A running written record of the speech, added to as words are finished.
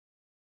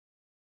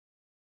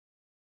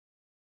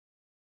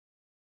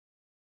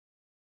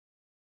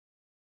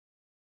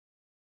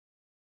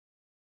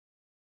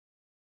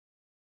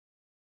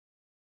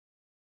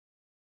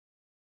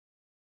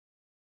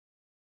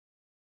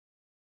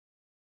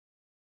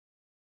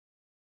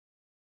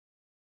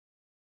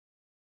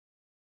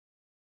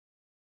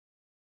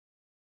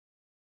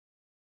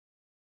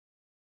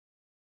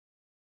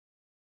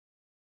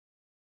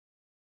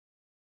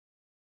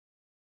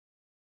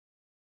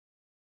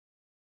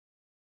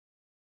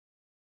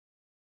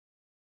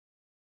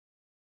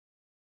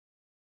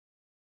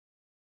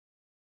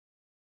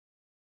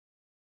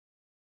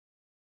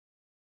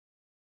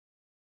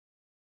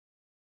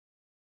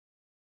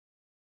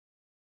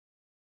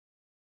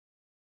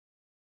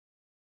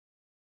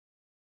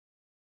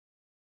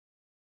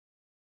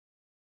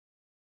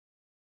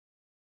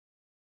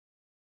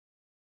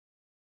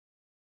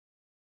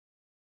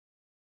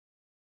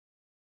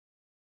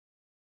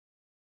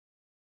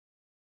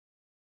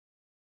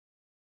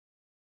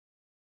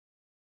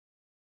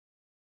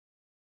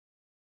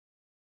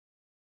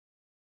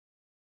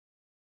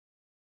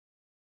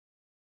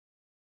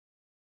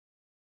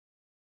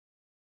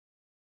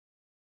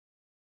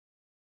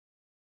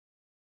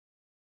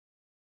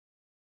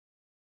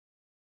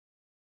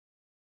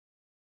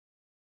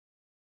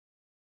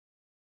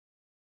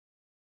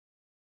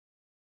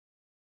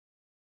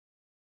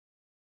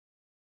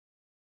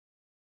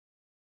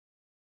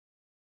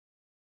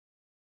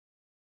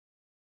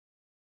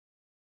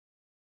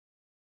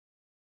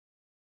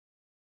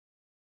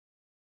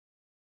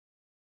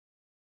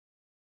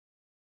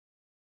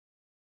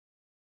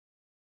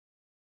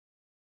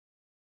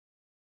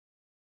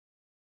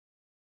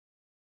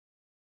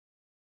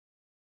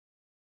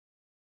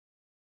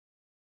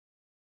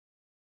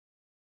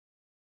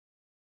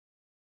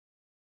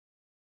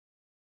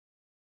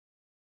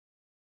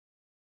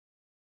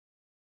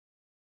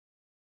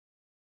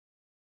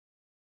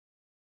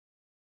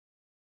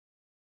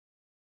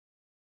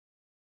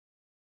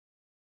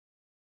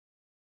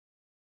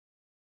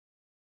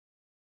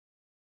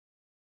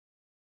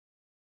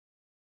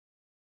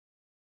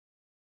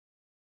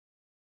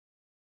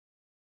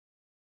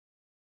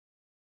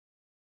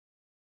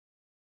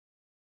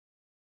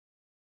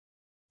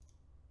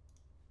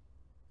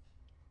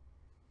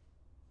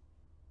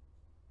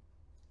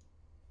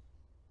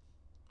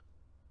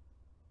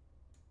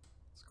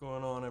What's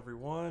going on,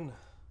 everyone?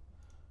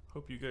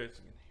 Hope you guys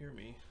can hear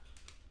me.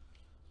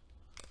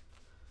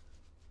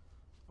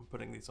 I'm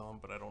putting these on,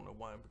 but I don't know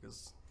why,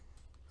 because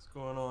what's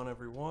going on,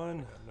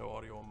 everyone? I got no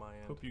audio on my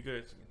end. Hope you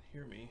guys can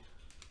hear me.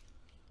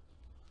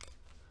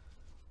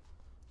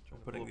 I'm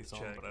putting these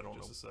on, but I don't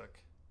know. Just a sec.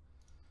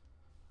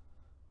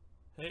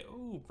 Hey,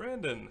 oh,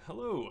 Brandon,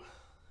 hello.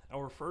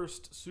 Our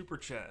first super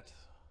chat.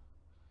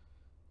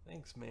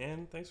 Thanks,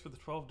 man. Thanks for the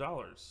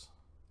 $12.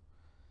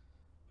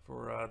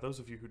 For those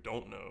of you who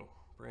don't know,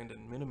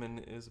 Brandon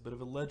Miniman is a bit of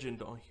a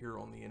legend here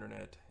on the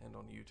internet and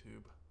on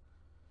YouTube.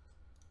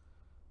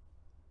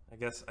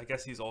 I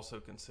guess he's also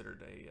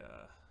considered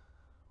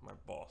my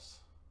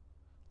boss.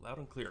 Loud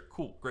and clear.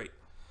 Cool, great.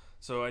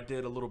 So I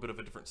did a little bit of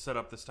a different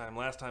setup this time.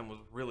 Last time was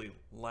really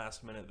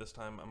last minute. This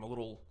time I'm a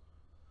little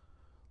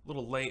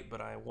late,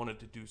 but I wanted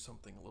to do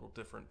something a little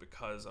different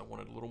because I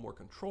wanted a little more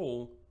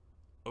control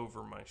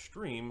over my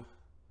stream,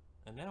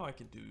 and now I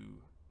can do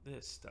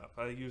this stuff.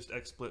 I used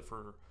XSplit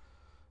for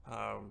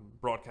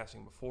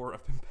broadcasting before.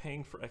 I've been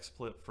paying for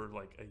XSplit for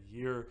like a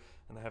year,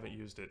 and I haven't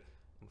used it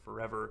in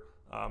forever.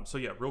 So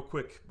yeah, real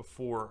quick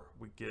before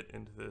we get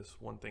into this,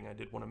 one thing I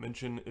did want to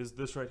mention is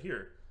this right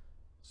here.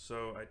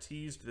 So I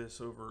teased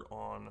this over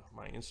on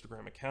my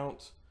Instagram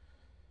account.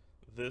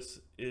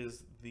 This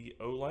is the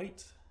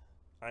Olight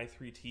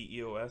i3T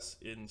EOS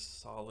in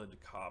solid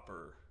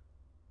copper.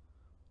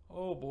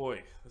 Oh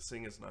boy, this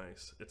thing is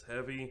nice. It's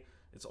heavy.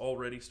 It's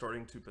already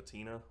starting to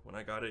patina. When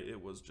I got it,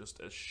 it was just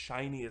as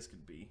shiny as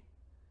could be.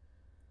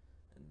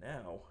 And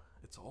now,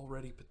 it's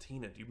already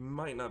patinaed. You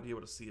might not be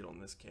able to see it on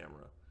this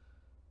camera.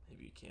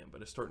 Maybe you can,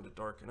 but it's starting to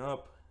darken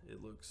up.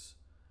 It looks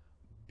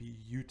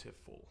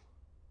beautiful.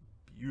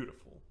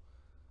 Beautiful.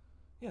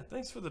 Yeah,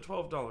 thanks for the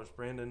 $12,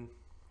 Brandon.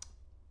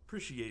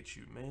 Appreciate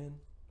you, man.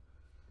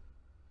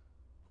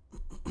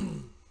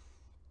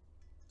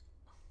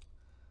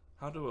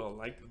 How do I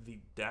like the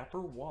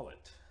Dapper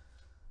wallet?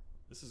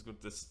 This is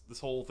good. This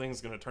whole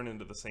thing's going to turn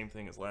into the same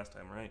thing as last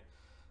time, right?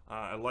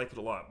 I like it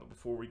a lot, but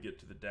before we get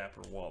to the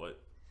Dapper wallet,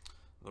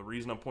 the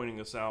reason I'm pointing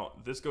this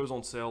out, this goes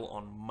on sale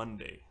on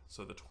Monday,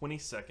 so the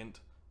 22nd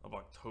of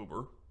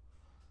October,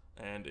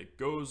 and it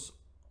goes,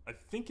 I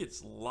think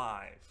it's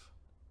live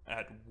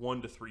at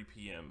 1 to 3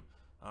 p.m.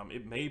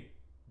 It may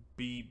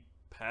be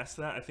past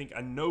that.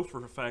 I know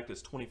for a fact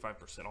it's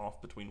 25% off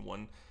between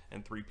 1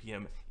 and 3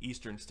 p.m.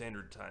 Eastern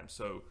Standard Time,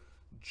 so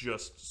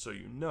just so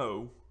you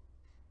know,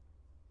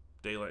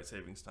 Daylight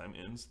Savings Time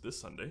ends this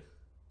Sunday,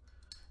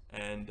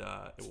 and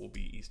it will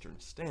be Eastern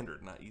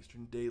Standard, not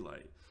Eastern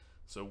Daylight.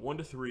 So 1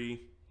 to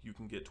 3, you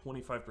can get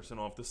 25%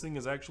 off. This thing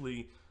is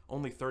actually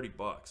only 30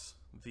 bucks.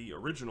 The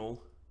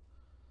original,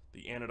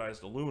 the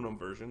anodized aluminum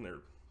version,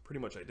 they're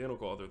pretty much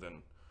identical other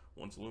than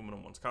one's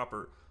aluminum, one's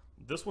copper.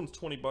 This one's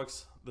 20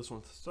 bucks, this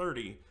one's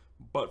 30,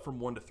 but from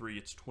 1 to 3,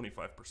 it's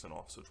 25%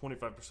 off. So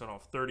 25%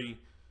 off 30,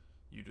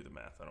 you do the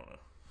math, I don't know.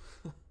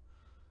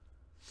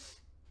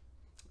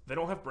 They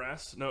don't have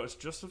brass. No, it's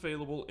just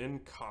available in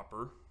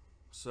copper.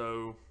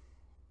 So,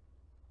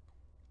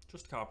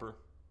 just copper.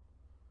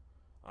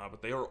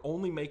 But they are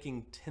only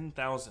making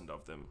 10,000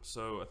 of them.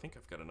 So, I think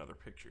I've got another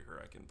picture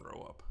here I can throw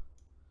up.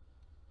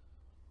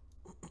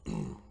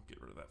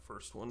 Get rid of that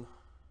first one.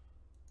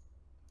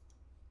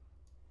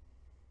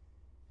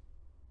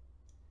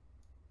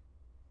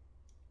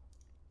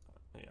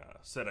 Yeah, I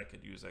said I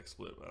could use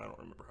XSplit, but I don't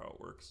remember how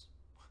it works.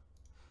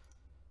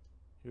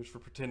 Here's for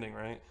pretending,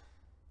 right?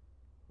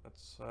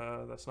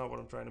 That's not what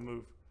I'm trying to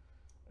move.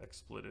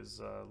 XSplit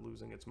is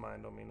losing its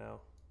mind on me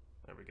now.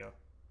 There we go.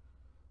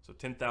 So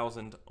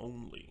 10,000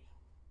 only.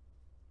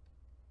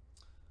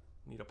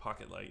 Need a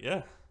pocket light.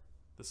 Yeah,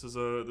 this is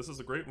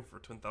a great one for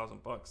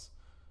 10,000 bucks.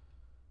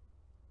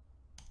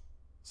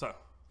 So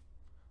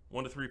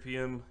 1 to 3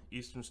 p.m.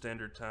 Eastern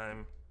Standard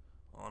Time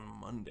on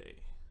Monday.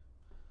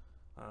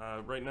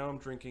 Right now I'm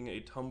drinking a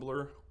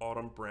tumbler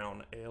Autumn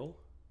Brown Ale.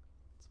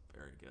 It's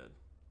very good.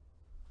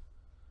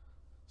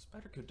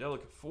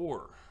 Spider-Codelica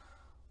 4.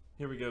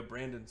 Here we go,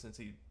 Brandon, since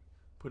he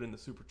put in the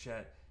super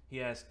chat.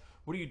 He asked,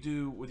 what do you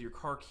do with your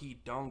car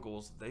key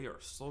dongles? They are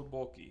so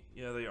bulky.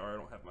 Yeah, they are. I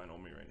don't have mine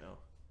on me right now.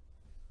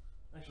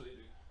 Actually, I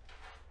do.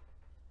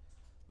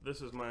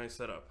 This is my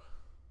setup.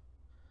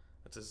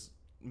 That's as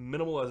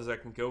minimal as I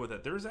can go with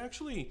it. There's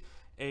actually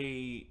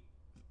a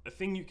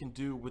thing you can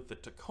do with the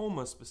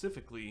Tacoma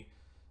specifically.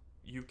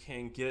 You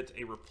can get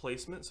a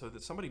replacement so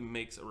that somebody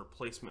makes a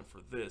replacement for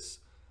this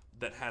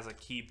that has a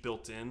key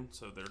built in,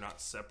 so they're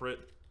not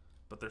separate,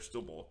 but they're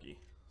still bulky.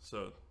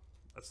 So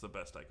that's the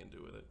best I can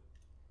do with it.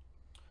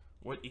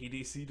 What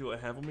EDC do I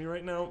have on me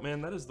right now?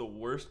 Man, that is the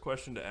worst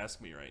question to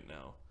ask me right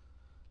now.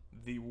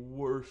 The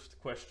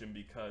worst question,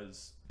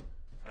 because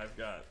I've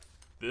got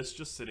this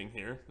just sitting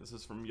here. This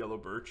is from Yellow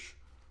Birch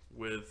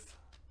with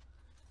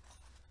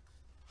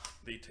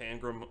the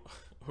Tangram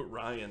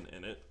Orion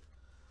in it.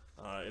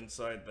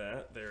 Inside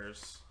that,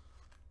 there's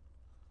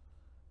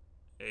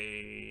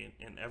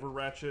an Ever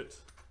Ratchet,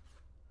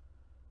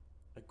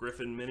 a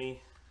Griffin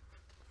Mini,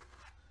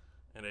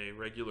 and a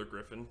regular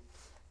Griffin.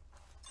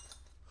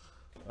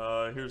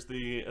 Here's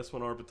the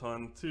S1R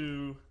Baton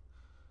 2,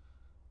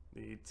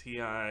 The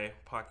TI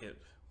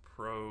Pocket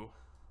Pro.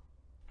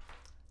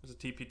 There's a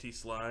TPT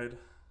slide.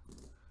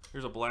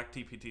 Here's a black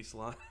TPT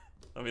slide.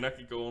 I mean, I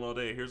could go on all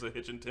day. Here's a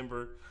Hitch and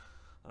Timber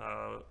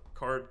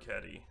card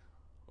caddy.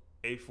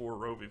 A4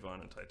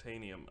 Rovivon in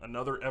titanium.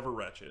 Another Ever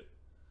Ratchet.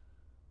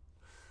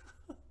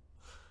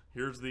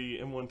 Here's the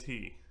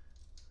M1T.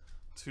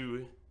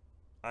 2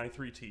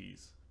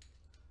 i3Ts.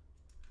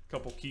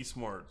 Couple Key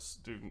Smarts.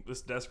 Dude,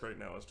 this desk right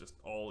now is just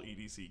all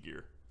EDC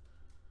gear.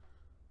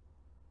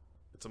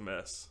 It's a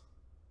mess.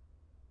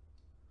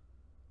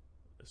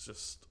 It's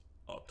just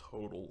a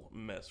total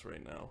mess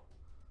right now.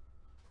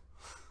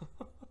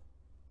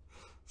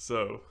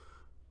 So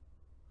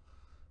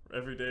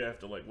every day I have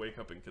to like wake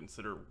up and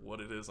consider what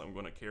it is I'm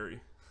going to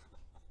carry.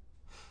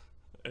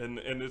 and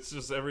it's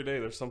just every day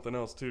there's something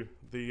else too.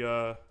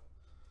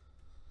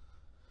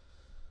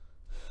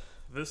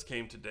 This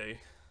came today.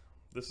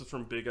 This is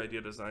from Big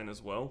Idea Design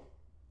as well.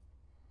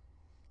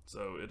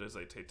 So it is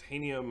a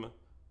titanium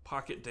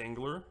pocket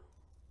dangler.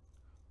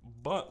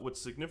 But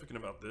what's significant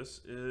about this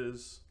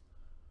is,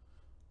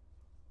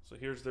 so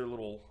here's their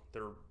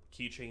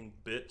keychain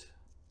bit.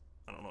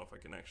 I don't know if I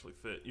can actually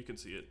fit. You can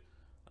see it.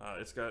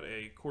 It's got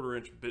a 1/4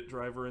 inch bit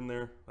driver in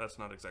there. That's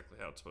not exactly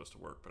how it's supposed to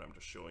work, but I'm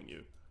just showing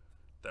you.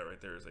 That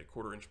right there is a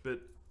 1/4 inch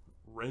bit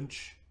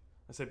wrench.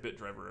 I say bit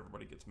driver,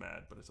 everybody gets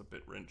mad, but it's a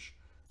bit wrench.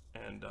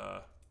 And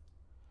a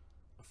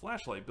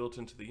flashlight built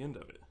into the end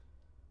of it.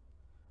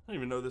 I didn't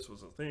even know this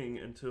was a thing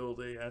until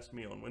they asked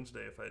me on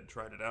Wednesday if I had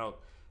tried it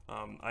out.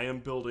 I am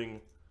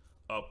building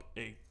up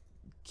a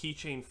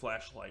keychain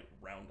flashlight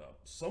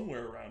roundup.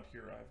 Somewhere around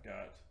here I've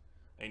got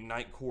a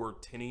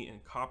Nightcore tinny in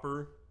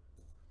copper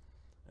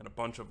and a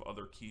bunch of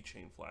other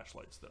keychain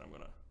flashlights that I'm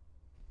going to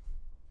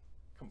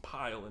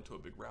compile into a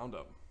big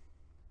roundup.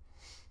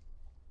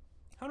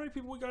 How many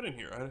people we got in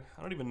here?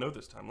 I don't even know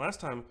this time. Last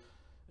time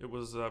it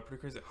was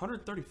pretty crazy.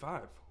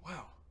 135.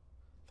 Wow.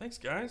 Thanks,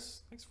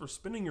 guys. Thanks for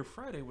spending your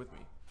Friday with me.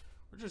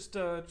 We're just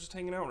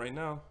hanging out right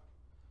now.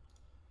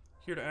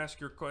 Here to ask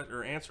your question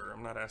or answer.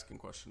 I'm not asking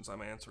questions.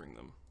 I'm answering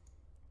them.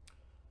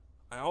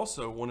 I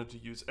also wanted to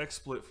use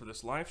XSplit for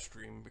this live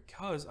stream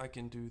because I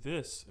can do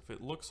this. If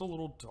it looks a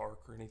little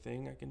dark or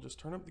anything, I can just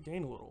turn up the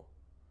gain a little.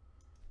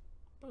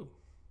 Boom.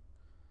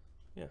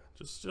 Yeah,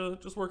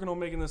 just working on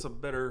making this a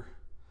better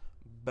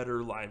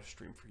live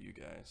stream for you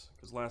guys,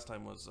 because last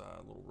time was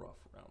a little rough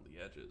around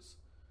the edges.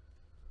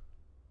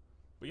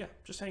 But yeah,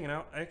 just hanging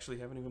out. I actually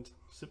haven't even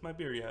sipped my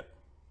beer yet.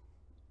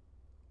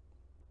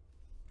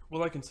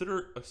 Will I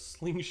consider a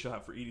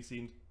slingshot for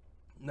EDC?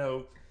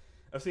 No.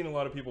 I've seen a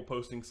lot of people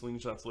posting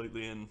slingshots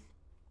lately, and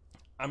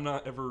I'm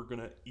not ever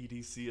gonna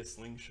EDC a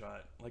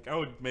slingshot. Like, I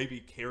would maybe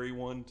carry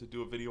one to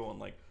do a video on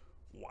like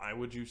why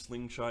would you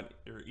slingshot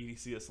or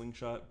EDC a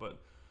slingshot, but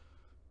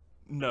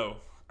no,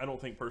 I don't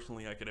think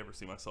personally I could ever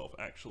see myself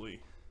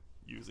actually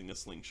using a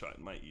slingshot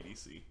in my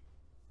EDC.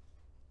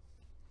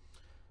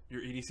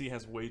 Your EDC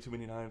has way too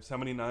many knives. How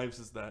many knives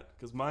is that?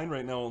 Because mine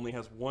right now only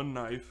has one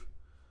knife,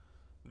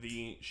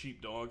 the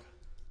sheepdog,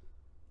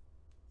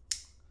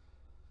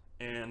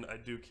 and I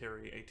do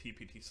carry a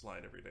TPT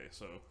slide every day,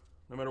 so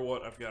no matter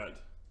what, I've got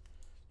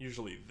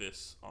usually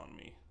this on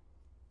me.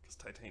 Because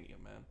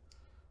titanium, man.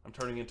 I'm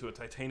turning into a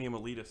titanium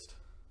elitist.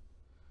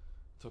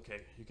 It's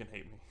okay, you can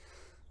hate me.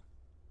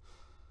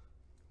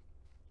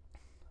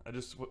 I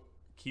just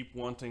keep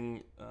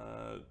wanting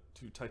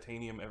to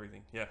titanium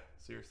everything. Yeah,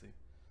 seriously.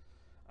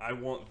 I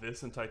want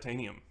this in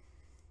titanium.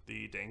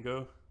 The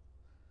Dango.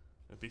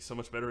 It'd be so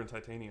much better in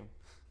titanium.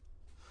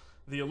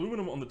 The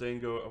aluminum on the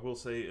Dango, I will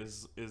say,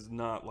 is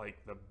not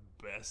like the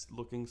best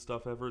looking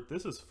stuff ever.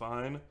 This is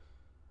fine.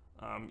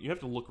 You have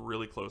to look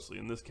really closely,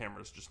 and this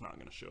camera is just not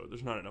going to show it.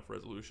 There's not enough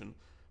resolution.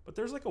 But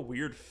there's like a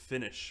weird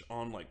finish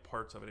on like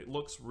parts of it. It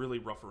looks really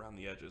rough around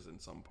the edges in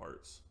some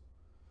parts.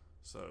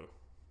 So,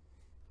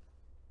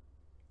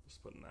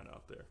 just putting that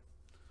out there.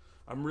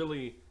 I'm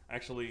really,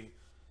 actually,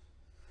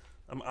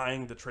 I'm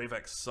eyeing the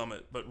Travex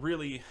Summit, but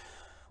really,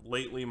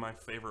 lately my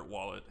favorite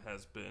wallet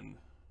has been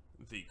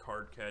the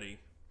Card Caddy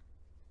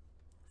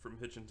from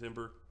Hitch and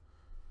Timber.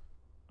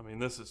 I mean,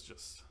 this is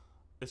just,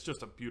 it's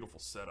just a beautiful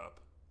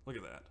setup. Look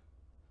at that.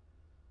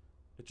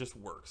 It just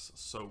works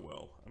so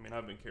well. I mean,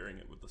 I've been carrying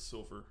it with the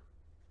silver,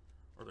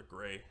 or the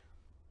gray,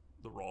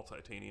 the raw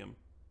titanium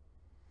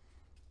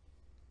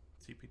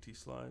TPT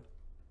slide.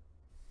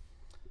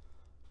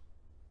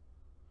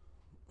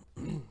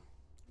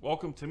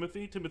 Welcome,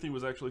 Timothy. Timothy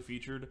was actually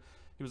featured.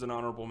 He was an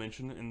honorable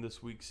mention in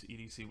this week's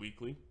EDC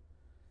Weekly.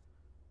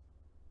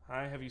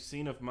 Hi, have you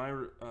seen of my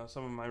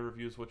some of my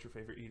reviews? What's your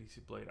favorite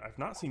EDC blade? I've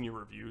not seen your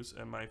reviews,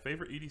 and my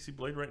favorite EDC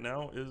blade right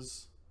now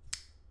is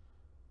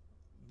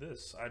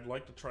this. I'd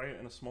like to try it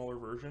in a smaller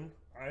version.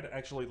 I'd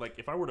actually, like,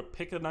 if I were to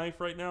pick a knife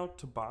right now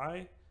to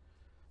buy,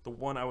 the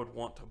one I would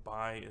want to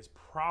buy is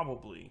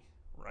probably,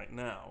 right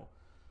now,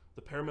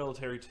 the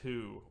Paramilitary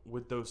 2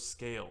 with those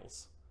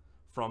scales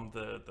from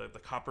the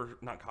copper,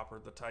 not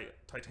copper, the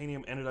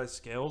titanium anodized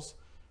scales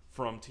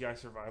from TI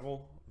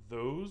Survival.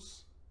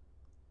 Those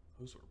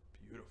were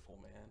beautiful,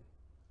 man.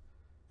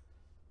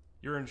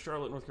 You're in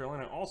Charlotte, North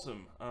Carolina.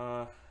 Awesome.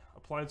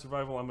 Applied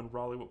Survival. I'm in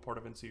Raleigh. What part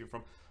of NC you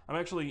from? I'm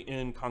actually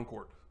in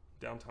Concord.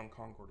 Downtown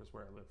Concord is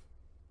where I live.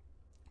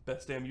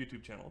 Best damn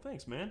YouTube channel.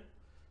 Thanks, man.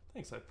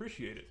 Thanks, I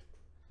appreciate it.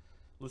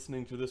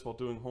 Listening to this while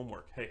doing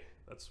homework. Hey,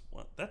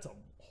 that's a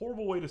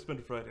horrible way to spend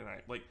a Friday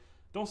night. Like,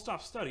 don't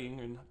stop studying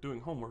and doing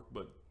homework,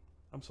 but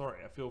I'm sorry.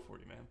 I feel for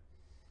you, man.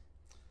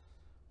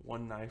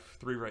 1 knife,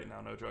 3 right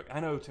now, no joke. I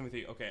know,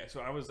 Timothy. Okay,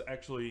 so I was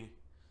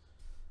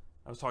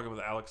talking with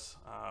Alex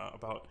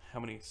about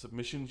how many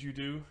submissions you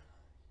do.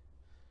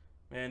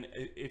 Man,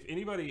 if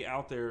anybody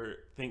out there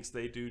thinks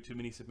they do too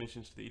many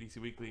submissions to the EDC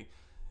Weekly,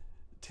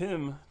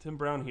 Tim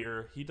Brown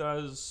here, he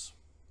does,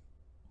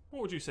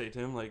 what would you say,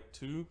 Tim? Like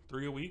 2,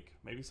 3 a week?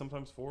 Maybe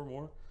sometimes 4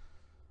 more?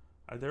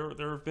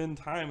 There have been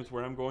times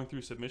where I'm going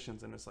through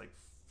submissions and it's like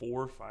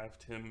 4 or 5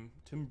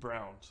 Tim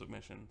Brown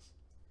submissions.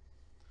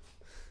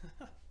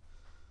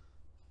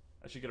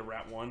 I should get a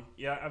Rat 1.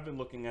 Yeah, I've been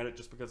looking at it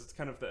just because it's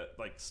kind of that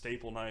like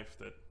staple knife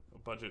that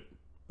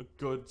a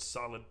good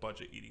solid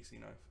budget EDC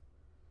knife.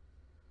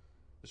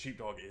 The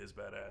Sheepdog is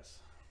badass.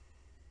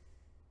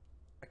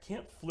 I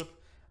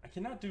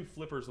cannot do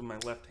flippers with my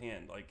left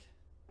hand. Like,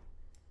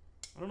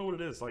 I don't know what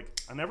it is. Like,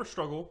 I never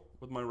struggle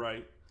with my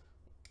right,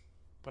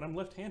 but I'm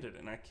left-handed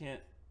and I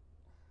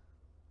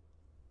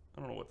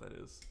don't know what that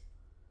is.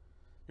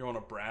 You're on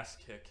a brass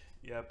kick.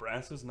 Yeah,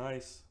 brass is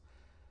nice.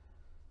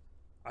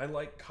 I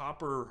like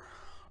copper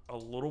a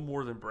little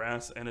more than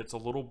brass, and it's a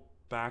little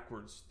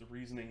backwards, the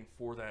reasoning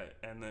for that,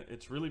 and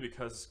it's really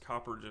because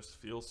copper just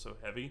feels so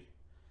heavy.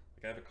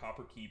 Like, I have a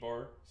copper key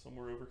bar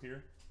somewhere over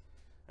here,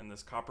 and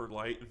this copper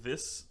light,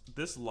 this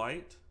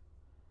light,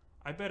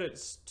 I bet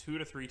it's 2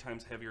 to 3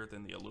 times heavier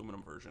than the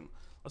aluminum version.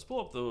 Let's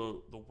pull up the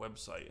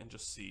website and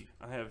just see.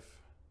 I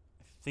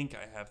do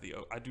have the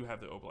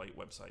Olight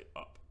website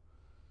up,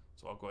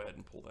 so I'll go ahead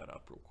and pull that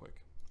up real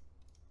quick.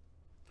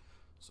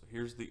 So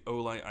here's the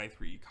Olight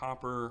i3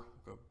 copper.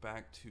 We'll go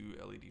back to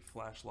LED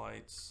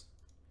flashlights,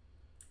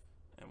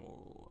 and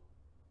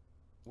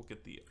we'll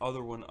get the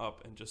other one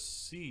up and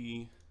just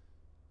see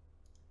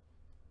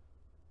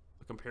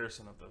the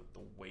comparison of the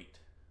weight,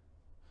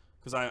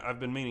 because I've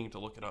been meaning to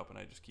look it up and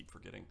I just keep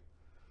forgetting.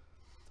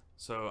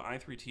 So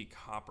i3T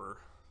copper.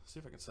 See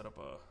if I can set up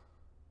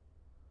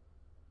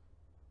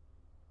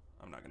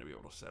I'm not going to be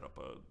able to set up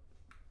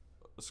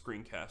a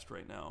screencast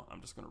right now. I'm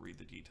just going to read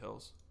the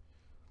details.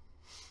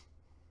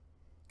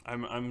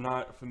 I'm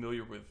not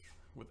familiar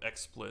with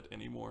XSplit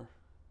anymore.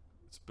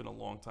 It's been a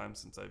long time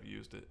since I've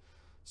used it.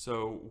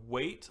 So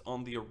weight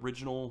on the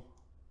original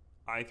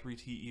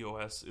i3T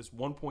EOS is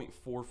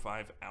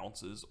 1.45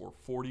 ounces or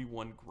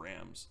 41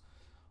 grams.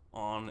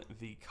 On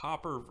the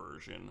copper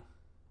version,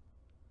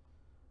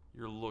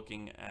 you're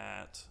looking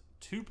at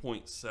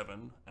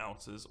 2.7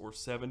 ounces or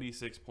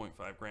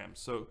 76.5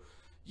 grams. So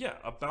yeah,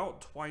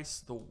 about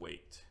twice the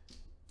weight.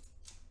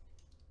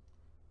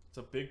 It's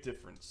a big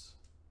difference.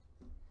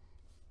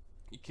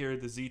 You carry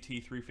the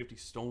ZT 350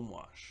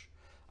 Stonewash.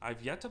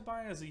 I've yet to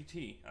buy a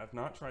ZT. I've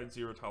not tried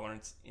zero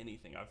tolerance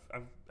anything.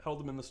 I've held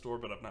them in the store,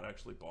 but I've not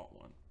actually bought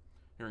one.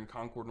 Here in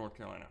Concord, North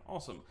Carolina.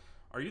 Awesome.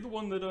 Are you the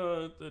one that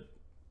that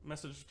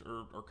messaged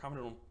or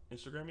commented on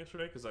Instagram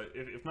yesterday? Because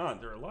if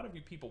not, there are a lot of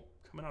you people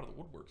coming out of the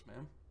woodworks,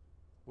 man.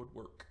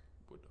 Woodwork.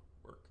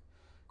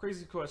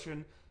 Crazy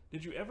question.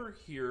 Did you ever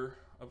hear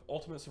of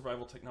Ultimate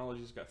Survival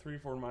Technologies? Got 3 or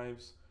 4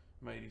 knives.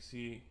 My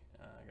EDC.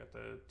 I got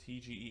the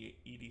TGE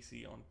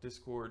EDC on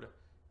Discord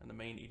and the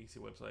main EDC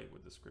website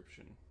with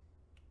description.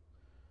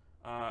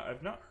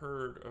 I've not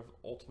heard of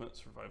Ultimate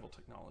Survival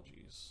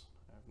Technologies.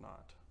 I have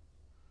not.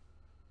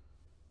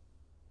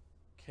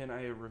 Can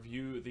I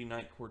review the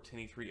Nightcore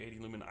 10380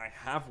 Lumen? I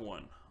have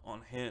one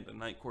on hand, and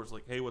Nightcore's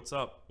like, hey, what's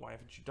up? Why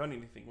haven't you done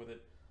anything with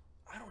it?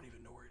 I don't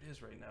even know where it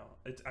is right now.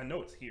 I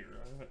know it's here.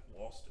 I haven't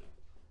lost it.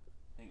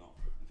 Hang on.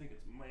 I think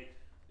it might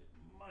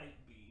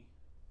be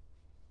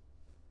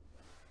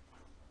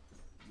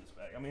in this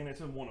bag. I mean, it's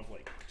in one of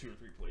like 2 or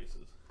 3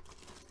 places.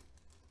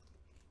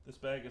 This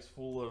bag is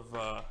full of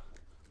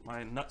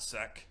my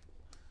nutsack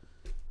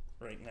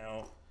right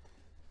now.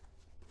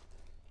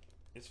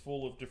 It's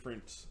full of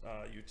different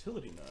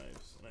utility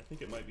knives, and I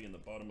think it might be in the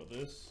bottom of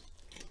this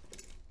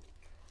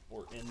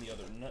or in the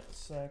other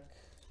nutsack.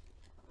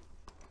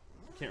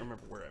 I can't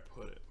remember where I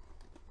put it.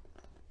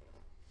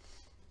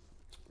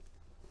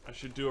 I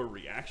should do a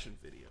reaction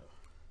video.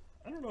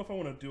 I don't know if I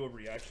want to do a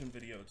reaction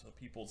video to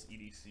people's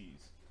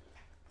EDCs.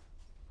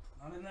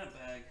 Not in that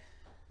bag.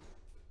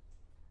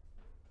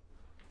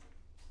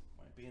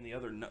 Might be in the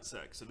other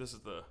nutsack. So this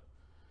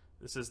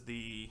is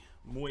the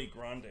Muy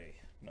Grande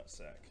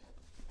nutsack.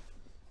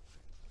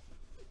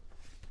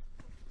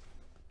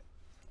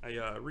 I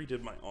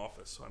redid my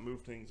office, so I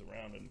moved things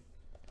around and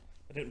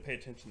I didn't pay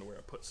attention to where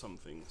I put some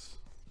things.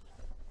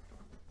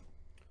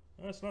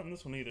 It's not in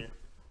this one either.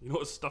 You know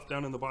what's stuffed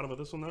down in the bottom of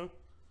this one though?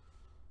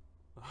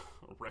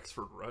 A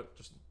Rexford Rut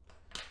just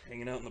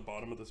hanging out in the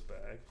bottom of this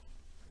bag.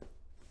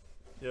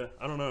 Yeah,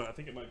 I don't know. I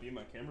think it might be in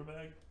my camera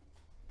bag.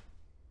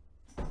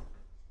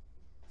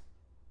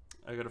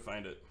 I gotta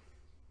find it.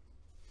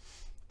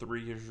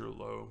 3 is your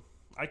low.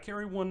 I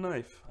carry 1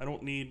 knife. I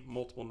don't need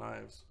multiple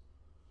knives.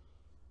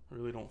 I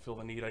really don't feel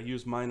the need. I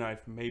use my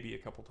knife maybe a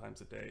couple times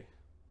a day.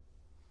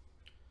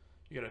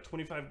 You got a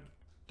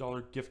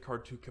 $25 gift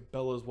card to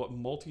Cabela's. What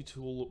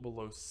multi-tool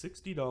below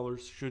 $60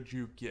 should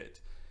you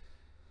get?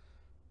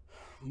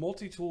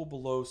 Multi-tool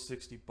below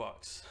 60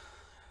 bucks.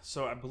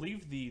 So I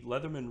believe the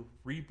Leatherman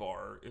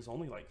rebar is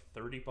only like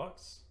 30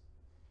 bucks.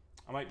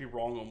 I might be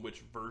wrong on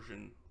which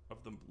version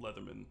of the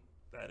Leatherman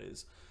that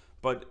is,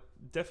 but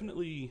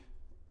definitely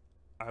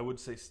I would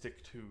say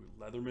stick to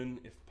Leatherman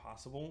if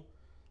possible.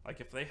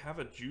 Like if they have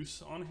a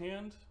juice on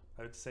hand,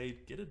 I would say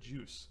get a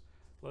juice.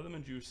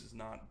 Leatherman juice is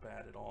not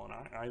bad at all, and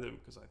I them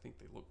because I think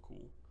they look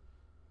cool.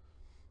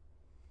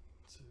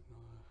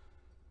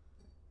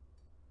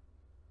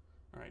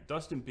 All right,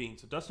 Dustin Bean.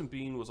 So Dustin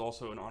Bean was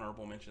also an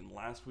honorable mention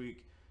last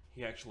week.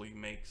 He actually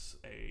makes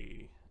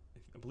I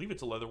believe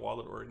it's a leather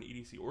wallet or an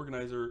EDC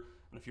organizer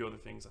and a few other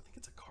things. I think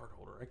it's a card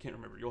holder. I can't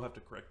remember. You'll have to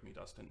correct me,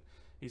 Dustin.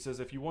 He says,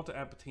 if you want to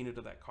add patina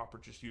to that copper,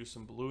 just use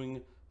some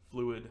bluing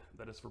fluid.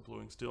 That is for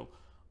bluing steel.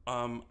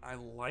 I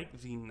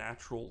like the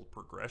natural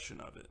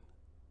progression of it.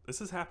 This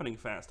is happening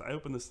fast. I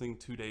opened this thing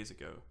 2 days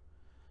ago,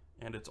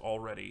 and it's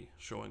already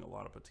showing a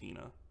lot of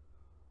patina.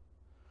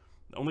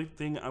 The only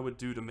thing I would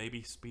do to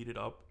maybe speed it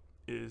up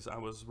is I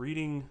was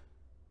reading,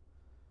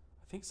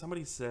 I think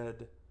somebody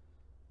said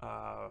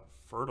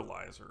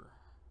fertilizer.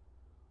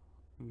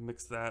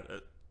 Mix that.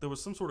 There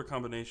was some sort of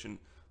combination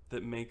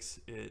that makes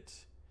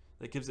it,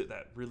 that gives it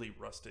that really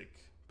rustic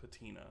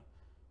patina,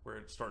 where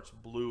it starts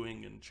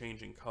bluing and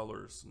changing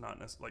colors, not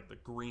necessarily like the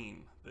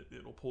green, that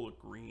it'll pull a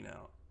green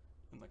out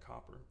in the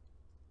copper.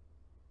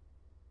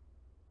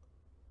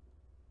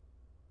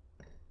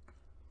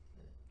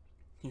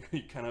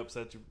 You kind of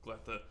upset you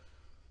got the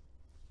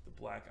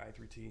black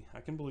i3T. I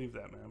can believe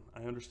that, man.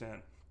 I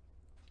understand.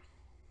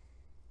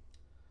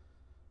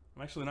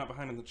 I'm actually not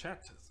behind in the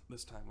chat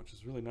this time, which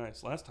is really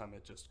nice. Last time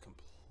it just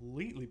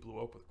completely blew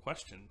up with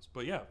questions.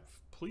 But yeah,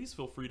 please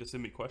feel free to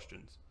send me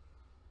questions.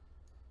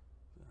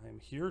 I'm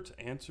here to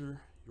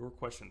answer your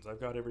questions. I've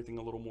got everything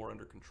a little more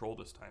under control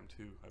this time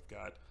too. I've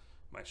got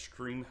my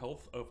stream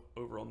health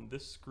over on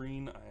this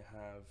screen. I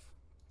have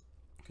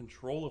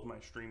control of my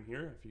stream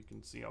here. If you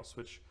can see, I'll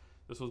switch.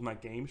 This was my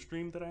game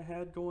stream that I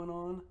had going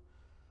on.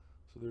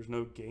 So there's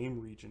no game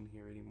region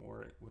here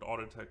anymore. It would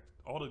auto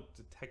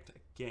detect a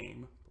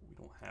game, but we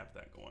don't have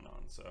that going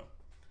on. So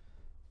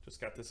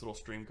just got this little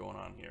stream going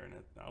on here, and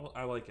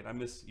I like it. I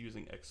miss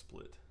using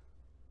XSplit.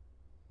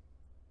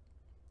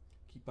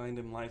 Keep buying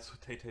them lights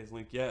with Tay-Tay's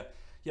link. Yeah.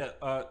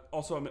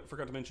 Also, I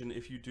forgot to mention,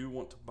 if you do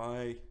want to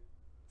buy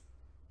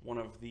one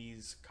of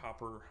these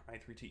copper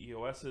i3T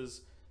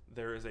EOSs,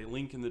 there is a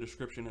link in the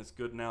description. It's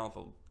good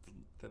now.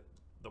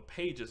 The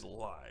page is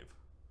live,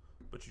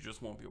 but you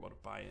just won't be able to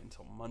buy it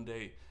until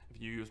Monday.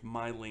 If you use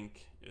my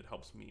link, it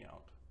helps me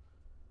out.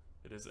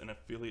 It is an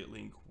affiliate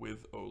link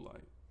with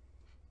Olight.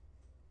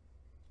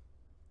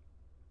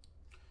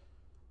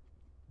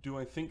 Do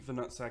I think the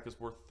nutsack is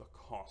worth the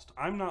cost?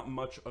 I'm not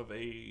much of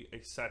a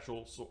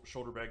satchel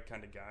shoulder bag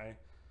kind of guy.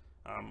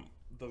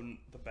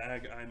 The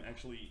bag I'm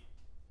actually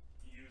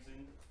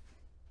using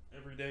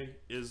every day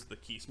is the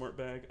Key Smart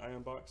bag I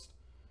unboxed,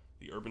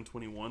 the Urban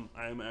 21.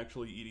 I am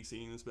actually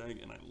EDCing this bag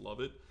and I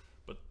love it,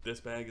 but this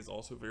bag is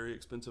also very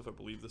expensive. I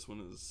believe this one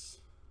is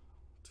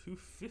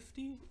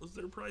 $250 was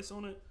their price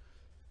on it.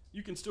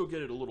 You can still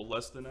get it a little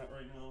less than that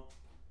right now.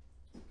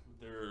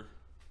 They're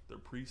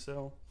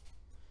pre-sale,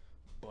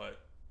 but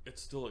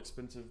it's still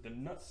expensive. The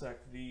nutsack,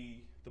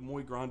 the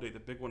Muy Grande, the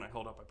big one I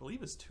held up, I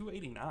believe is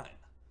 $289.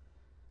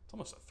 It's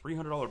almost a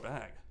 $300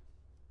 bag.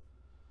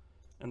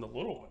 And the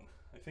little one,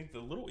 I think the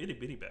little itty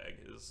bitty bag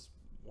is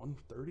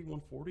 $130,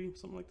 $140,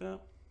 something like that.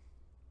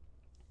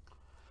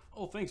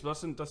 Oh, thanks,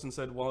 Dustin. Dustin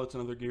said wallets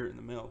and other gear in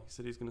the mail. He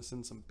said he's gonna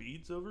send some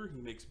beads over. He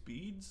makes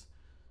beads.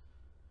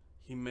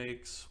 He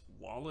makes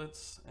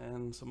wallets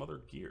and some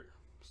other gear.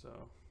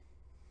 So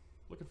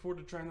looking forward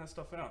to trying that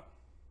stuff out.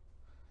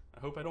 I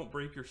hope I don't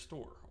break your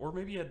store. Or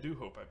maybe I do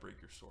hope I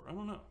break your store. I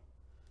don't know.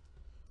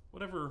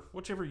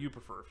 Whichever you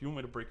prefer. If you want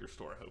me to break your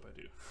store, I hope I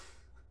do.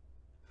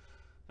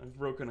 I've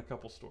broken a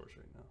couple stores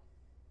right now.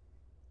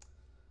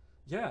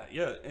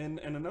 Yeah, and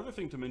another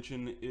thing to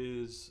mention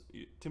is,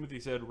 Timothy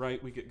said,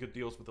 right, we get good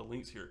deals with the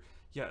links here.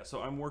 Yeah,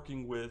 so I'm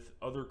working with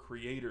other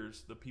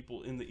creators, the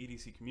people in the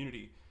EDC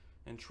community,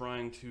 and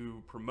trying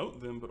to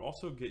promote them, but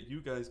also get you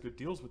guys good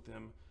deals with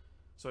them.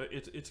 So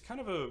it's kind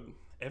of a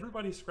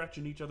everybody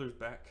scratching each other's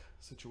back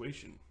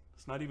situation.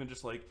 It's not even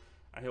just like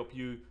I help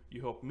you,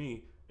 you help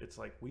me. It's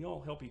like we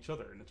all help each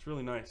other, and it's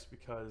really nice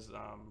because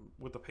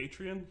with the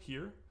Patreon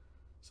here,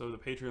 so the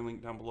Patreon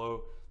link down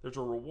below, there's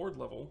a reward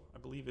level. I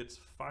believe it's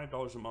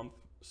 $5 a month,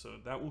 so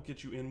that will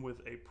get you in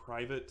with a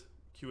private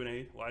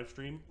Q&A live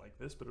stream like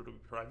this, but it'll be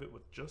private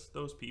with just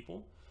those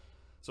people.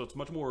 So it's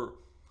much more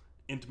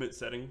intimate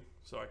setting,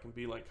 so I can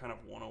be like kind of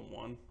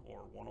one-on-one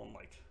or one-on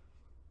like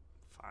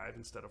 5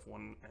 instead of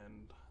 1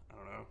 and I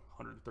don't know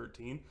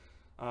 113.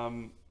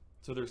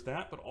 So there's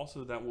that, but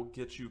also that will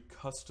get you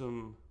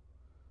custom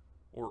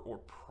or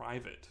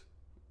private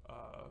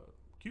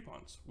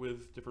coupons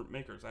with different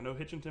makers. I know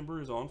Hitch and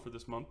Timber is on for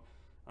this month,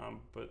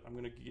 but I'm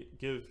gonna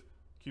give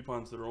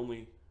coupons that are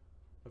only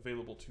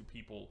available to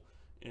people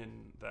in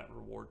that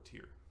reward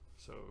tier.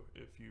 So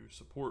if you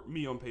support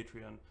me on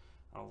Patreon,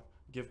 I'll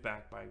give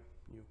back by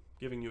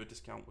giving you a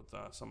discount with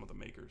some of the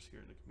makers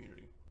here in the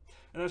community.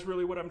 And that's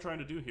really what I'm trying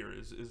to do here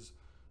is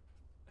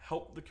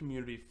help the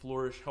community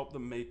flourish, help the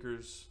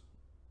makers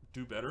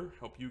do better,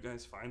 help you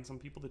guys find some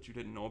people that you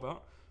didn't know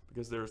about,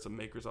 because there are some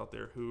makers out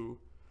there who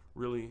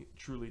really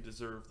truly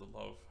deserve the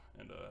love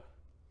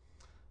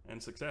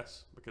and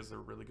success because they're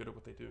really good at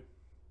what they do.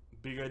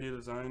 Big Idea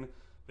Design,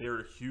 they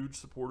are huge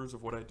supporters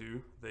of what I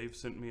do. They've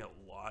sent me a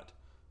lot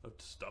of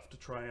stuff to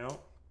try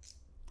out.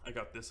 I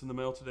got this in the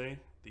mail today,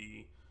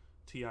 the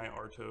TI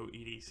Arto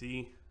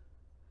EDC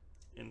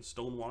in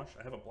Stonewash.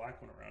 I have a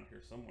black one around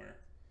here somewhere.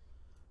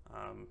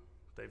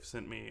 They've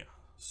sent me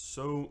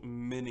so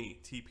many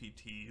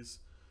TPTs,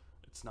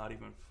 it's not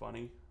even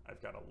funny.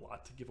 I've got a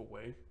lot to give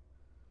away.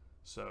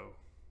 So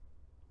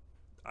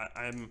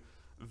I'm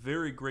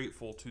very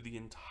grateful to the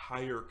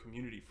entire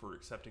community for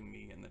accepting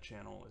me and the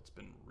channel. It's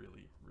been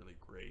really, really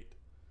great.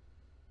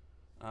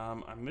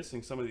 I'm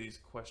missing some of these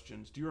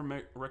questions. Do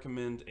you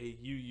recommend a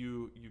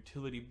UU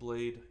utility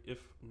blade? If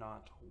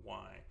not,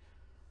 why?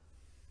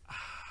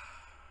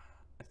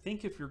 I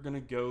think if you're gonna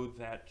go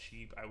that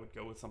cheap, I would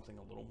go with something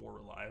a little more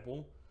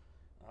reliable.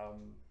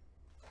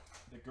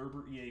 The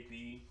Gerber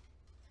EAB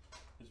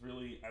is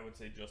really, I would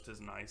say, just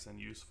as nice and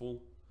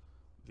useful.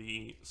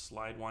 The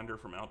slide winder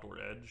from Outdoor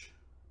Edge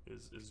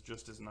is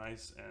just as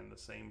nice and the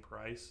same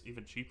price,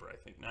 even cheaper I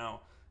think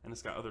now, and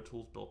it's got other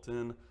tools built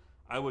in.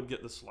 I would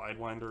get the slide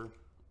winder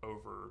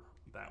over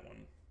that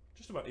one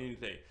just about any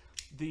day.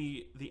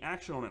 The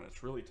action on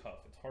it's really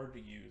tough. It's hard to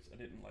use. I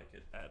didn't like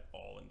it at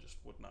all and just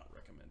would not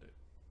recommend it.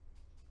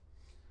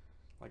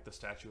 Like the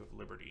Statue of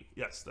Liberty.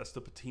 Yes, that's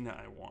the patina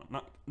I want.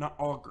 Not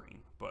all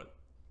green, but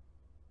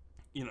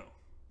you know,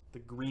 the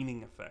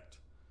greening effect.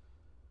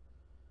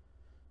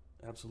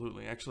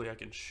 Absolutely. Actually, I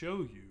can show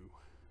you.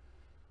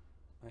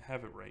 I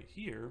have it right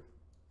here.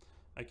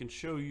 I can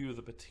show you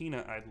the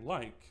patina I'd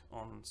like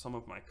on some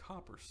of my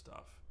copper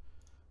stuff.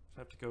 So I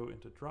have to go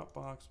into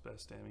Dropbox,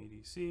 Best Damn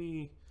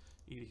EDC,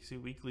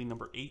 EDC Weekly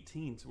number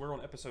 18. So we're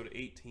on episode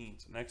 18.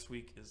 So next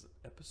week is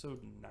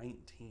episode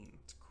 19.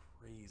 It's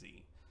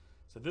crazy.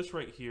 So this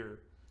right here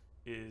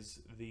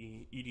is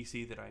the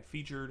EDC that I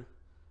featured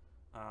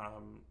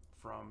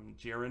from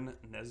Jaron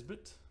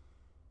Nesbitt.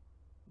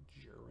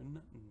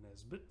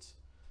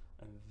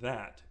 And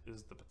that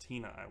is the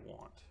patina I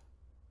want.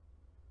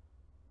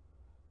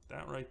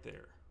 That right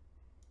there.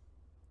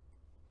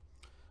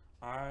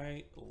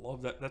 I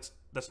love that.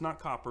 That's not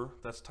copper,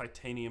 that's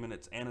titanium and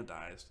it's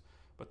anodized.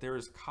 But there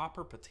is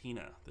copper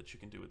patina that you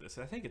can do with this.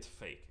 I think it's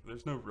fake.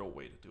 There's no real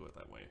way to do it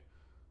that way.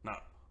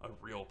 Not a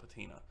real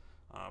patina.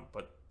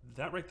 But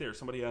that right there,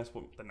 somebody asked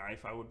what the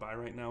knife I would buy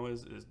right now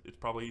is it's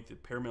probably the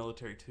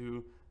Paramilitary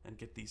 2 and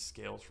get these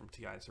scales from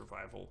TI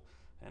Survival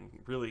and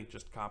really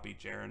just copy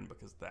Jaron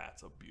because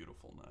that's a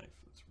beautiful knife.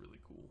 It's really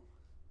cool.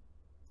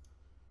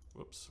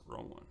 Whoops,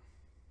 wrong one.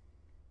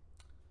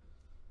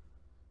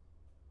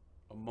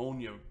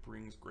 Ammonia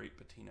brings great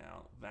patina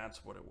out.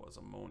 That's what it was,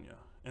 ammonia.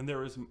 And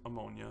there is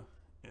ammonia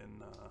in,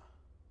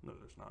 no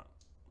there's not.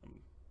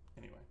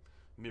 Anyway,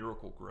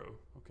 Miracle Grow,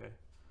 okay.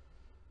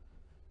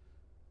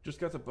 Just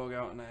got the bug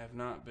out and I have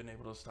not been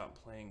able to stop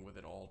playing with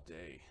it all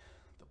day.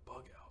 The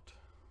bug out.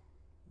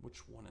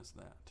 Which one is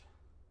that?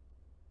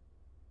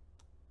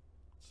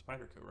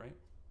 Spyderco, right?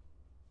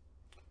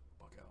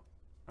 Bug out.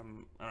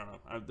 I don't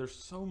know. There's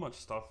so much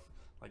stuff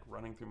like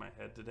running through my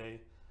head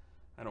today.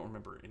 I don't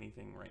remember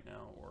anything right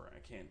now, or I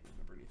can't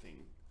remember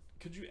anything.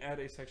 Could you add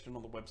a section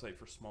on the website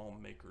for small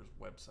makers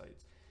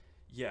websites?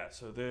 Yeah,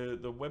 so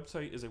the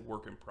website is a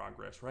work in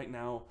progress. Right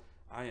now,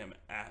 I am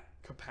at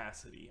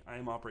capacity. I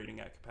am operating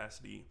at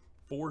capacity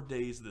 4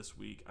 days this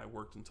week. I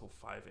worked until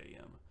 5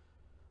 a.m.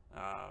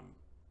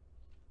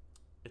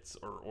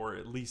 Or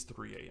at least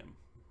 3 a.m.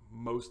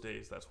 Most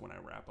days, that's when I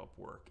wrap up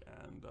work,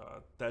 and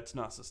that's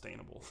not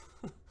sustainable.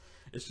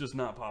 It's just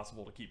not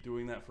possible to keep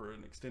doing that for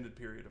an extended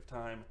period of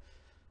time.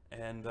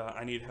 And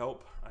I need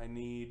help. I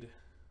need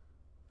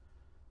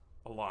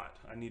a lot.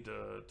 I need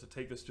to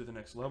take this to the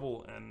next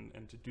level,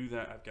 and to do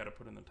that, I've got to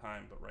put in the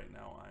time. But right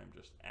now, I am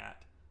just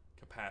at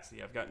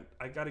capacity.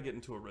 I got to get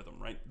into a rhythm.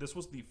 Right, this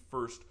was the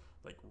first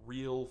like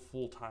real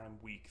full-time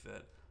week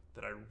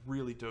that I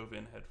really dove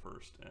in head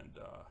first, and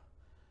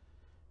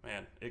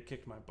man, it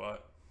kicked my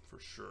butt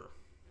for sure.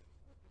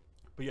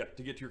 But yeah,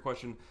 to get to your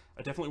question,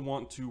 I definitely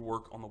want to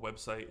work on the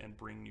website and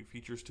bring new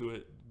features to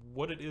it.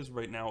 What it is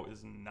right now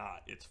is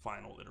not its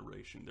final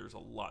iteration. There's a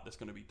lot that's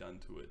going to be done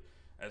to it,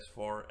 as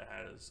far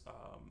as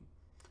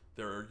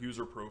there are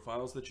user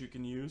profiles that you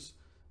can use.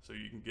 So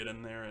you can get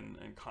in there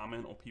and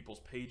comment on people's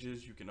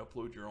pages. You can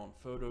upload your own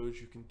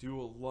photos. You can do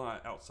a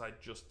lot outside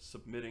just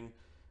submitting.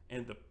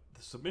 And the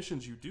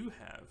submissions you do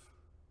have,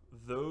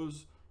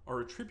 those are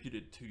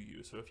attributed to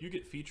you. So if you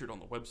get featured on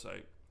the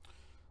website,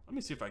 let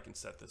me see if I can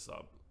set this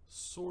up.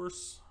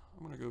 Source,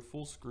 I'm gonna go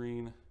full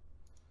screen,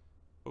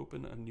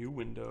 open a new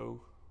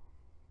window.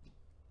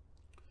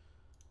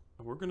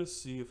 And we're gonna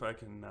see if I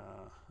can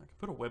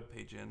put a web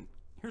page in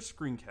here's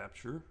screen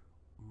capture,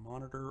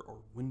 monitor or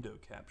window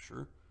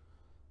capture,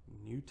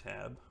 new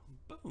tab,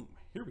 boom,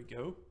 here we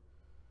go.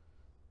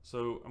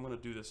 So I'm gonna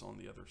do this on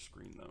the other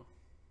screen though.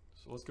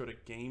 So let's go to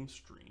game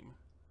stream,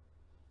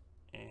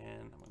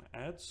 and I'm gonna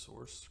add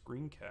source,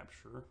 screen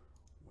capture,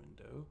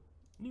 window,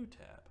 new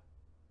tab.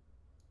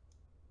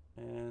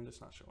 And it's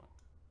not showing.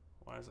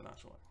 Why is it not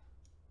showing?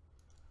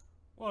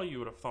 Well, you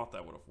would have thought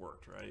that would have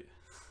worked, right?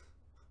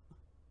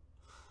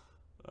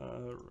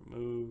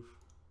 Remove.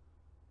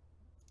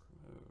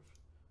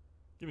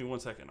 Give me 1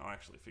 second, I'll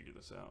actually figure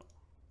this out.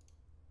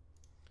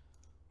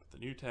 But the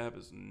new tab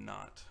is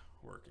not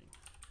working.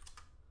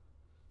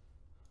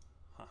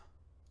 Huh.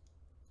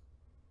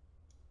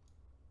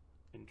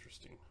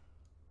 Interesting.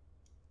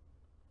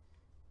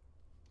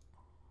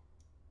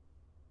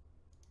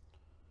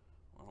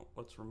 Well,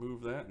 let's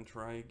remove that and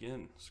try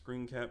again.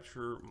 Screen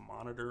capture,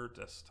 monitor,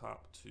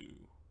 desktop 2.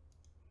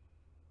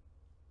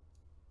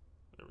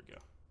 There we go.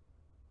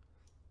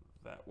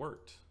 That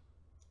worked.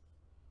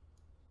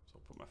 So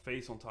I'll put my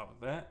face on top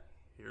of that.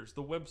 Here's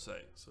the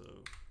website. So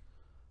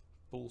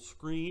full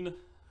screen.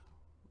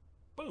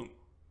 Boom.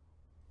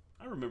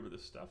 I remember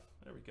this stuff.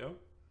 There we go.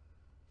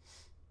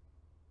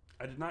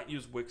 I did not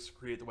use Wix to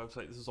create the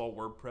website. This is all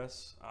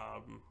WordPress.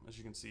 As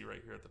you can see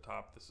right here at the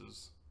top, this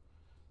is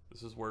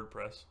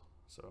WordPress.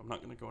 So I'm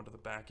not going to go into the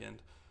back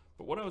end.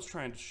 But what I was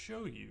trying to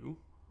show you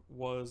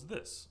was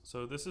this.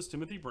 So this is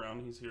Timothy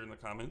Brown. He's here in the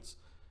comments.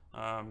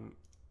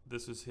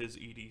 This is his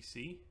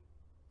EDC.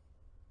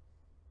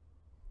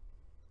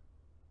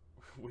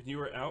 When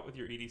you are out with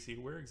your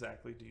EDC, where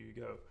exactly do you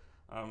go?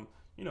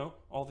 You know,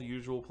 all the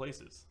usual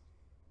places,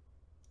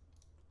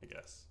 I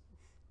guess.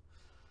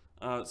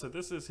 So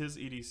this is his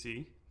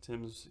EDC,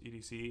 Tim's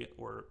EDC,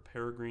 or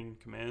Peregrine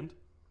Command.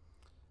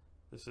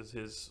 This is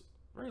his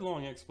very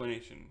long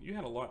explanation. You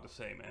had a lot to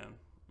say, man.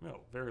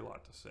 No, very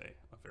lot to say.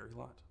 A very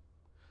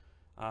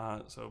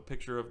lot. So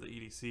picture of the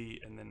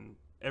EDC and then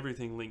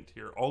everything linked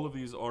here. All of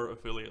these are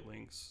affiliate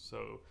links.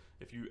 So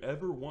if you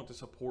ever want to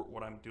support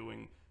what I'm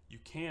doing, you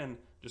can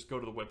just go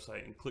to the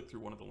website and click through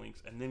one of the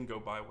links and then go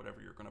buy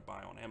whatever you're going to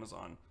buy on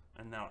Amazon.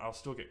 And now I'll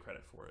still get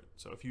credit for it.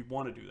 So if you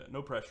want to do that,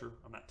 no pressure.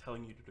 I'm not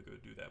telling you to go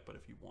do that, but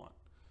if you want,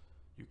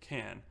 you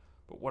can.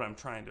 But what I'm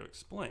trying to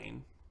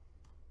explain,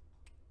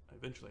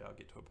 eventually I'll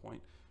get to a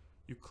point.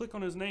 You click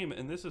on his name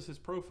and this is his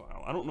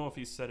profile. I don't know if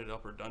he's set it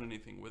up or done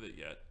anything with it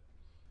yet.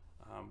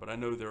 But I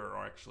know there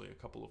are actually a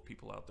couple of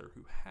people out there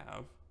who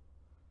have.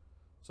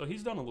 So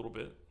he's done a little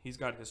bit. He's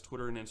got his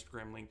Twitter and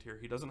Instagram linked here.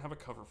 He doesn't have a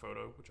cover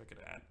photo, which I could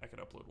add. I could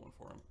upload one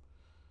for him.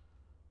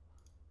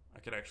 I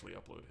could actually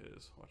upload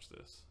his. Watch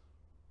this.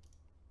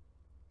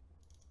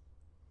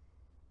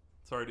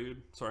 Sorry,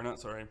 dude. Sorry, not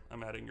sorry.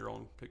 I'm adding your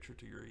own picture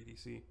to your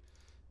EDC.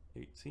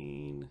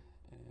 18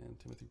 and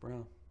Timothy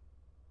Brown.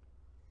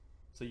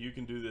 So you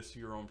can do this to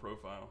your own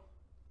profile.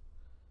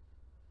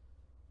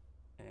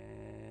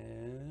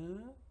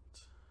 And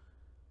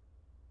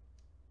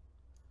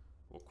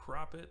we'll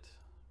crop it.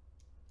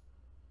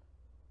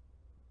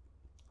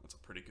 That's a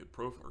pretty good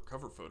profile or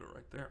cover photo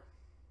right there.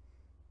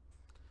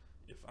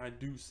 If I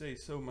do say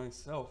so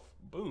myself,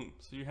 boom.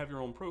 So you have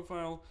your own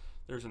profile.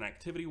 There's an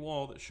activity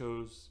wall that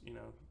shows, you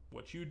know,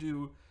 what you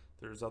do.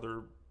 There's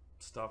other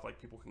stuff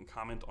like people can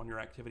comment on your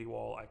activity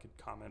wall. I could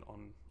comment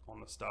on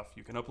the stuff.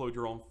 You can upload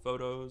your own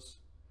photos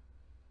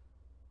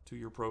to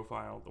your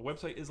profile. The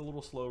website is a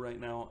little slow right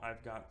now.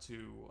 I've got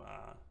to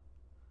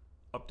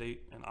update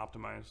and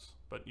optimize,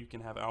 but you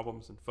can have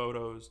albums and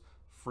photos,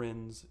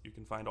 friends. You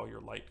can find all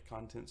your liked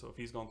content. So if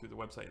he's gone through the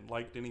website and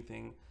liked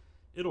anything,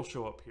 it'll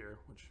show up here,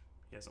 which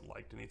he hasn't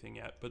liked anything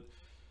yet. But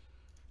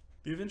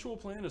the eventual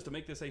plan is to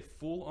make this a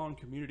full-on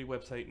community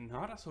website,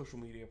 not a social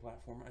media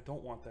platform. I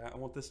don't want that. I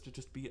want this to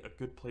just be a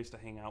good place to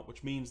hang out,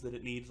 which means that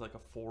it needs like a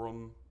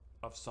forum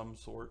of some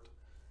sort.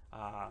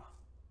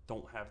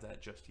 Don't have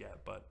that just yet,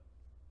 but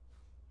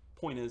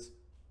point is,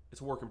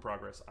 it's a work in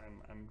progress.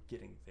 I'm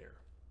getting there.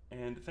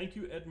 And thank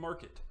you, Ed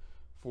Market,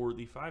 for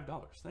the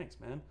 $5. Thanks,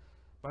 man.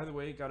 By the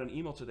way, got an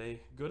email today,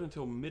 good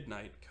until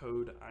midnight,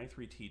 code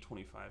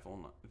i3T25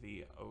 on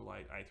the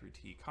Olight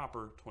i3T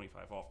Copper,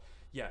 25 off.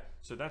 Yeah,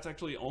 so that's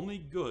actually only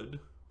good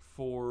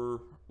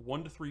for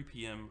 1 to 3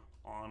 p.m.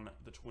 on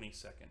the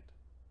 22nd.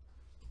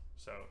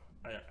 So,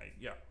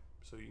 yeah,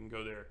 so you can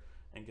go there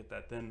and get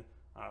that then.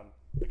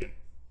 Again,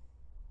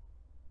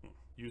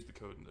 use the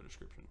code in the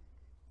description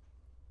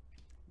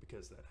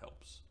because that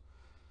helps.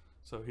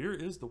 So here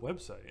is the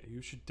website.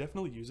 You should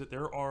definitely use it.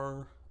 There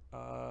are,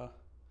 I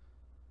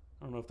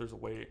don't know if there's a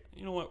way,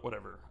 you know what,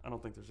 whatever. I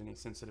don't think there's any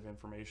sensitive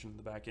information in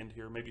the back end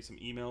here. Maybe some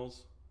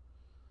emails.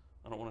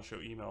 I don't want to show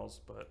emails,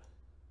 but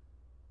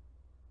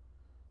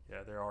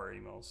yeah, there are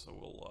emails. So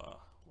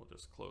we'll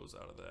just close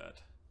out of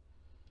that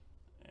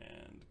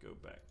and go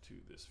back to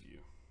this view.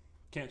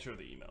 Can't show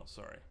the emails,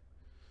 sorry.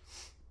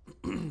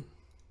 I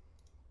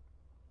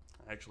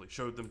actually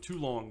showed them too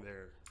long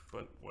there,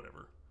 but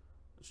whatever.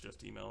 It's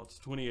just email. It's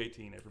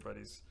 2018.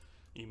 Everybody's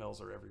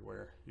emails are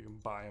everywhere. You can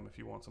buy them if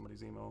you want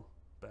somebody's email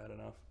bad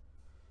enough.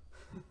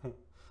 All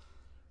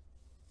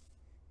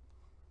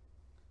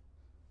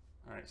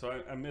right, Alright,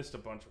 so I missed a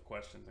bunch of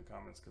questions and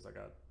comments because I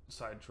got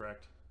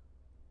sidetracked.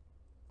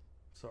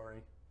 Sorry.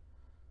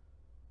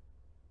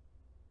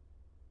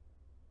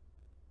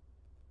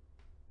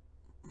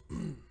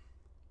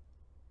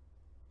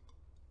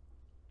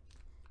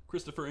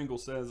 Christopher Engel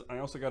says, I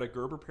also got a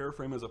Gerber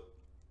paraframe as a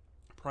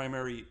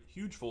primary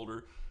huge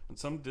folder and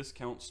some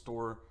discount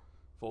store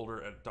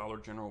folder at Dollar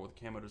General with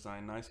camo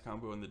design. Nice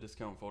combo, and the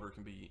discount folder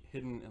can be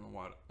hidden in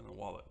a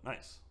wallet.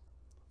 Nice.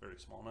 Very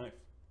small knife.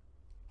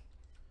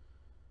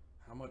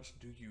 How much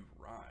do you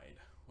ride?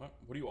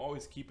 What do you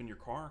always keep in your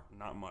car?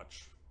 Not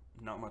much.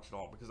 Not much at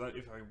all. Because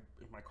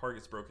if my car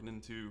gets broken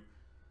into,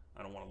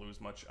 I don't want to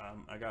lose much.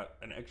 I got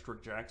an extra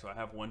jack, so I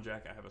have one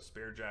jack. I have a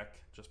spare jack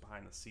just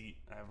behind the seat.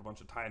 I have a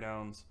bunch of tie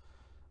downs,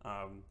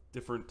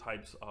 different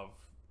types of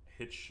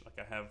hitch. Like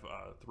I have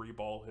a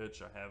 3-ball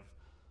hitch. I have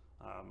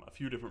a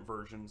few different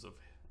versions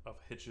of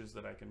hitches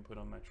that I can put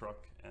on my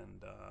truck,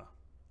 and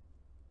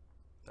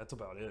that's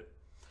about it.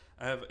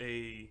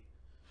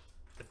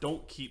 I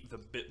don't keep the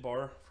bit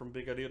bar from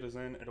Big Idea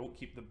Design. I don't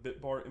keep the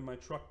bit bar in my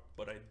truck,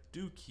 but I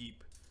do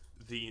keep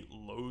the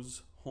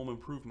Lowe's Home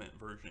Improvement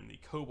version, the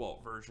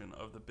Cobalt version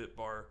of the bit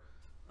bar.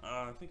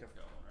 I think I've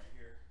got one right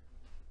here.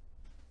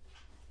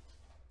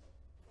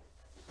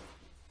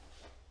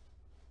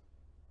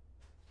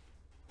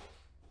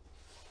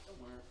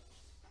 Somewhere.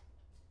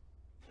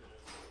 There it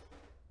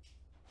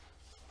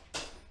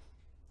is.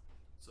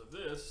 So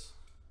this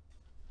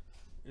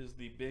is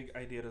the Big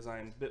Idea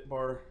Design bit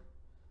bar.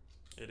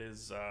 It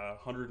is a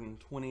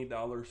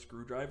 $120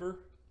 screwdriver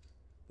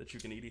that you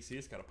can EDC.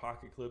 It's got a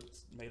pocket clip.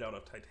 It's made out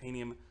of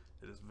titanium.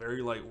 It is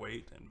very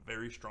lightweight and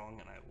very strong,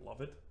 and I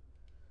love it.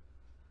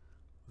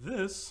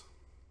 This,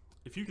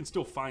 if you can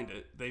still find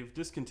it, they've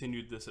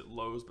discontinued this at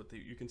Lowe's, but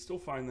you can still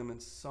find them in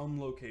some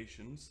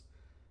locations.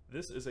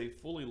 This is a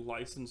fully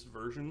licensed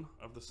version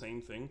of the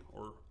same thing,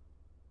 or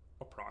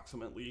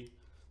approximately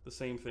the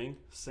same thing.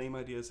 Same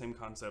idea, same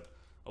concept.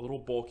 A little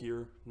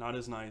bulkier, not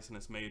as nice, and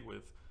it's made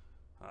with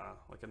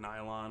like a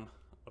nylon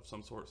of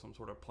some sort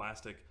of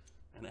plastic,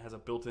 and it has a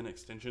built-in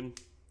extension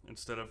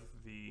instead of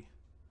the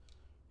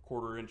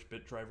 1/4-inch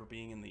bit driver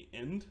being in the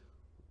end,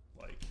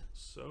 like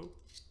so.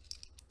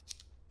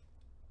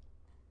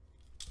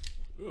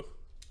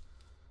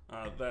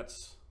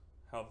 That's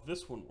how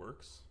this one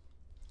works.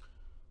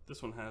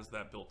 This one has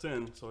that built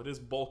in, so it is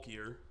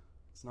bulkier.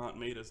 It's not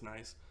made as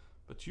nice,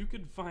 but you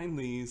could find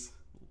these,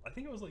 I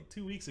think it was like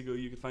 2 weeks ago,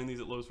 you could find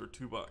these at Lowe's for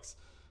 $2.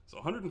 So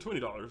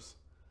 $120.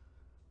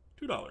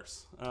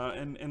 $2,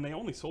 and they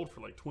only sold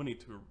for like 20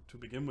 to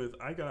begin with.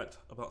 I got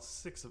about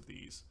 6 of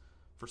these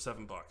for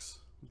 $7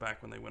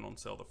 back when they went on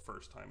sale the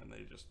first time, and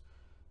they just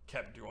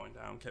kept going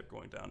down.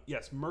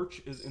 Yes,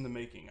 merch is in the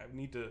making. I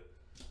need to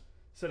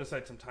set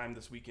aside some time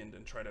this weekend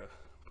and try to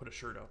put a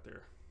shirt out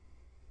there.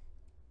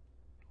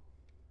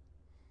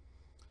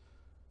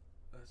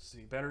 Let's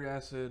see, battery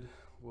acid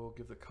will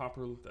give the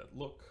copper that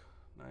look.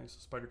 Nice.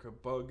 Spyderco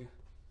bug.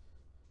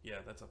 Yeah,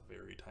 that's a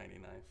very tiny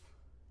knife.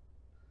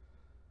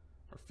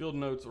 Our field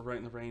notes are right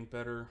in the rain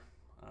better.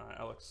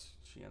 Alex,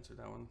 she answered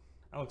that one.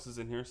 Alex is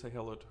in here. Say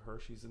hello to her.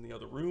 She's in the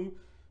other room.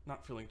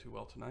 Not feeling too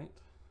well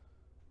tonight.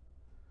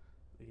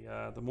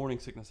 The morning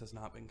sickness has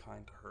not been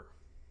kind to her.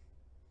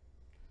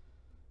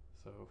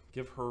 So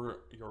give her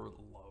your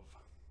love.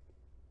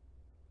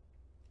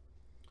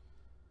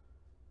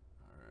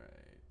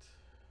 Alright.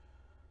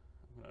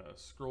 I'm going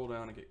to scroll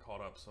down and get caught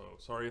up. So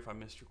sorry if I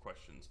missed your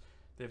questions.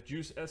 They have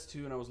Juice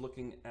S2, and I was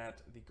looking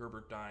at the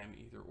Gerber Dime,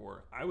 either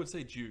or. I would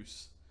say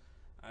Juice.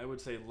 I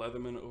would say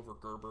Leatherman over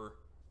Gerber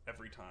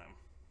every time.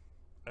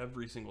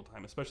 Every single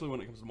time, especially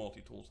when it comes to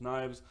multi-tools.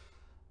 Knives,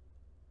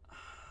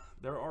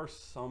 there are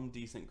some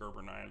decent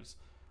Gerber knives.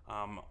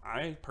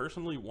 I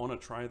personally want to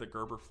try the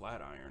Gerber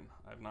flat iron.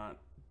 I've not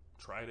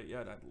tried it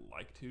yet. I'd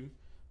like to,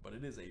 but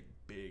it is a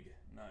big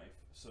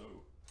knife.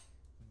 So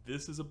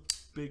this is a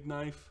big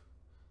knife.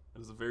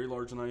 It is a very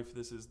large knife.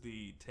 This is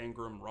the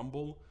Tangram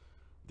Rumble.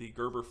 The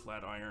Gerber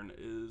flat iron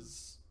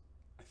is,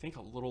 I think,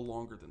 a little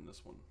longer than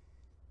this one.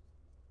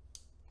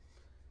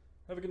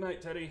 Have a good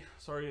night, Teddy.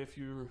 Sorry if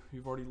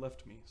you've already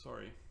left me.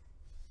 Sorry.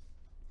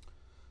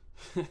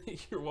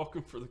 You're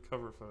welcome for the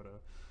cover photo.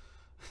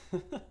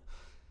 Let's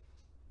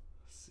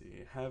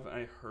see. Have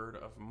I heard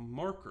of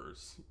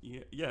markers?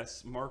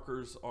 Yes,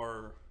 markers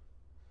are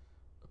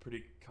a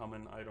pretty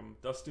common item.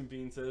 Dustin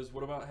Bean says,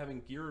 what about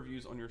having gear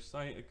reviews on your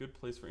site? A good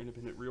place for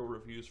independent real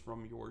reviews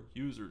from your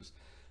users.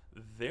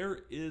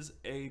 There is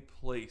a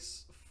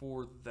place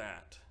for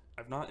that.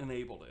 I've not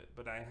enabled it,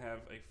 but I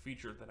have a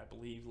feature that I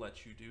believe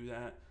lets you do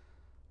that.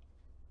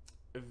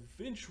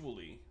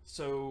 Eventually,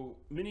 so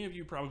many of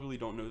you probably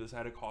don't know this, I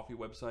had a coffee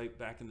website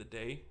back in the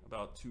day,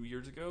 about 2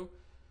 years ago,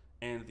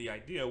 and the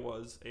idea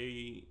was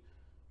a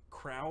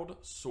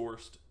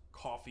crowd-sourced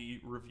coffee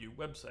review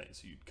website.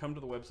 So you'd come to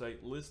the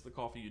website, list the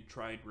coffee you'd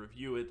tried,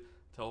 review it,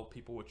 tell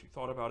people what you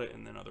thought about it,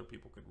 and then other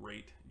people could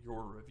rate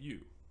your review.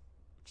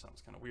 Which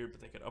sounds kind of weird,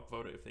 but they could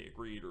upvote it if they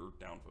agreed or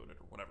downvote it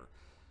or whatever.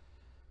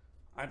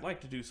 I'd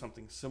like to do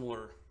something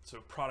similar. So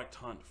product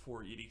hunt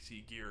for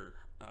EDC gear.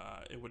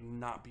 It would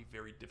not be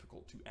very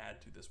difficult to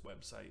add to this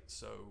website.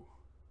 So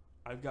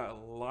I've got a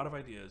lot of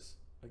ideas.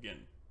 Again,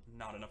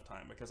 not enough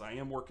time because I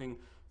am working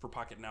for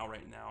Pocket Now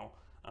right now.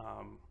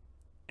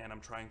 And I'm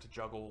trying to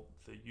juggle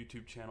the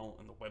YouTube channel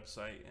and the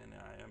website, and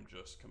I am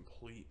just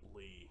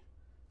completely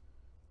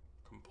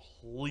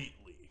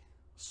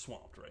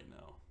swamped right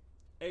now.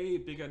 Hey,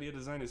 Big Idea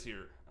Design is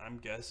here. I'm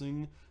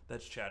guessing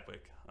that's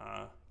Chadwick.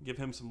 Give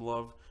him some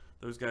love.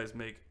 Those guys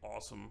make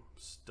awesome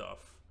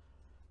stuff.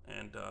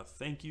 And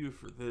thank you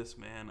for this,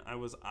 man. I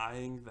was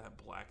eyeing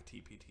that black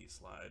TPT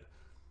slide.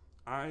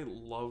 I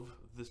love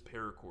this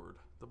paracord,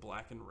 the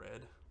black and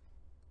red.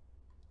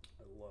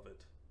 I love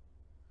it.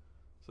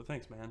 So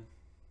thanks, man.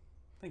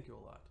 Thank you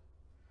a lot.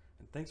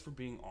 And thanks for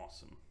being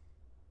awesome.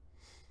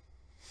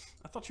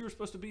 I thought you were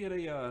supposed to be at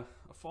a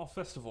fall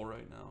festival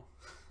right now.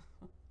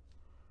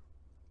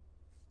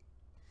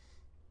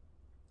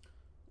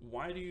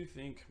 Why do you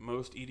think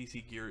most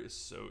EDC gear is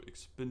so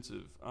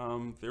expensive?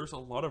 There's a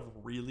lot of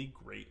really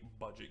great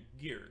budget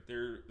gear.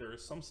 There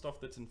is some stuff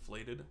that's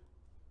inflated.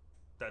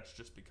 That's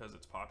just because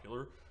it's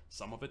popular.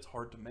 Some of it's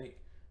hard to make.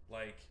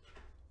 Like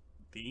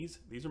these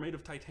are made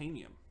of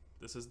titanium.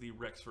 This is the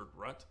Rexford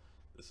Rut.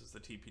 This is the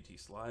TPT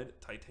slide.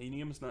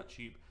 Titanium is not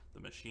cheap. The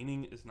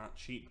machining is not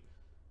cheap.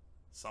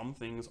 Some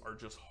things are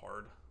just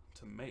hard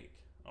to make.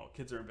 Oh,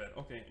 kids are in bed.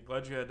 Okay,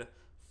 glad you had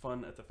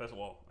fun at the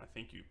festival. Well, I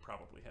think you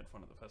probably had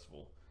fun at the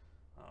festival.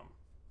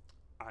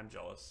 I'm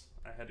jealous.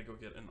 I had to go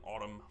get an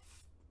autumn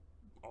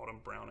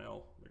brown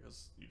ale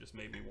because you just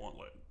made me want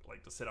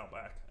like to sit out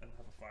back and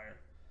have a fire.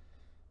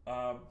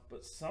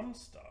 But some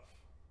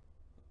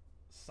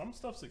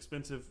stuff's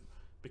expensive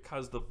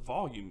because the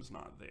volume's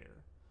not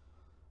there.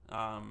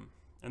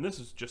 And this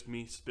is just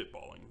me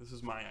spitballing. This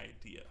is my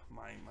idea,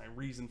 my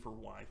reason for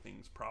why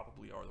things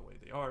probably are the way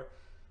they are.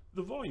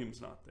 The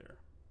volume's not there.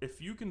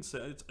 If you can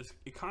sell, it's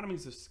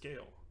economies of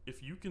scale.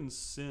 If you could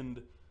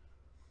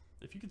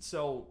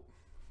sell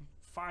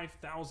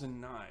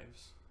 5,000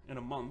 knives in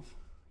a month,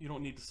 you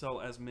don't need to sell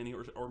as many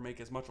or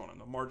make as much on them.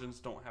 The margins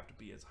don't have to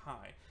be as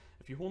high.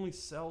 If you only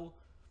sell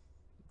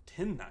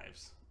 10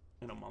 knives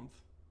in a month,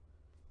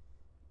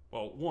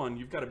 well, one,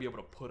 you've got to be able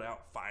to put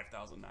out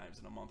 5,000 knives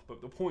in a month.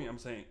 But the point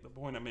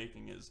I'm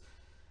making is,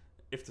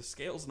 if the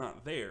scale's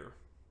not there,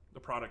 the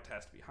product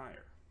has to be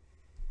higher.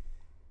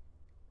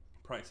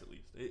 Price, at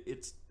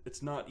least.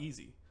 It's not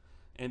easy.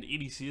 And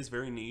EDC is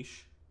very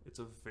niche. It's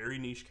a very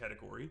niche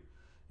category.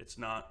 It's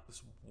not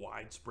this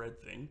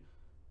widespread thing.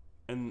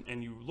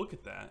 And you look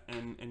at that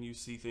and you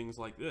see things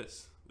like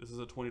this. This is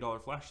a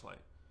 $20 flashlight.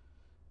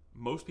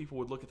 Most people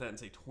would look at that and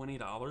say,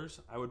 $20?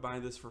 I would buy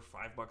this for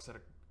 $5 at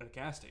a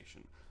gas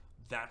station.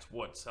 That's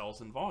what sells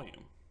in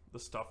volume. The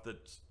stuff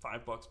that's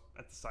 $5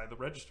 at the side of the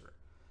register.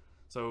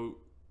 So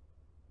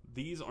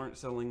these aren't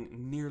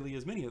selling nearly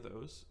as many of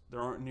those. There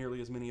aren't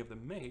nearly as many of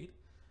them made.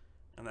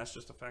 And that's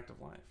just a fact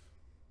of life.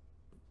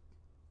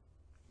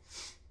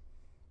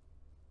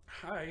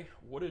 Hi,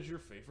 what is your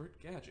favorite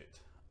gadget?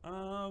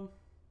 I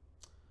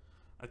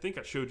think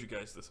I showed you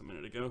guys this a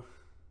minute ago.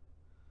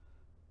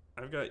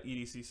 I've got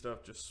EDC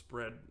stuff just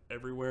spread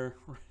everywhere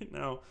right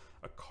now.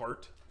 A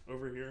cart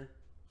over here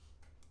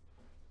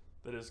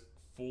that is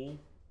full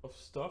of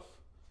stuff.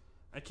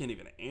 I can't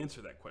even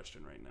answer that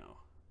question right now.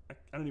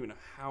 I don't even know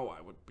how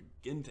I would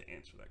begin to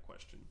answer that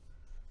question.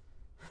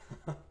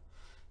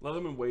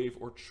 Leatherman Wave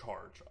or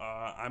Charge?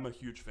 I'm a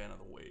huge fan of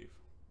the Wave.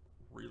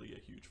 Really a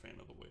huge fan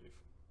of the Wave.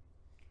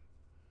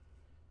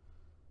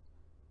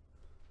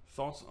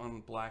 Thoughts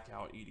on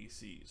blackout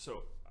EDC?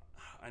 So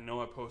I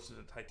know I posted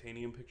a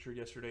titanium picture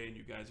yesterday and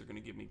you guys are going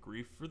to give me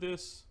grief for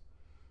this,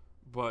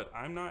 but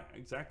I'm not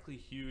exactly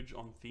huge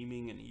on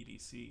theming and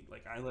EDC.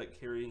 Like, I like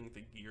carrying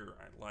the gear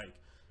I like.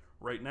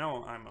 Right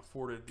now I'm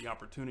afforded the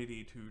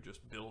opportunity to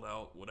just build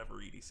out whatever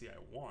EDC I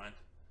want,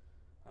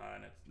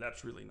 and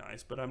that's really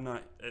nice, but I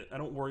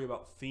don't worry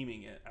about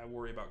theming it. I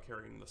worry about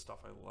carrying the stuff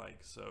I like.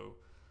 So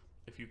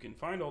if you can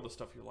find all the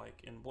stuff you like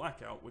in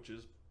blackout, which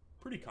is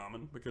pretty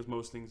common because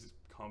most things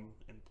come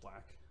in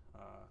black,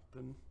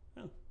 then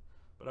yeah.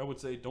 But I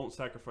would say don't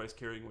sacrifice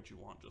carrying what you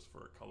want just for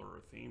a color or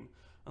a theme,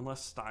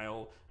 unless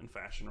style and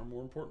fashion are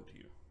more important to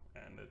you.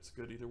 And it's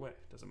good either way,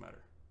 doesn't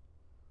matter.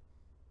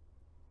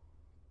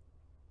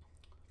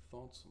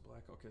 Thoughts on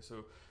black? Okay,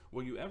 so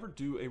will you ever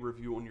do a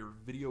review on your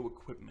video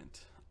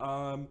equipment?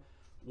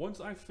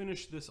 Once I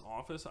finish this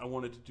office, I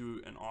wanted to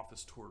do an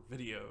office tour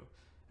video.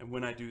 And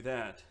when I do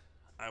that,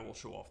 I will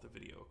show off the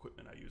video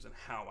equipment I use and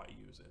how I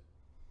use it.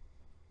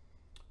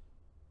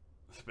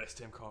 The best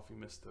damn coffee,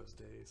 missed those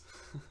days.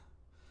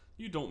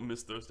 You don't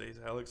miss those days,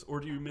 Alex. Or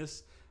do you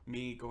miss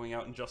me going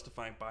out and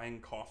justifying buying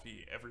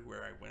coffee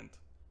everywhere I went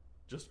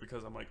just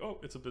because I'm like, oh,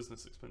 it's a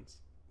business expense?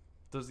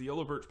 Does the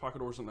yellow birch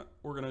pocket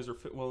organizer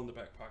fit well in the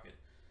back pocket?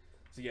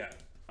 So yeah,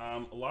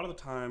 a lot of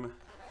the time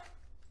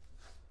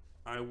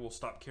I will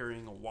stop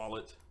carrying a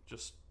wallet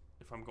just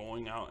if I'm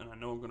going out and I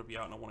know I'm going to be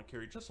out and I want to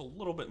carry just a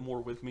little bit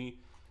more with me.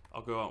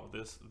 I'll go out with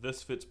this.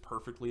 This fits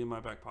perfectly in my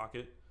back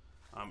pocket.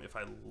 If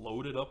I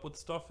load it up with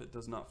stuff, it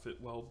does not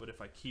fit well, but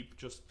if I keep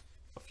just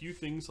a few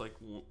things like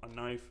a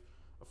knife,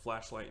 a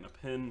flashlight, and a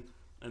pen,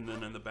 and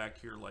then in the back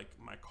here like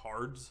my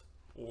cards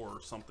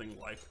or something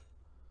like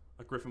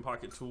a Griffin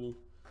pocket tool,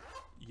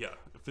 yeah,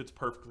 it fits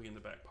perfectly in the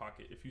back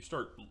pocket. If you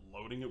start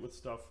loading it with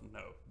stuff,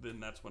 no,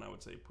 then that's when I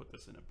would say put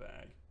this in a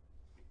bag.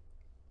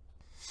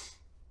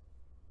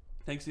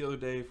 Thanks the other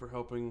day for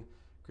helping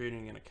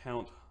creating an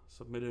account.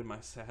 Submitted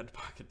my sad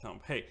pocket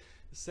dump. Hey,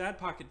 the sad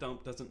pocket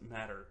dump doesn't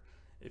matter.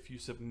 If you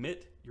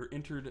submit, you're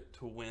entered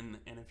to win,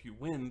 and if you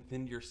win,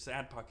 then your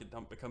sad pocket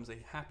dump becomes a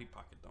happy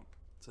pocket dump.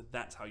 So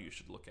that's how you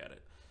should look at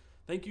it.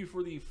 Thank you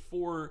for the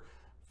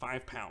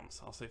 5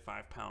 pounds. I'll say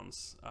 5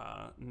 pounds.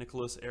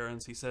 Nicholas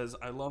Aarons, he says,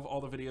 I love all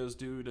the videos,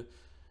 dude.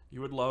 You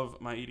would love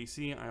my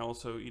EDC. I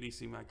also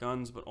EDC my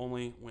guns, but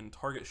only when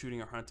target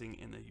shooting or hunting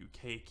in the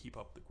UK. Keep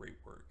up the great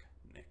work,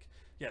 Nick.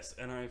 Yes,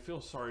 and I feel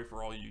sorry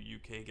for all you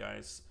UK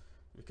guys,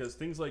 because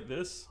things like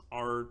this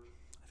are,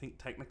 I think,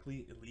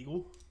 technically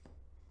illegal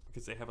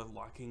because they have a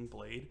locking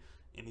blade.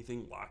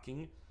 Anything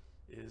locking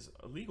is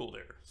illegal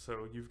there.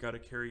 So you've got to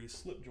carry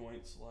slip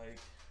joints like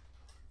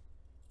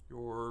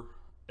your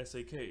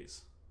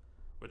SAKs,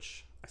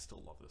 which I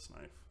still love this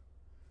knife.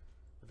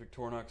 The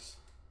Victorinox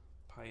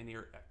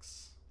Pioneer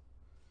X.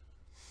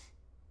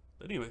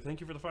 But anyway,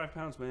 thank you for the 5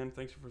 pounds, man.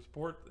 Thanks for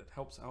support. It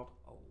helps out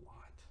a lot.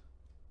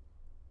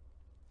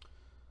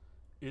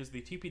 Is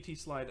the TPT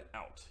slide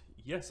out?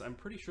 Yes, I'm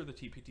pretty sure the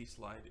TPT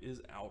slide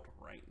is out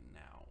right now.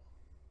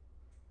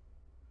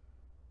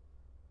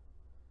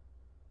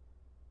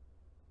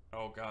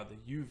 Oh god,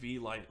 the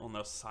UV light on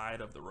the side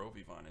of the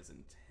Rovivon is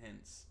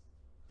intense.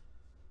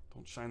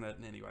 Don't shine that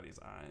in anybody's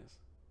eyes.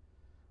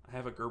 I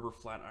have a Gerber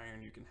flat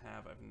iron you can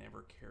have. I've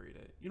never carried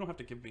it. You don't have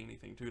to give me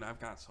anything, dude. I've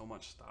got so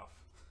much stuff.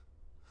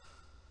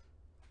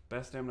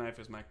 Best damn knife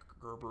is my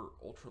Gerber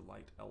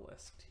Ultralight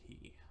LST.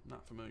 I'm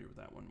not familiar with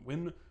that one.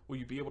 When will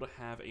you be able to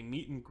have a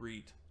meet and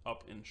greet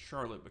up in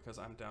Charlotte? Because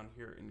I'm down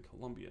here in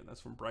Columbia. That's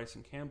from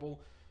Bryson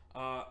Campbell.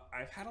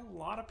 I've had a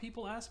lot of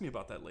people ask me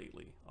about that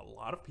lately. A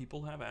lot of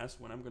people have asked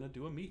when I'm going to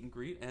do a meet and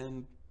greet,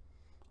 and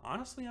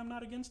honestly, I'm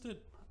not against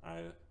it.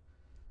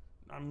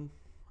 I'm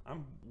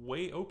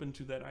way open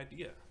to that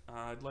idea.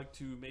 I'd like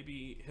to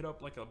maybe hit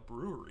up like a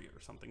brewery or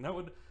something. That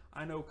would,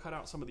 I know, cut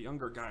out some of the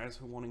younger guys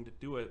who are wanting to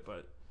do it,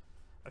 but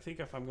I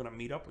think if I'm going to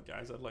meet up with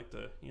guys, I'd like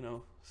to, you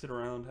know, sit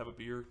around, have a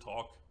beer,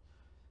 talk.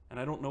 And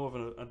I don't know of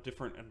a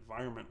different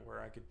environment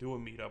where I could do a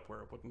meetup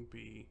where it wouldn't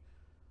be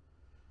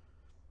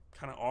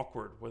kind of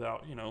awkward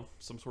without, you know,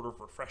 some sort of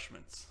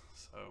refreshments.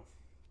 So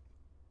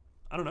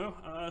I don't know.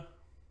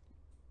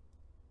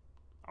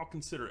 I'll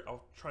consider it.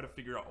 I'll try to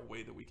figure out a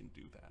way that we can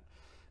do that.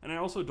 And I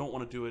also don't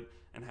want to do it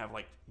and have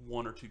like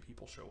 1 or 2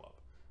 people show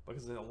up,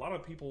 because a lot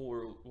of people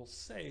will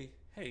say,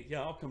 hey,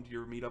 yeah, I'll come to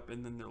your meetup,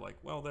 and then they're like,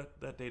 well,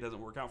 that day doesn't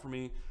work out for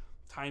me.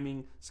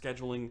 Timing,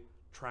 scheduling,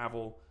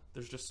 travel,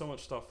 there's just so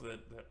much stuff that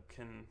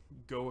can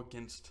go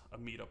against a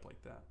meetup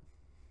like that.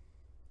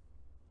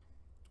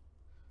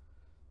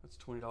 That's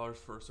 $20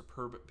 for a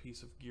superb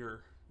piece of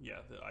gear. Yeah,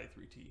 the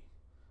i3T.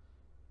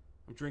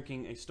 I'm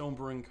drinking a Stone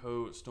Brewing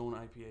Co. Stone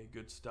IPA,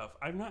 good stuff.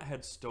 I've not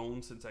had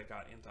Stone since I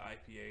got into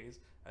IPAs.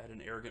 I had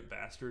an Arrogant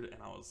Bastard,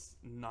 and I was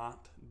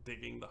not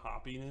digging the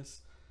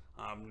hoppiness.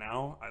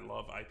 Now I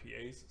love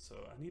IPAs, so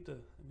I need to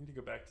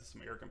go back to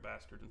some Arrogant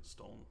Bastard and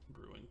Stone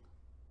Brewing.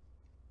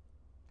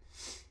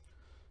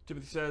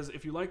 Timothy says,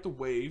 if you like the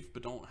Wave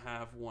but don't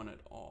have one at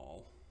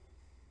all,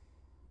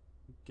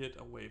 get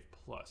a Wave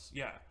Plus.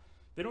 Yeah.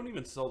 They don't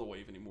even sell the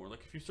Wave anymore.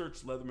 Like if you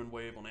search Leatherman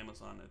Wave on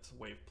Amazon, it's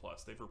Wave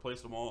Plus. They've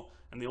replaced them all,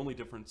 and the only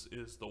difference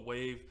is the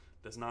Wave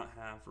does not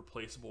have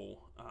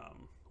replaceable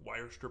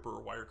wire stripper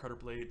or wire cutter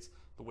blades.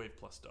 The Wave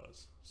Plus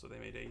does. So they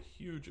made a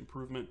huge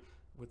improvement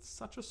with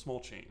such a small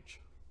change.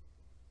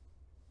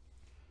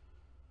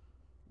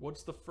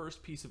 What's the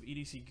first piece of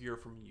EDC gear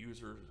from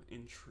user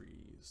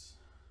entries?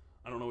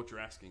 I don't know what you're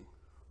asking.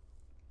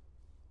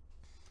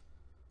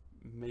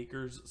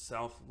 Makers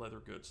South Leather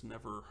Goods,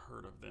 never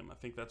heard of them. I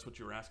think that's what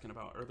you were asking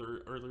about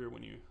earlier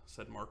when you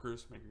said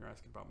markers. Maybe you're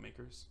asking about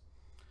makers.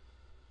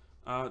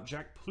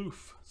 Jack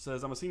Plouffe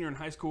says, I'm a senior in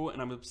high school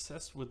and I'm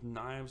obsessed with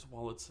knives,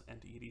 wallets, and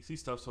EDC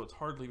stuff, so it's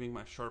hard leaving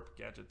my sharp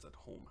gadgets at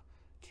home.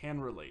 Can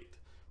relate.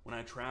 When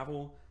I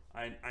travel,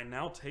 I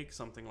now take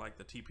something like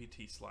the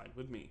TPT slide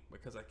with me,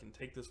 because I can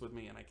take this with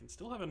me and I can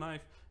still have a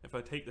knife if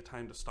I take the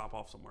time to stop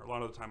off somewhere. A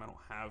lot of the time I don't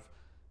have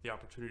the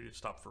opportunity to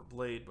stop for a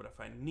blade, but if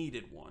I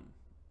needed one,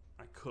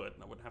 I could,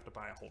 and I wouldn't have to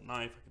buy a whole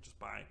knife. I could just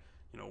buy,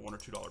 you know, $1 or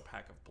 $2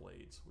 pack of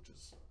blades, which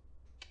is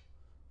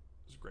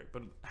great.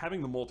 But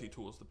having the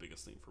multi-tool is the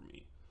biggest thing for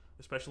me,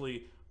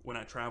 especially when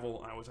I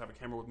travel. I always have a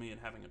camera with me,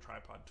 and having a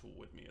tripod tool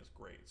with me is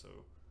great. So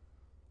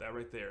that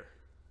right there,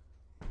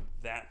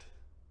 that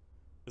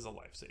is a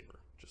lifesaver.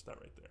 Just that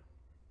right there.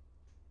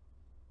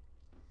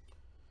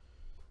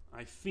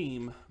 I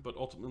theme, but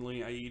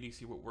ultimately I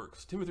EDC what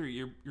works. Timothy,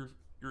 your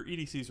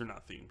EDCs are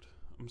not themed.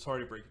 I'm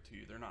sorry to break it to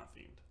you, they're not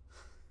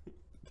themed.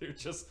 They're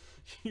just,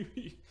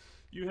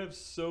 you have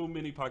so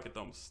many pocket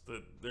dumps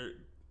that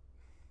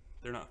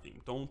they're not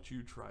themed. Don't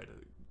you try to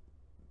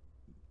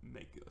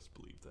make us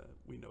believe that.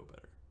 We know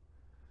better.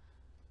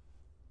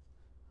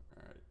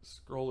 All right,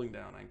 scrolling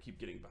down, I keep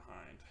getting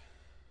behind.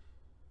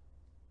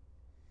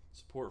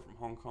 Support from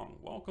Hong Kong.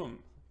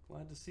 Welcome.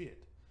 Glad to see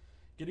it.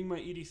 Getting my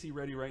EDC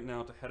ready right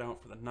now to head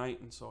out for the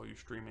night and saw you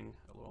streaming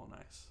a little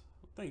nice.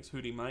 Well, thanks,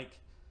 Hootie Mike.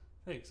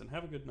 Thanks, and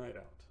have a good night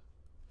out.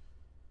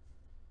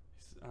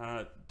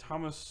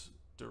 Thomas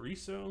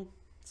Doriso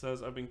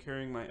says, I've been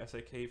carrying my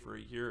SAK for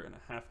a year and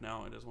a half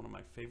now. It is one of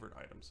my favorite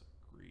items.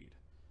 Agreed.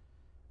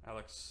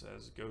 Alex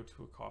says, go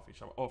to a coffee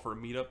shop. Oh, for a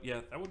meetup?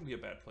 Yeah, that wouldn't be a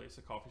bad place.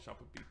 A coffee shop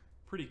would be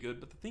pretty good.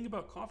 But the thing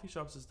about coffee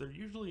shops is they're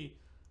usually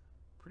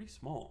pretty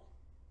small.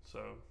 So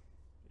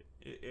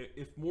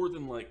if more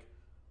than like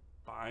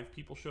 5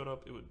 people showed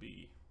up, it would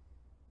be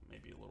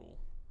maybe a little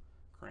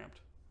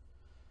cramped.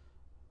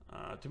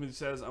 Timothy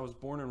says, I was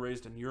born and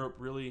raised in Europe.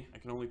 Really, I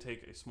can only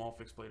take a small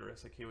fixed blade or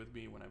SAK with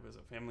me when I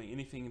visit family.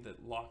 Anything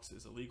that locks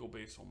is illegal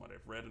based on what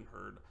I've read and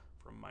heard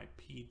from my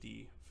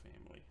PD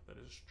family. That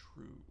is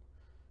true.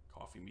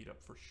 Coffee meetup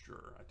for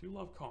sure. I do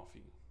love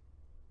coffee.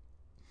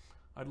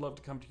 I'd love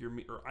to come to your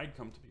I'd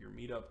come to your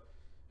meetup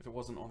if it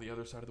wasn't on the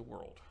other side of the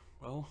world.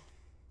 Well,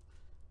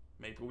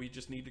 maybe we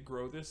just need to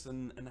grow this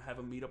and have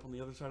a meetup on the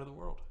other side of the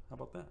world. How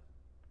about that?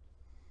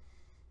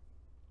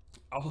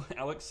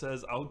 Alex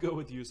says, I'll go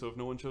with you, so if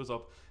no one shows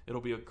up,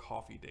 it'll be a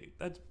coffee date.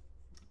 That's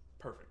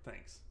perfect,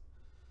 thanks.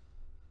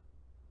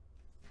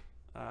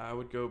 I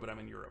would go, but I'm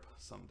in Europe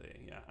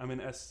someday. Yeah, I'm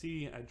in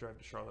SC. I'd drive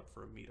to Charlotte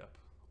for a meetup.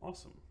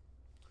 Awesome.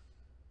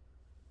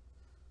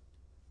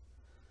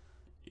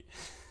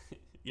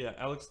 Yeah,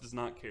 Alex does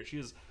not care. She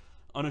is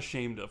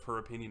unashamed of her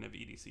opinion of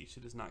EDC. She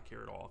does not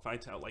care at all. If I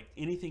tell, like,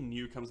 anything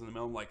new comes in the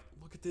mail, I'm like,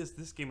 look at this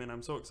game, and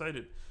I'm so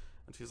excited.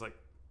 And she's like,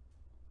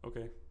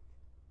 okay.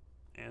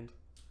 And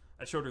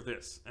I showed her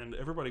this, and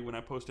everybody, when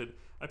I posted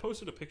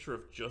a picture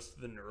of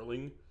just the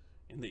knurling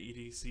in the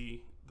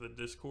EDC, the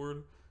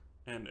Discord,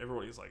 and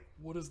everybody's like,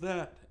 what is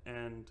that?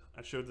 And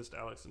I showed this to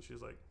Alex, and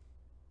she's like,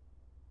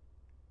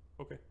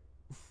 okay.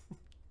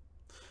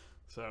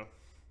 So,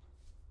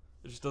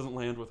 it just doesn't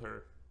land with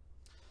her.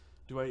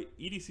 Do I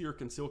EDC or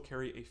conceal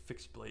carry a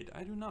fixed blade?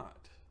 I do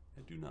not.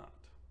 I do not.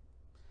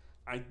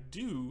 I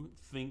do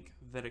think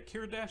that a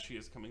Kiradashi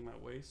is coming my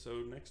way,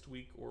 so next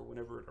week or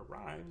whenever it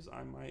arrives,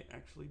 I might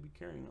actually be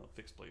carrying a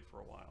fixed blade for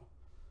a while,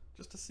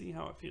 just to see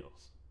how it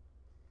feels.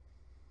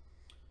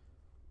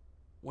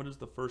 What is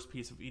the first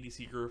piece of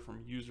EDC gear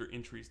from user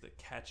entries that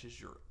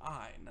catches your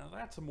eye? Now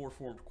that's a more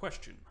formed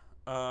question.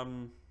 I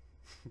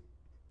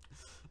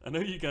know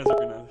you guys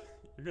are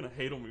you're gonna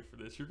hate on me for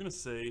this. You're gonna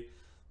say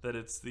that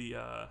it's the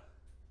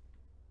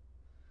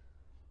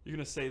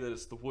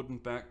wooden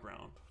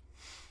background.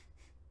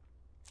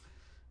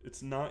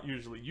 It's not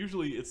usually.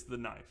 Usually it's the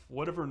knife.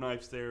 Whatever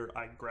knife's there,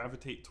 I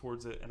gravitate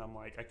towards it, and I'm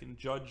like, I can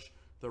judge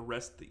the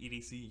rest of the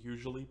EDC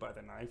usually by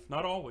the knife.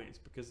 Not always,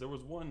 because there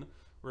was one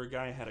where a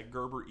guy had a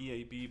Gerber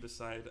EAB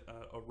beside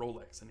a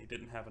Rolex, and he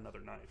didn't have another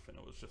knife, and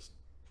it was just,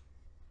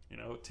 you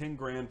know, 10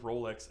 grand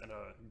Rolex and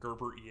a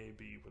Gerber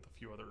EAB with a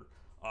few other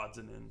odds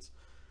and ends.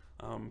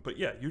 But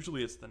yeah,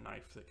 usually it's the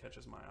knife that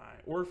catches my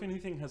eye, or if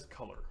anything has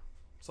color.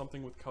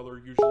 Something with color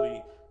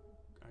usually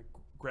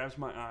grabs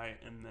my eye,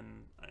 and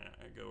then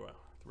I go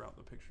throughout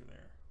the picture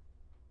there.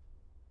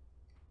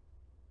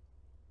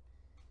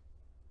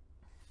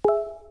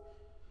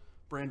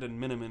 Brandon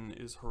Miniman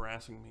is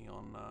harassing me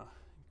on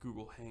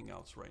Google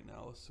Hangouts right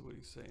now. Let's see what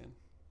he's saying.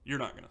 You're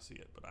not going to see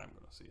it, but I'm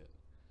going to see it.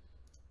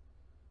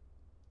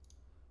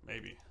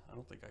 Maybe. I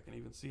don't think I can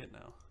even see it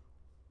now.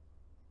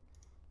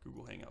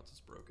 Google Hangouts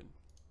is broken.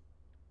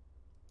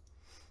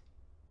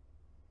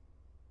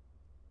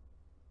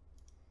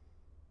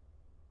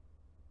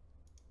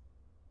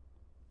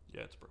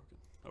 Yeah, it's broken.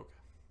 Okay.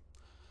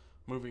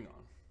 Moving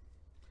on.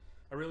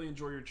 I really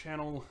enjoy your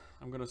channel.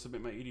 I'm going to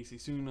submit my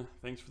EDC soon.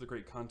 Thanks for the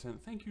great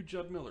content. Thank you,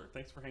 Judd Miller.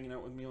 Thanks for hanging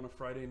out with me on a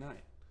Friday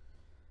night.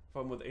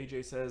 Fun with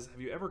AJ says,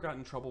 have you ever gotten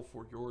in trouble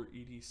for your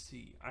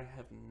EDC? I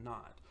have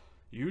not.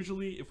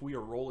 Usually, if we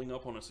are rolling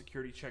up on a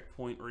security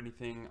checkpoint or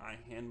anything, I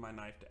hand my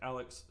knife to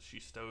Alex. She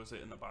stows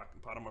it in the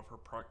bottom of her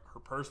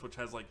purse, which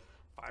has like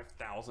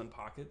 5,000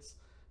 pockets,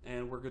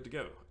 and we're good to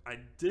go. I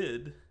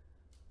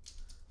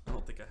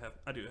don't think I have.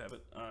 I do have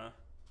it.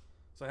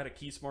 So I had a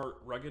KeySmart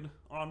Rugged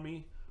on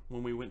me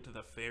when we went to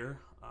the fair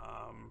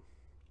a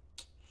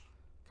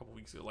couple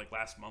weeks ago, like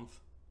last month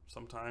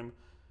sometime,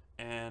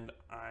 and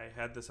I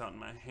had this out in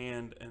my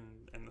hand,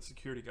 and the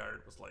security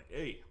guard was like,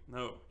 hey,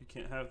 no, you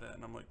can't have that.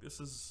 And I'm like,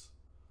 these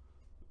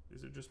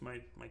are just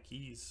my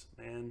keys,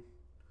 man.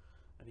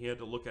 And he had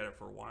to look at it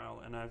for a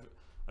while, and I've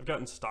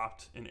gotten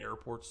stopped in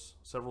airports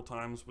several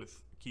times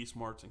with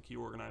KeySmarts and key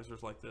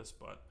organizers like this,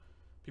 but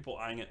people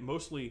eyeing it.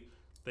 Mostly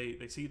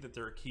they see that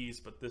there are keys,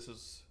 but this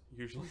is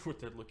usually what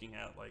they're looking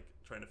at, like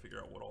trying to figure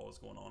out what all is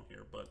going on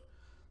here. But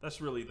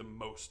that's really the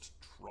most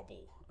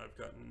trouble I've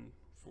gotten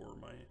for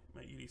my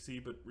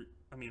EDC. But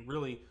I mean,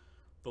 really,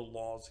 the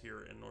laws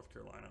here in North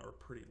Carolina are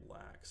pretty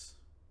lax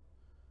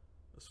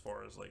as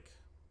far as like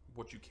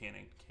what you can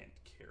and can't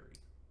carry.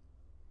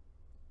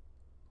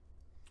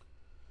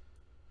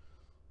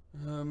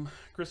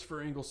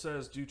 Christopher Engel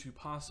says, due to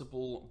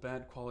possible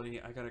bad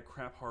quality, I got a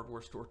crap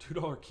hardware store $2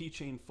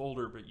 keychain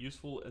folder, but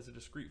useful as a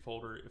discrete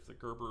folder if the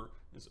Gerber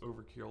is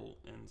overkill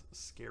and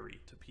scary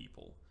to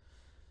people.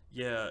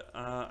 Yeah,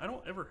 I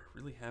don't ever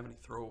really have any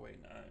throwaway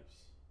knives.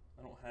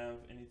 I don't have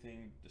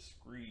anything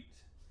discreet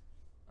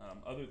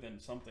other than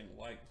something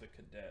like the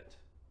Cadet,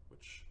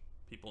 which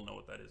people know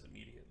what that is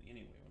immediately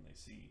anyway when they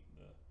see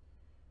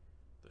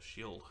the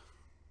shield.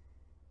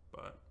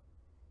 But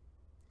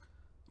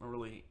I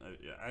really,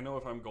 I know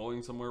if I'm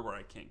going somewhere where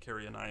I can't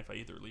carry a knife, I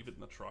either leave it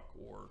in the truck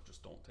or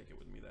just don't take it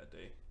with me that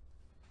day.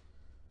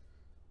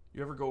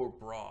 You ever go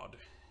abroad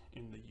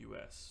in the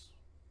U.S.?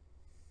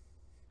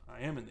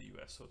 I am in the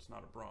U.S., so it's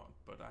not abroad,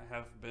 but I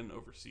have been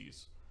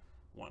overseas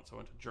once. I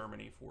went to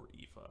Germany for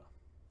IFA.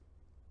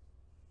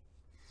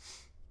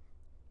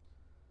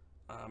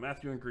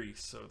 Matthew in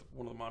Greece, so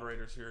one of the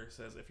moderators here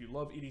says, if you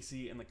love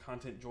EDC and the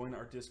content, join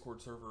our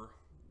Discord server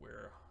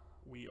where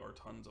we are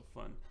tons of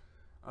fun.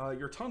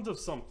 You're tons of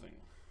something.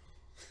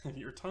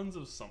 You're tons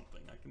of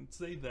something. I can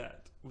say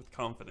that with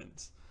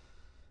confidence.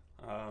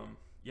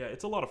 Yeah,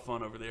 it's a lot of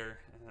fun over there,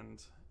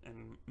 and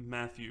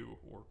Matthew,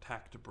 or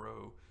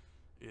Tactibro,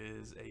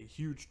 is a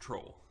huge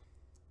troll.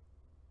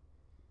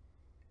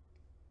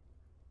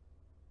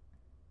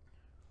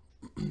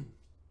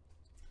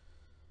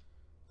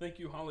 Thank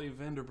you, Holly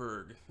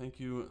Vanderberg. Thank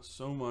you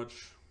so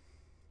much.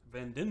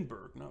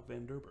 Vandenberg, not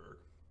Vanderberg.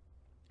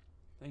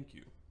 Thank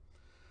you.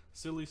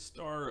 Silly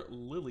Star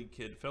Lily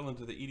Kid fell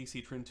into the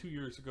EDC trend 2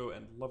 years ago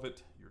and love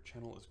it. Your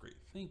channel is great.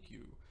 Thank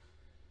you.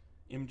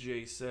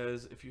 MJ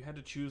says, if you had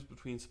to choose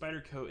between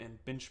Spyderco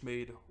and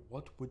Benchmade,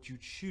 what would you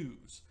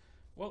choose?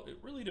 Well, it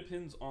really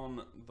depends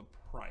on the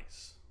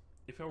price.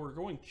 If I were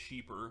going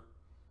cheaper,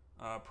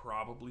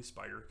 probably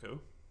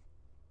Spyderco,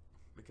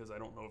 because I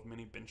don't know of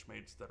many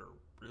Benchmades that are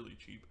really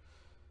cheap.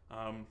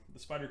 The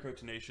Spyderco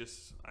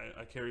Tenacious,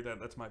 I carry that.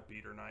 That's my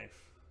beater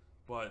knife.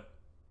 But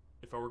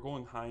if I were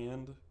going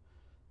high-end,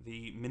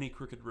 the Mini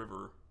Crooked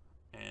River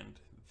and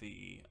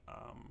the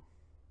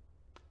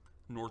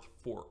North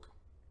Fork.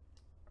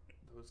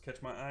 Those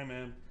catch my eye,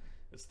 man.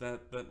 It's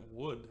that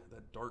wood,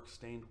 that dark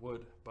stained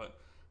wood, but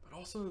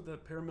also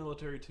that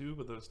paramilitary too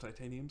with those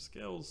titanium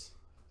scales.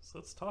 So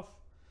it's tough.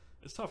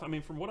 It's tough. I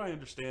mean, from what I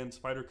understand,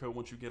 Spyderco,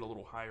 once you get a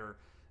little higher,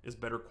 is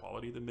better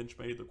quality than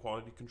Benchmade. The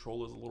quality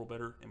control is a little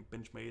better, and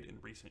Benchmade in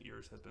recent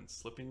years has been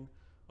slipping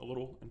a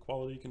little in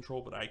quality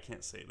control, but I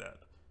can't say that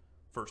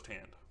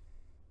firsthand.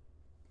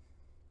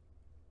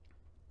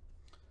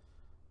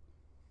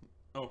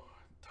 Oh,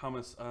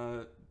 Thomas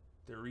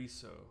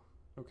Deriso.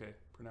 Okay,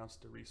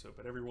 pronounced Deriso,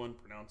 but everyone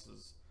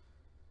pronounces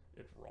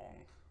it wrong.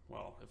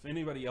 Well, if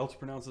anybody else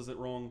pronounces it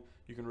wrong,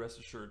 you can rest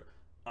assured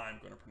I'm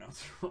going to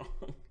pronounce it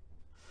wrong.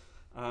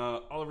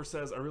 Oliver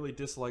says, I really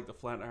dislike the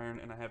flat iron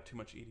and I have too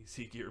much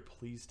EDC gear.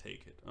 Please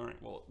take it. All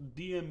right, well,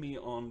 DM me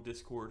on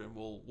Discord and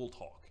we'll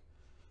talk.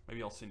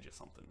 Maybe I'll send you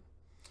something.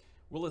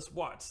 Willis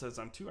Watts says,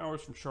 I'm 2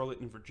 hours from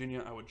Charlotte in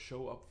Virginia. I would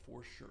show up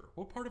for sure.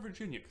 What part of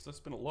Virginia? Because I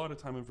spent a lot of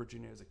time in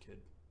Virginia as a kid.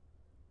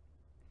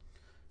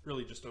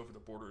 Really just over the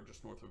border,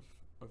 just north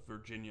of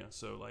Virginia.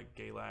 So like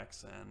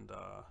Galax and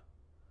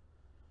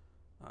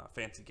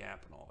Fancy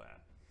Gap and all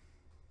that.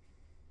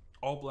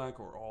 All black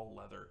or all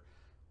leather?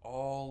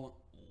 All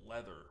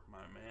leather, my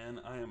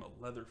man. I am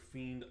a leather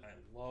fiend.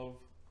 I love,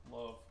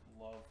 love,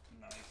 love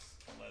nice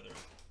leather.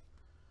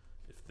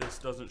 If this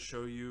doesn't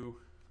show you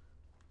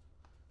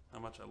how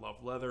much I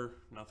love leather,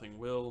 nothing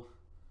will.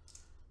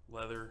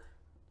 Leather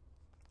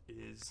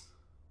is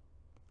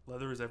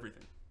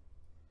everything.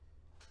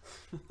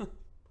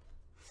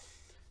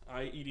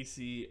 I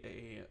EDC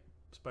a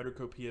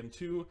Spyderco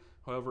PM2,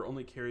 however,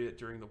 only carry it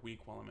during the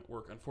week while I'm at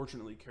work.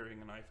 Unfortunately,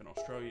 carrying a knife in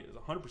Australia is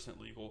 100%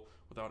 legal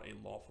without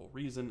a lawful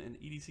reason, and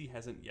EDC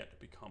hasn't yet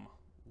become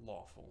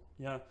lawful.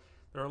 Yeah,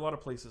 there are a lot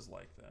of places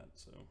like that,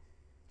 so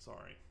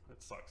sorry.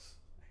 It sucks.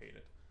 I hate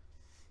it.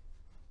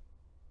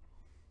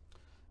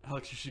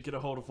 Alex, you should get a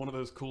hold of one of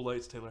those cool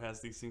lights Taylor has.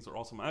 These things are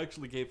awesome. I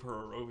actually gave her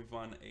a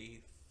Rovivon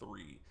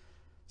A3.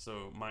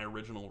 So my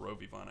original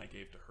Rovivon I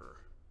gave to her.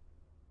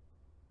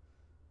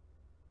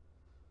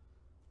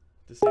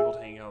 Disabled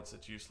Hangouts,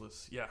 it's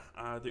useless. Yeah,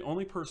 the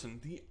only person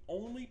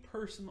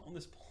on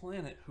this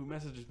planet who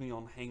messages me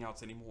on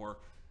Hangouts anymore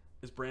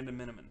is Brandon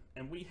Miniman.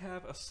 And we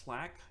have a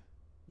Slack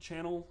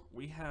channel.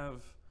 We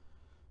have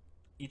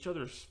each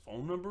other's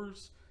phone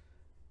numbers,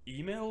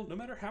 email. No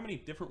matter how many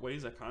different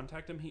ways I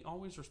contact him, he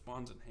always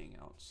responds in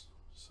Hangouts.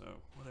 So,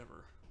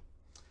 whatever.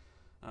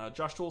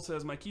 Josh Toll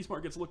says, my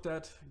Keysmart gets looked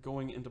at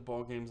going into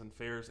ball games and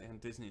fairs and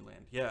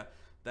Disneyland. Yeah,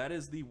 that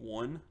is the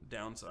one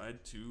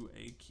downside to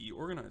a key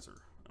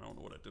organizer. I don't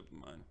know what I did with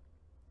mine.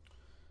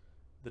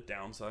 The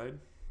downside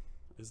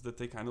is that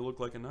they kind of look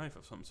like a knife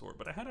of some sort.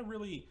 But I had a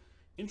really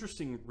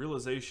interesting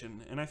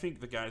realization, and I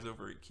think the guys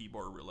over at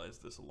Keybar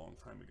realized this a long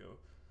time ago.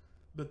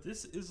 But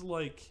this is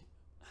like,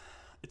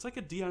 it's like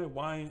a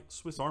DIY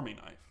Swiss Army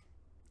knife.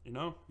 You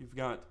know, you've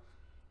got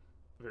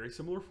a very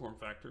similar form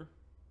factor.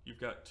 You've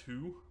got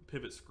 2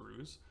 pivot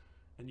screws,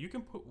 and you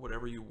can put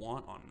whatever you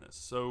want on this.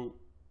 So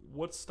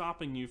what's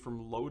stopping you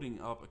from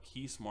loading up a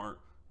Keysmart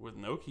with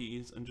no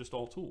keys and just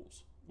all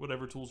tools,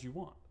 whatever tools you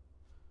want.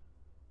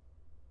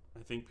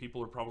 I think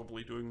people are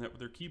probably doing that with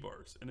their key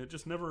bars, and it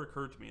just never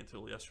occurred to me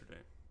until yesterday.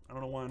 I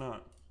don't know why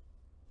not,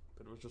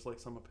 but it was just like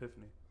some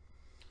epiphany.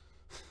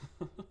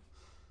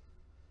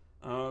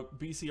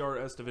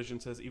 BCRS Division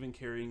says even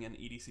carrying an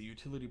EDC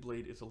utility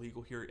blade is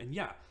illegal here, and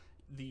yeah,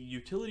 the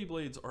utility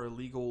blades are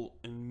illegal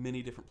in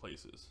many different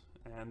places,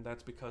 and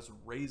that's because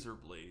razor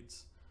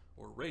blades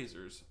or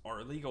razors are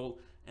illegal,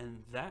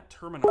 and that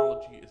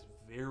terminology is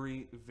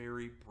very,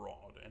 very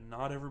broad, and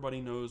not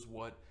everybody knows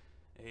what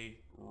a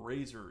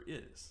razor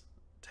is.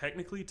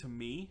 Technically, to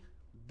me,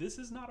 this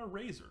is not a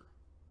razor.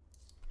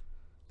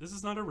 This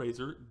is not a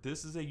razor.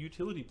 This is a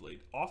utility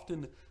blade.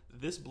 Often,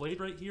 this blade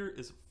right here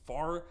is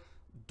far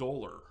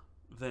duller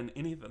than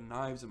any of the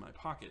knives in my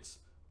pockets,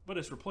 but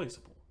it's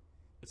replaceable.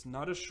 It's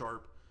not as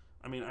sharp.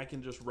 I mean, I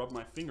can just rub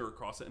my finger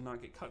across it and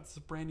not get cut. It's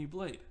a brand new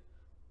blade.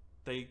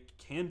 They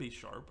can be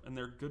sharp, and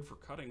they're good for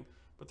cutting,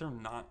 but they're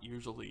not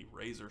usually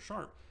razor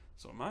sharp.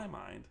 So in my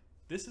mind,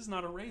 this is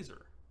not a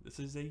razor. This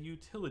is a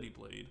utility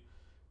blade,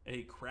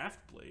 a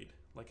craft blade,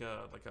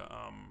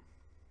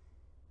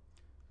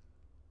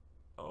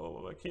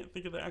 oh, I can't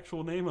think of the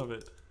actual name of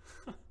it.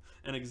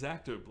 An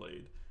X-Acto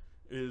blade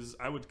is,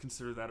 I would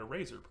consider that a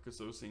razor because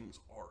those things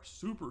are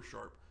super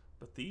sharp,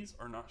 but these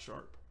are not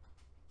sharp.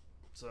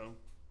 So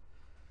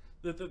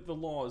the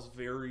law is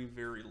very,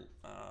 very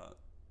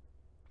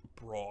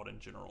broad in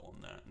general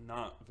on that,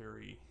 not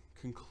very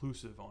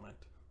conclusive on it.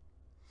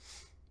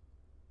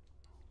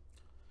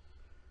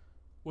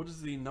 What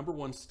is the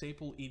 #1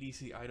 staple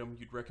EDC item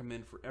you'd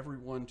recommend for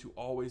everyone to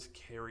always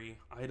carry,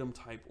 item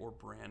type or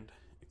brand,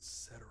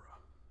 etc.?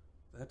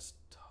 That's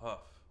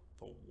tough.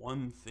 The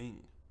one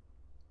thing.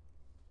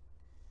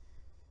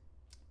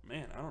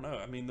 Man, I don't know.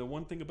 I mean, the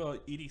one thing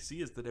about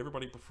EDC is that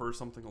everybody prefers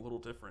something a little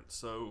different.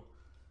 So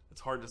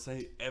it's hard to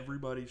say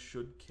everybody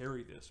should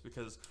carry this,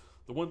 because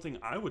the one thing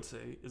I would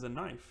say is a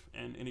knife.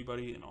 And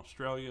anybody in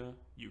Australia,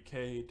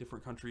 UK,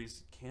 different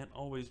countries can't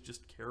always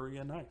just carry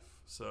a knife.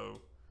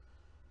 So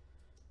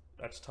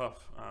that's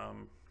tough.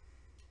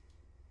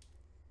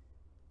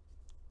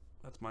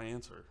 That's my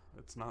answer.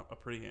 It's not a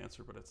pretty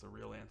answer, but it's a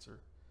real answer.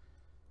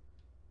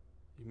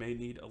 You may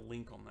need a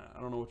link on that. I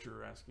don't know what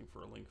you're asking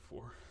for a link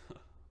for.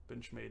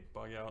 Benchmade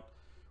bug out.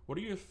 What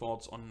are your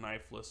thoughts on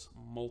knifeless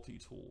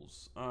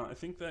multi-tools? I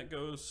think that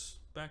goes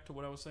back to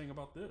what I was saying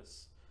about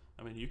this.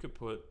 I mean, you could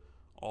put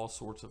all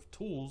sorts of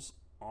tools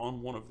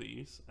on one of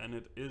these, and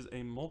it is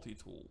a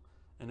multi-tool.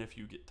 And if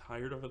you get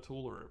tired of a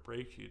tool or it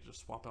breaks, you just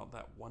swap out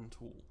that one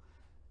tool.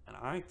 And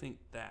I think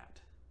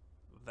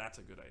that's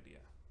a good idea.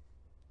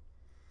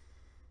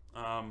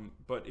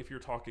 But if you're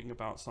talking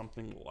about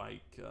something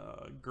like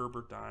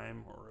Gerber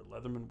Dime or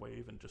Leatherman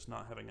Wave and just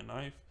not having a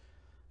knife,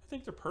 I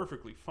think they're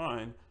perfectly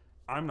fine.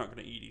 I'm not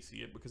going to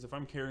EDC it, because if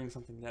I'm carrying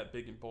something that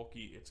big and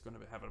bulky, it's going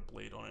to have a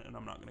blade on it, and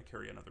I'm not going to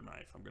carry another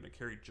knife. I'm going to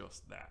carry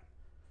just that.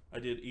 I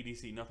did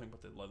EDC nothing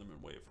but the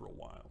Leatherman Wave for a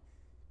while.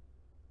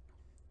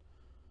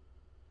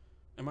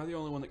 Am I the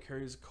only one that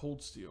carries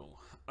cold steel?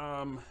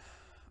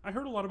 I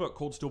heard a lot about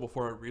cold steel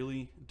before I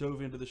really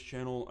dove into this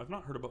channel. I've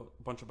not heard a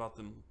bunch about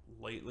them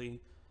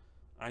lately.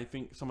 I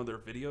think some of their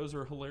videos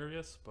are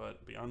hilarious,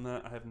 but beyond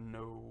that, I have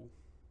no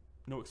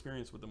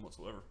experience with them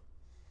whatsoever.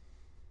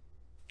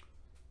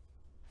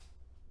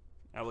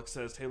 Alex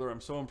says, Taylor, I'm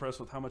so impressed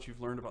with how much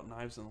you've learned about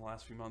knives in the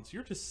last few months.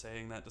 You're just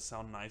saying that to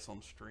sound nice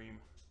on stream.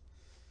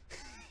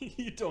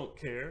 You don't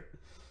care.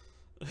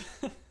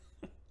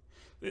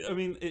 I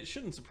mean, it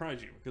shouldn't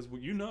surprise you, because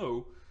you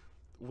know,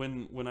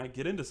 when I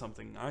get into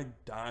something, I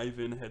dive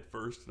in head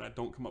first, and I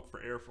don't come up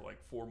for air for like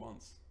 4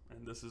 months.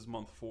 And this is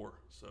month 4,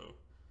 so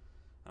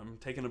I'm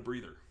taking a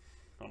breather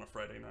on a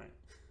Friday night.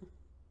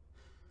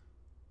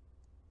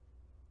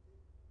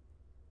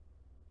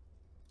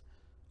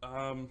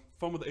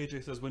 Fun with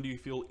AJ says, when do you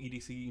feel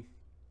EDC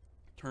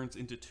turns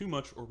into too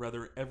much, or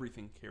rather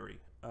everything carry?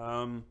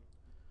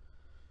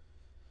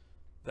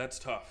 That's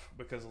tough,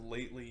 because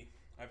lately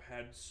I've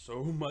had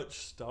so much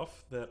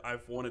stuff that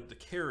I've wanted to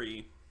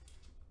carry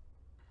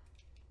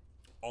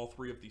all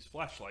 3 of these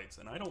flashlights,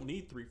 and I don't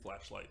need 3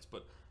 flashlights,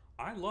 but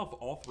I love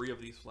all 3 of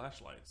these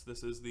flashlights.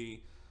 This is the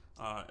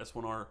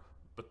S1R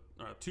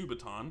 2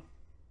 baton,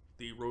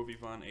 the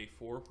Rovivon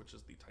A4, which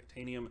is the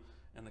titanium,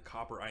 and the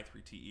copper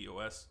i3T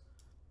EOS.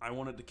 I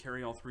wanted to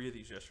carry all 3 of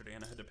these yesterday,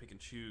 and I had to pick and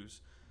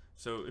choose.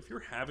 So if you're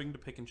having to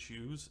pick and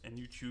choose, and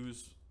you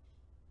choose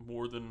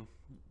more than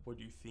what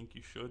you think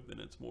you should, then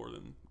it's more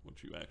than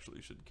what you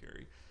actually should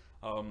carry.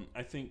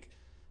 I think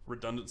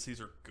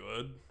redundancies are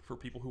good for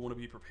people who want to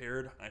be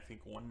prepared. I think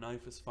one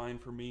knife is fine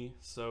for me,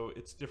 so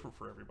it's different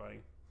for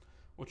everybody.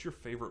 What's your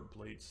favorite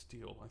blade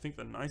steel? I think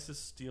the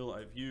nicest steel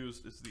I've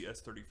used is the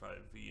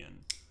S35VN,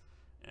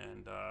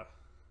 and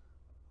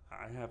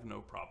I have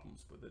no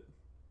problems with it.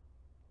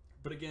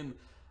 But again,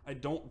 I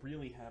don't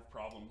really have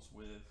problems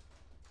with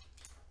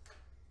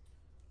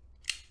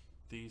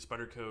the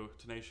Spyderco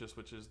Tenacious,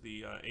 which is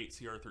the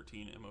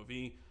 8CR13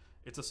 MOV.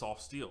 It's a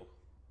soft steel.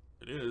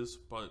 It is,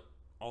 but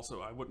also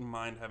I wouldn't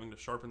mind having to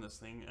sharpen this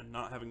thing and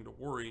not having to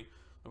worry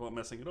about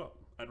messing it up.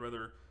 I'd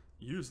rather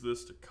use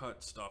this to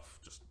cut stuff.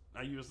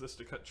 I use this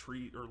to cut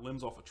tree or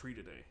limbs off a tree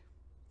today.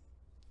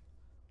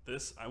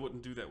 This, I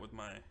wouldn't do that with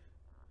my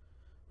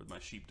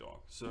sheepdog.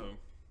 So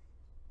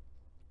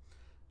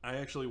I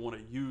actually want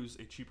to use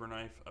a cheaper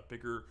knife, a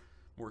bigger,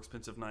 more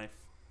expensive knife.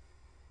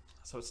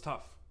 So it's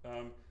tough.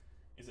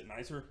 Is it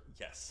nicer?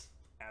 Yes,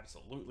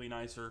 absolutely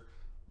nicer.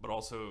 But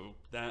also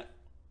that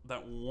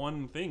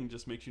one thing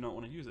just makes you not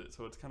want to use it.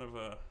 So it's kind of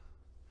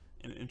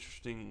an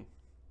interesting,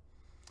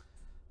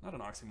 not an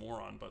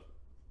oxymoron, but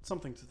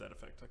something to that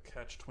effect. A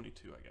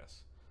catch-22, I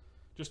guess.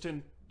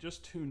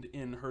 Just tuned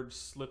in, heard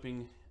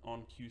slipping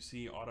on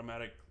QC,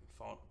 automatic,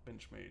 thought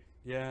Benchmade.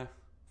 Yeah,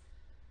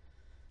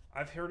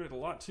 I've heard it a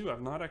lot too.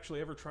 I've not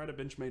actually ever tried a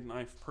Benchmade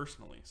knife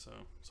personally, so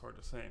it's hard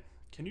to say.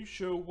 Can you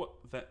show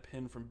what that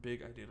pin from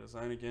Big Idea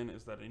Design again?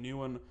 Is that a new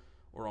one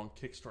or on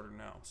Kickstarter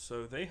now?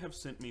 So they have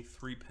sent me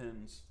 3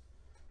 pins.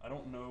 I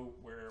don't know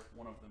where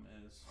one of them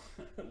is.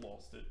 I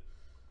lost it.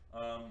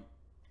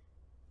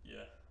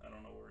 Yeah, I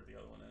don't know where the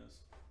other one is.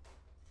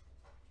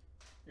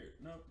 Here,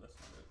 no, that's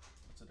not it.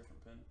 That's a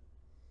different pin.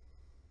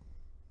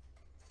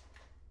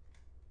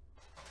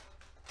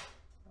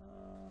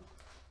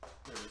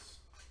 There it is.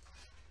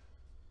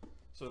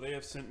 So they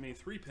have sent me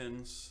 3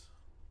 pins.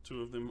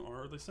 2 of them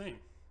are the same.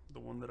 The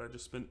one that I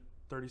just spent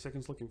 30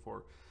 seconds looking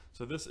for.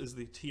 So this is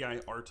the TI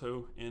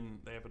Arto,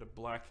 they have it in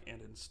black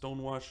and in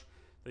stonewash.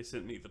 They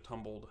sent me the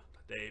tumbled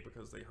today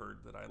because they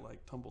heard that I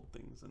like tumbled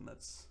things, and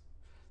that's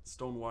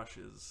stonewash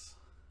it's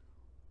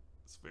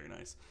very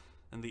nice.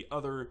 And the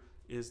other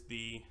is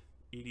the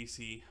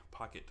EDC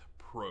Pocket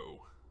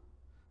Pro.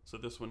 So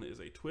this one is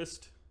a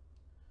twist.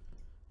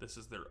 This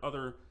is their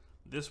other.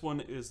 This one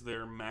is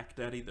their Mac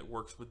Daddy that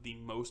works with the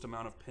most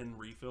amount of pin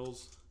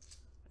refills,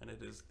 and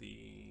it is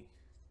the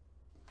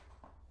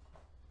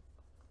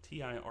TI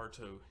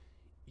Arto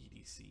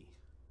EDC.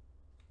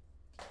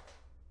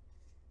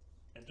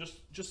 And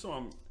just so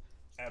I'm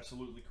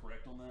absolutely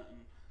correct on that,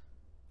 and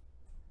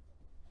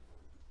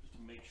just to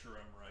make sure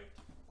I'm right,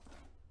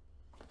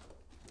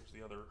 there's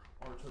the other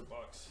Arto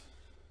box.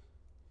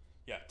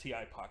 Yeah,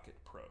 TI Pocket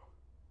Pro,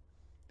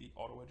 the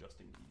auto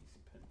adjusting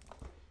EDC pin.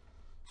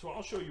 So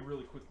I'll show you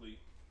really quickly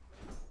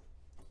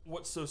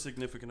what's so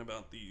significant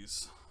about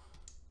these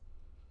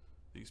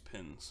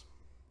pins,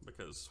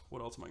 because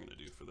what else am I going to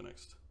do for the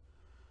next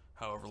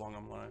however long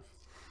I'm live?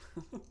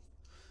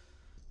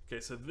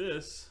 Okay, so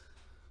this,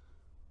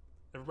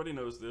 everybody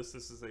knows this.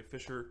 This is a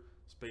Fisher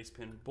Space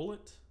Pin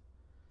Bullet.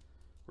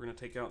 We're going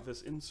to take out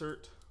this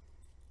insert,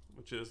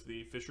 which is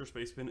the Fisher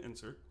Space Pin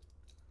insert.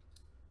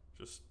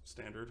 Just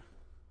standard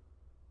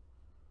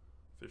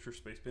Fisher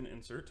Space Pin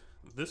insert.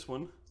 This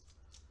one,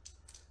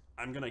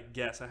 I'm going to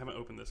guess, I haven't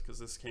opened this because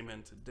this came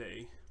in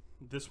today.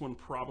 This one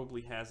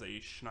probably has a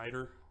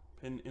Schneider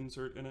pin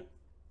insert in it.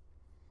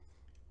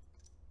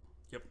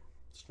 Yep,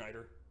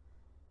 Schneider.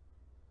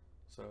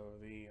 So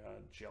the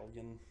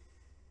Jellion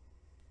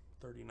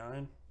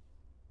 39.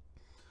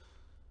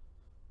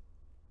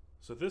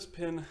 So this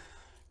pin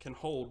can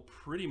hold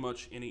pretty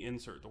much any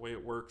insert. The way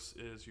it works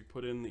is you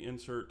put in the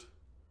insert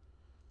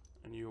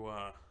and you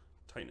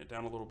tighten it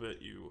down a little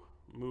bit. You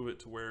move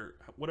it to where,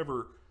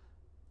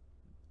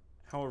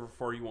 however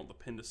far you want the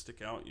pin to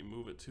stick out, you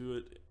move it to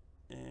it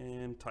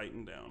and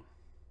tighten down.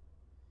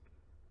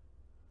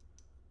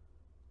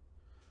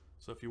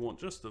 So if you want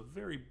just the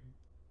very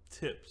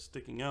tip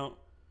sticking out,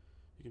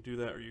 you can do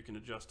that, or you can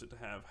adjust it to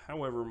have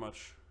however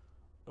much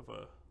of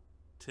a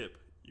tip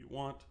you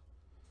want.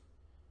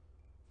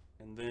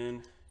 And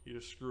then you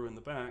just screw in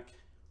the back,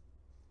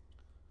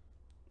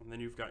 and then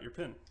you've got your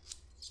pin.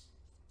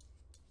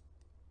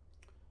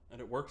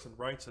 And it works and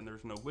writes, and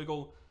there's no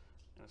wiggle,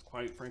 and it's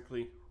quite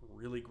frankly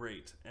really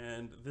great.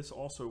 And this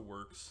also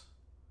works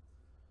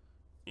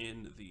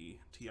in the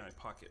TI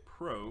Pocket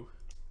Pro,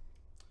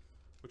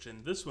 which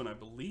in this one I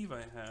believe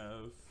I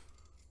have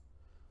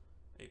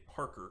a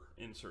Parker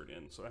insert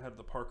in. So I have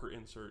the Parker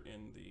insert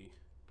in the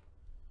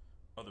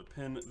other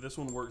pin. This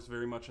one works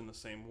very much in the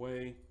same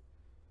way.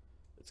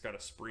 It's got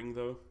a spring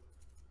though,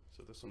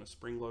 so this one is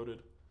spring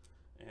loaded,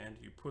 and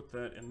you put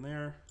that in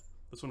there.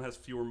 This one has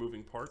fewer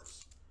moving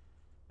parts,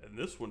 and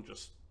this one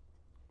just,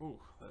 ooh,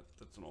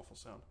 that's an awful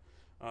sound.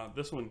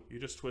 This one you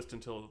just twist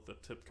until the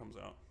tip comes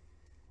out,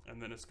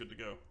 and then it's good to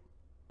go.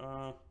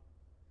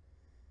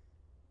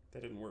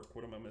 That didn't work.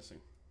 What am I missing?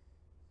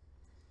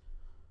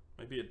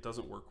 Maybe it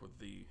doesn't work with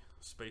the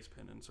space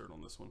pin insert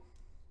on this one.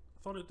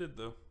 I thought it did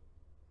though.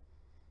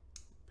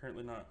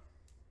 Apparently not.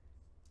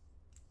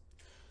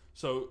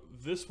 So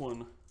this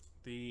one,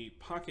 the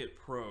Pocket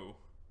Pro,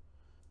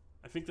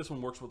 I think this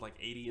one works with like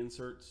 80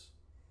 inserts,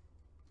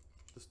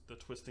 the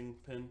twisting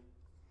pin.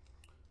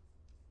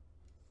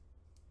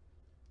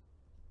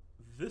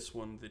 This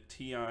one, the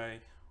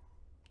TI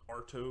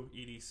Arto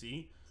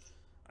EDC,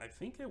 I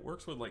think it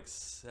works with like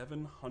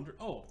 700.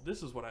 Oh,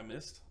 this is what I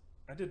missed.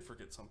 I did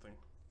forget something.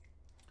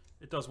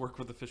 It does work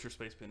with the Fisher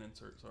Space Pin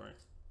insert, sorry.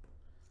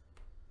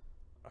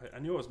 I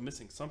knew I was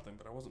missing something,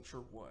 but I wasn't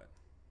sure what.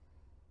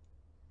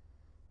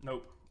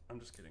 Nope, I'm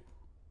just kidding.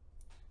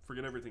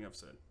 Forget everything I've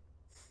said.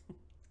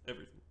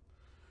 Everything.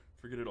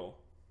 Forget it all.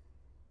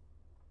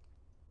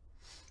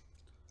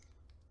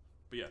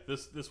 But yeah,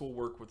 this will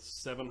work with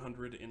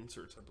 700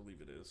 inserts, I believe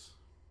it is.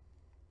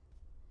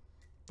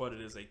 But it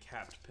is a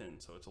capped pin,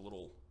 so it's a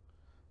little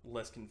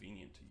less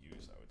convenient to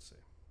use, I would say.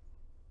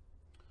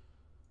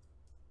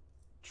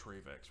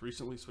 Travex.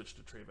 Recently switched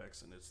to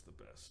Travex, and it's the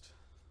best.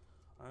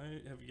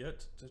 I have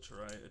yet to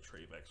try a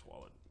Travex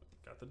wallet.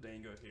 Got the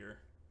Dango here,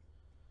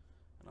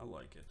 and I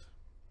like it.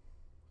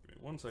 Give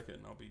me 1 second,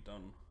 and I'll be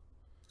done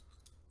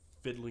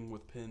fiddling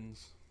with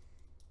pins.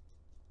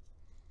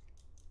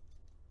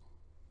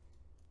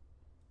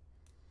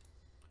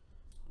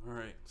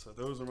 Alright, so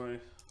those are my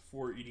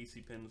 4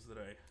 EDC pins that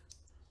I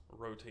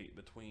rotate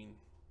between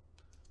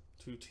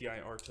 2 TI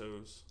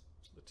Artos,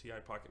 the TI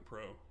Pocket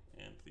Pro,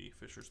 and the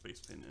Fisher Space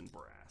Pin in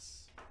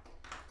brass.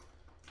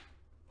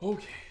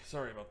 Okay,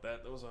 sorry about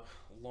that. That was a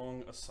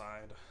long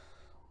aside.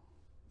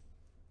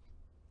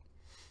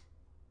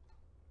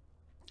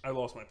 I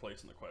lost my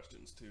place in the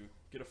questions to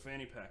get a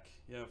fanny pack.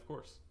 Yeah, of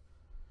course.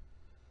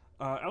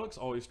 Alex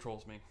always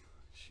trolls me.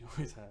 She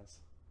always has.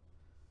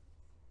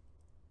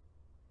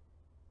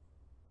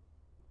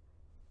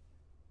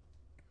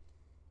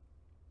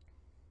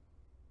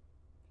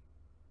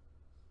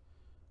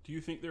 Do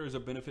you think there is a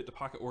benefit to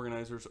pocket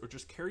organizers, or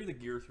just carry the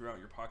gear throughout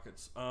your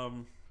pockets?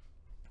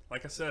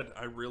 Like I said,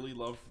 I really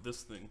love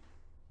this thing.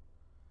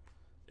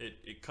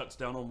 It cuts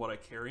down on what I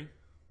carry,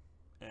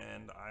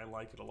 and I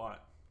like it a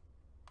lot.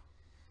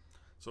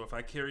 So if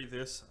I carry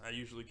this, I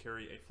usually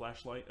carry a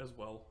flashlight as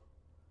well.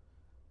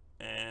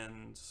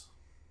 And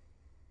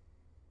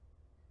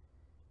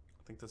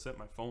I think that's it,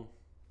 my phone.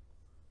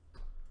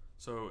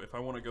 So if I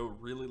want to go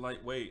really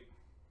lightweight,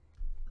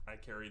 I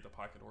carry the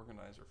pocket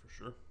organizer for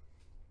sure.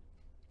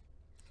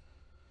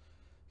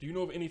 Do you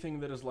know of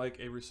anything that is like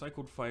a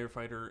recycled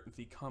firefighter,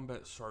 the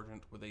combat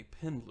sergeant with a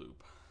pin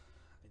loop?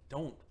 I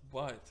don't,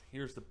 but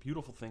here's the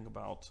beautiful thing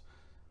about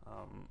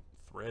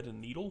thread and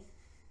needle.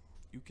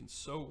 You can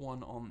sew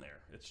one on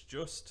there. It's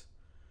just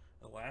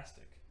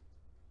elastic.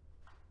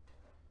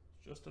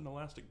 It's just an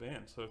elastic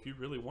band. So if you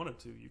really wanted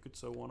to, you could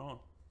sew one on.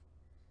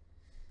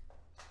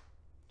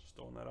 Just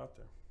throwing that out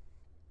there.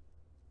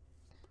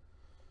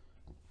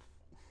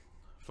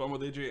 Fun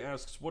with AJ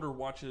asks, what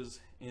watches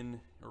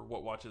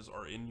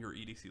are in your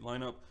EDC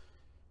lineup?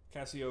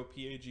 Casio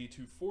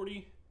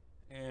PAG240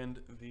 and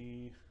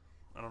the,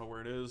 I don't know where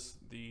it is,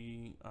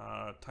 the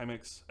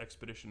Timex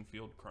Expedition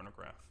Field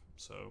Chronograph.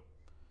 So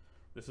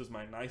this is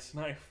my nice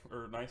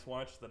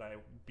watch that I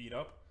beat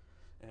up,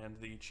 and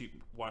the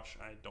cheap watch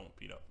I don't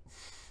beat up.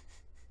 Let's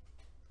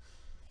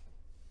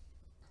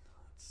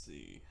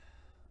see.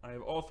 I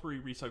have all 3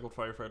 recycled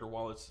firefighter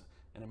wallets,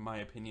 and in my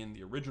opinion,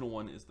 the original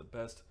one is the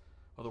best.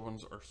 Other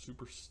ones are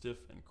super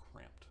stiff and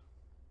cramped.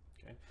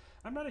 Okay,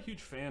 I'm not a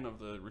huge fan of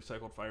the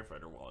recycled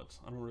firefighter wallets.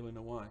 I don't really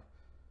know why.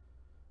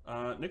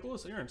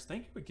 Nicholas Aarons,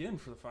 thank you again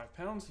for the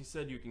 £5. He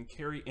said you can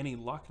carry any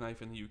lock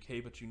knife in the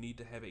UK, but you need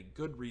to have a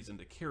good reason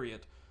to carry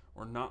it,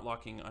 or not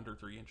locking under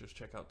 3 inches.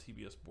 Check out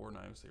TBS bore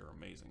knives, they are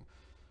amazing.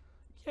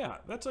 Yeah,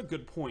 that's a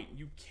good point.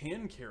 You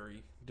can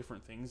carry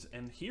different things,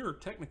 and here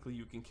technically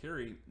you can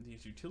carry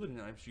these utility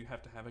knives. You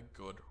have to have a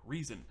good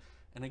reason.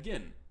 And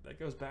again, that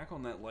goes back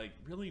on that like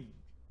really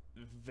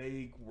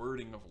vague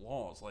wording of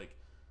laws. Like,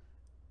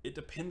 it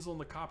depends on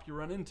the cop you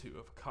run into.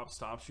 If a cop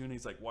stops you and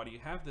he's like, why do you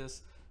have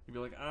this? You'd be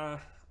like, I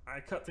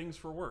cut things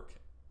for work.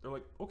 They're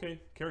like, okay,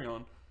 carry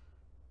on.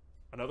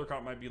 Another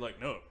cop might be like,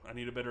 no, I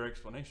need a better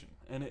explanation.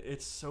 And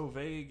it's so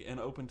vague and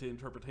open to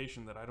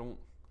interpretation that I don't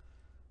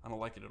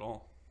like it at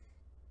all.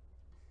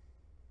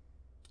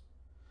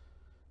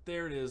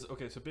 There it is.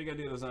 Okay, so Big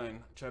Idea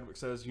Design. Chadwick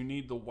says you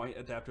need the white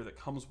adapter that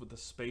comes with the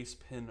space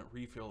pin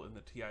refill in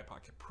the TI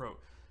Pocket Pro.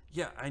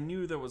 Yeah, I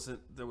knew there was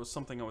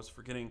something I was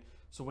forgetting.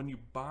 So when you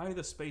buy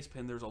the space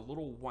pin, there's a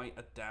little white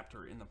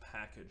adapter in the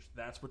package.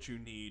 That's what you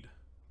need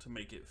to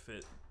make it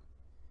fit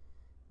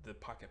the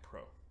Pocket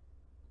Pro.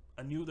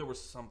 I knew there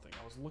was something.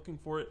 I was looking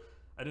for it.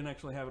 I didn't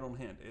actually have it on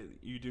hand.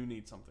 You do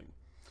need something.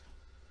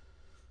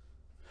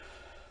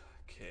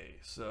 Okay,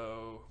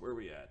 so where are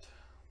we at?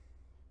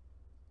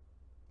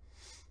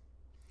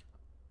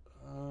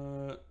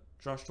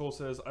 Josh Toll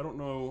says, I don't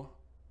know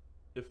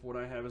if what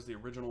I have is the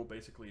original,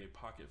 basically a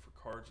pocket for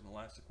cards and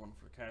elastic one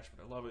for cash,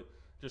 but I love it.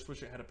 Just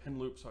wish it had a pin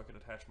loop so I could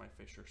attach my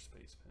Fisher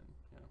Space Pin.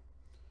 Yeah.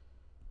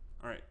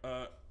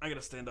 Alright, I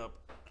gotta stand up.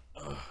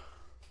 Ugh.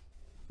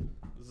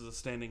 This is a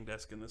standing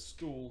desk, and this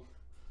stool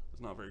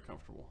is not very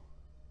comfortable.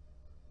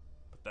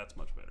 But that's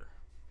much better.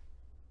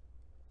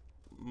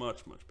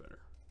 Much, much better.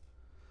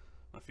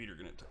 My feet are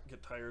gonna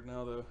get tired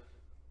now, though.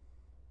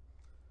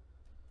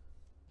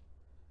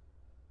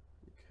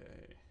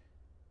 Okay.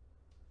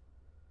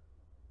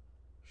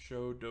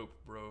 Show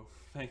dope, bro.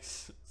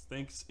 Thanks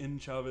in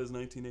Chavez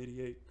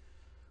 1988.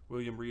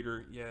 William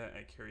Reeder, yeah,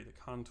 I carry the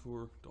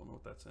Contour. Don't know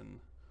what that's in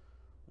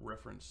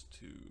reference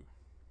to.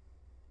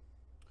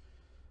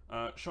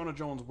 Shauna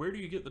Jones, where do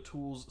you get the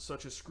tools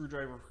such as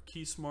screwdriver for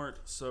KeySmart?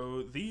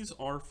 So these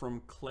are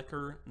from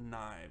Klecker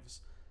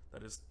Knives.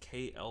 That is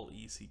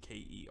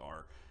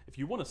K-L-E-C-K-E-R. If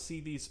you want to see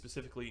these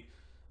specifically,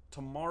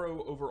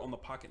 tomorrow over on the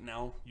Pocket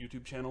Now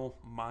YouTube channel,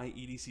 my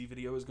EDC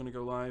video is going to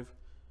go live.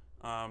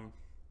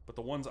 But But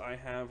the ones I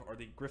have are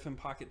the Griffin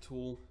pocket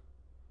tool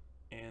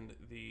and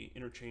the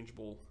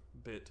interchangeable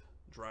bit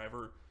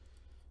driver.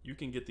 You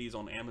can get these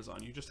on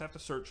Amazon. You just have to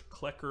search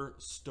Klecker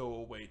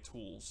stowaway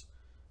tools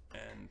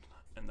and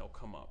they'll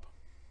come up.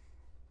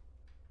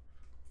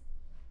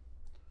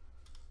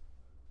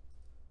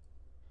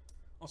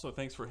 Also,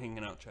 thanks for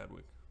hanging out,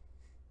 Chadwick.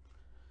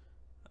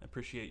 I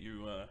appreciate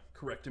you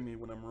correcting me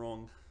when I'm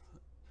wrong.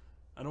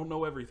 I don't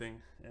know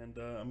everything, and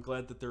I'm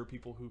glad that there are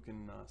people who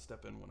can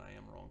step in when I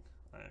am wrong.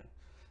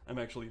 I'm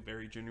actually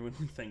very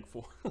genuinely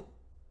thankful.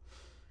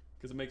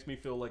 Because it makes me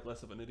feel like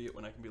less of an idiot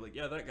when I can be like,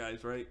 yeah, that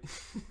guy's right.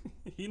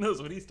 He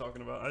knows what he's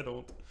talking about. I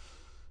don't.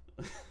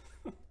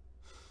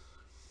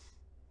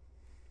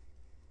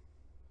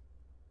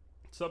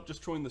 Sup,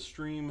 just join the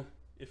stream.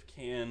 If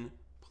can,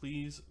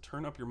 please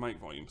turn up your mic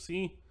volume.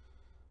 See,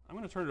 I'm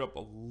going to turn it up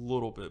a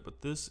little bit,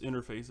 but this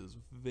interface is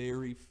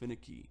very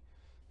finicky,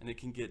 and it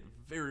can get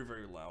very,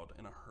 very loud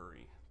in a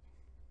hurry.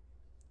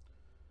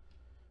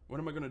 When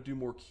am I going to do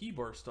more key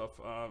bar stuff?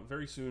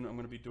 Very soon, I'm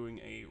going to be doing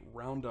a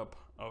roundup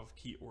of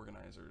key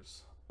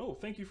organizers. Oh,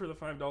 thank you for the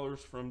 $5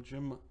 from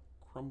Jim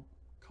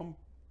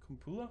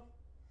Kumpula.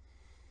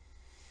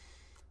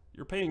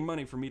 You're paying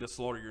money for me to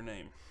slaughter your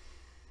name.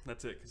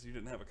 That's it, because you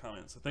didn't have a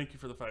comment. So thank you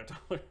for the $5.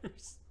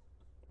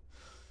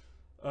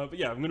 But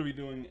yeah, I'm going to be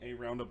doing a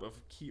roundup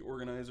of key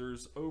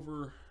organizers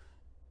over.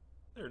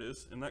 There it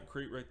is, in that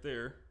crate right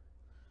there.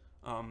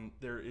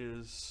 There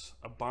is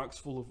a box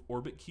full of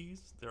Orbit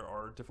keys. There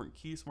are different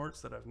key smarts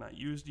that I've not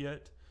used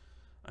yet.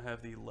 I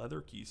have the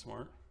leather key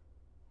smart,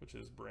 which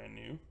is brand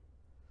new.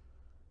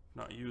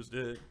 Not used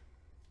it.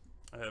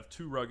 I have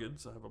two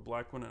ruggeds. I have a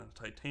black one and a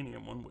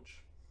titanium one,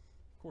 which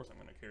of course I'm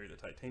going to carry the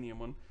titanium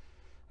one.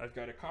 I've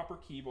got a copper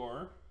key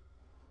bar.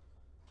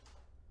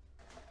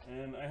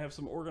 And I have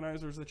some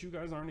organizers that you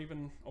guys aren't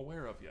even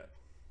aware of yet.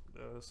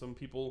 Some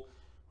people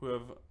who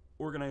have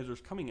organizers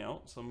coming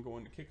out, some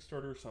going to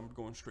Kickstarter, some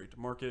going straight to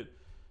market.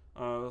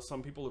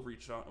 Some people have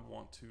reached out and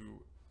want to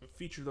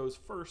feature those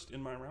first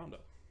in my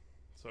roundup.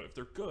 So if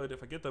they're good,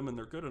 if I get them and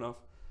they're good enough,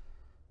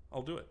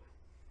 I'll do it.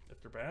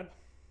 If they're bad,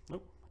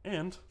 nope.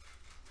 And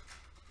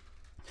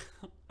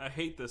I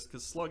hate this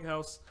because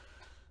Slughouse,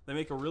 they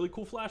make a really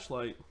cool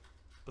flashlight,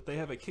 but they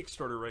have a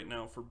Kickstarter right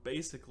now for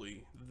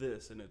basically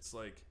this, and it's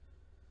like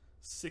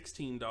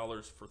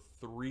 $16 for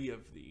 3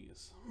 of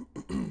these.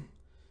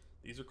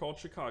 These are called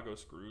Chicago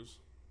screws.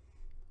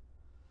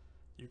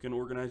 You can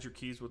organize your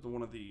keys with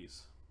one of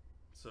these.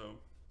 So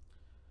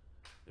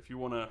if you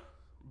want to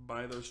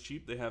buy those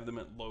cheap, they have them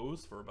at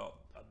Lowe's for about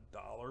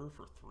 $1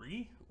 for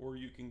 3, or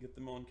you can get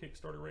them on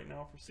Kickstarter right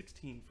now for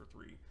 $16 for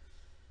 3.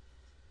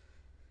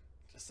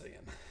 Just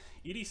saying.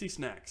 EDC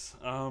snacks.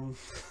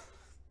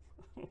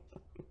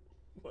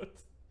 What?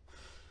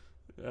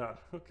 Yeah,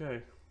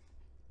 okay.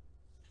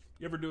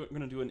 You ever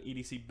gonna do an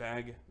EDC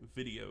bag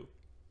video?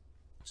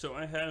 So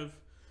I have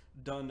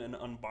done an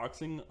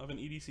unboxing of an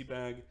EDC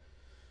bag,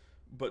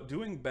 but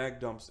doing bag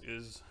dumps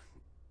is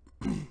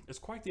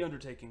quite the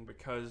undertaking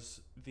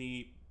because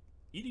the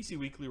EDC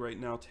Weekly right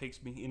now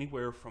takes me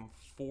anywhere from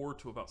 4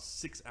 to about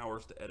 6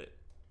 hours to edit.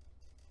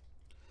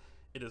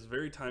 It is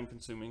very time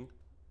consuming.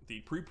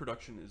 The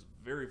pre-production is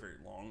very, very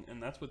long,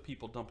 and that's with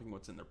people dumping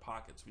what's in their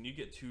pockets. When you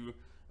get to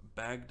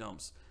bag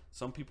dumps,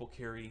 some people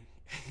carry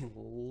a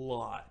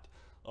lot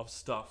of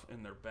stuff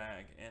in their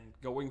bag, and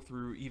going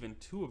through even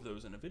 2 of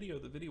those in a video,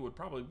 the video would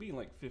probably be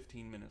like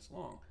 15 minutes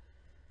long.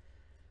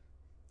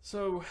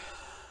 So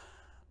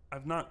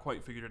I've not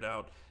quite figured it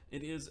out.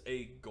 It is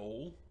a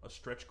goal, a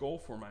stretch goal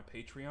for my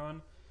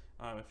Patreon.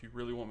 If you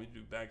really want me to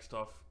do bag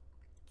stuff,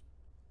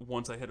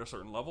 once I hit a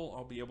certain level,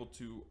 I'll be able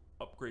to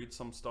upgrade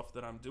some stuff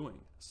that I'm doing,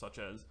 such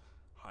as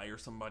hire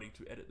somebody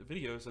to edit the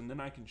videos, and then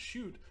I can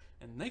shoot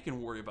and they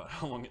can worry about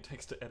how long it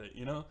takes to edit,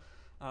 you know?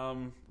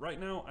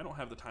 Right now, I don't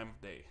have the time of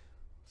day.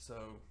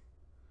 So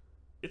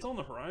it's on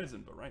the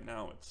horizon, but right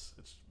now it's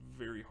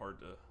very hard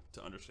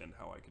to understand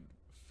how I could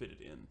fit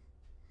it in.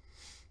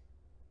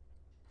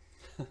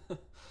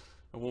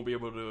 I won't be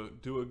able to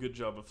do a good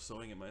job of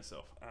sewing it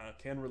myself.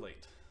 Can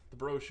relate. The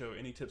Bro Show,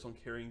 any tips on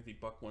carrying the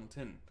Buck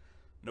 110?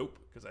 Nope,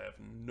 because I have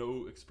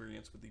no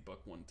experience with the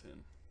Buck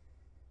 110.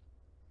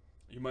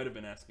 You might have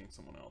been asking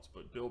someone else,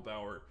 but Bill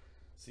Bauer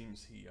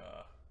seems he,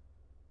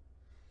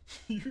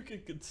 you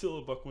could conceal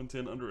a Buck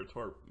 110 under a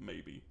tarp,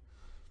 maybe.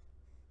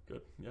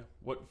 Good, yeah.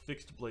 What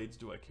fixed blades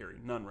do I carry?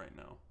 None right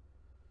now.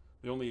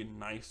 The only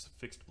nice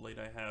fixed blade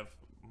I have,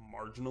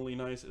 marginally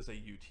nice, is a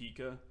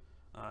Utica,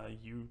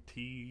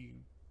 UT3,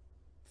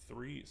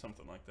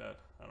 something like that.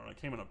 I don't know, it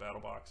came in a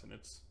battle box, and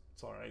it's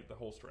alright. The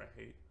holster I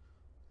hate.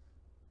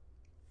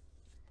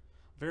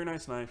 Very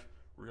nice knife,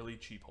 really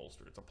cheap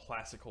holster. It's a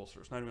plastic holster.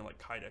 It's not even like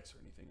Kydex or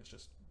anything. It's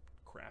just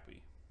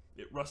crappy.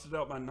 It rusted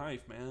out my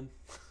knife, man.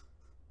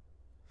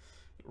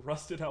 It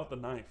rusted out the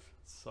knife.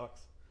 It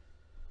sucks.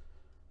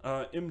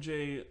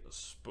 MJ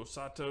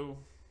Sposato,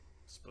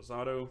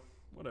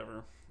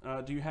 whatever.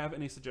 Do you have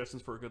any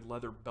suggestions for a good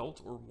leather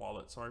belt or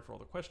wallet? Sorry for all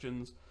the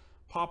questions.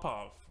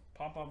 Popov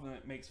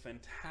makes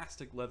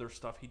fantastic leather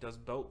stuff. He does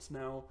belts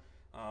now.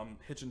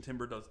 Hitch and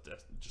Timber does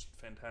just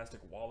fantastic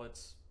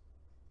wallets.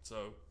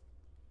 So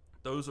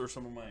those are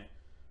some of my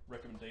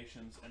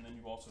recommendations. And then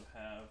you also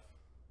have,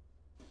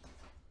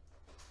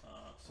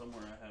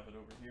 somewhere I have it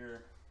over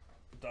here,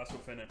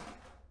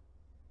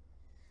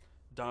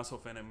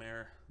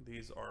 Dasophenamere.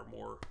 These are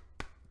more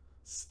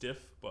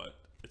stiff,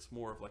 but it's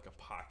more of like a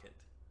pocket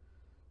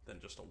than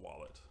just a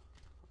wallet.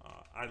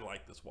 I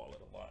like this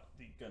wallet a lot.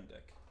 The gun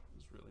deck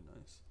is really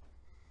nice.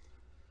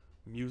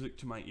 Music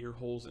to my ear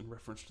holes in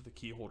reference to the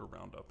key holder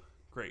roundup.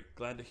 Great,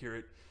 glad to hear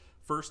it.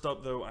 First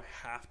up though, I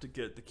have to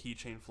get the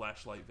keychain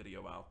flashlight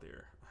video out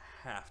there.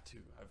 I have to.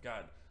 I've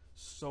got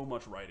so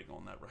much writing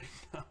on that right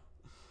now.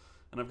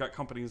 And I've got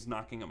companies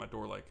knocking at my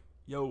door like,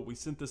 yo, we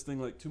sent this thing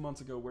like 2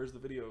 months ago, where's the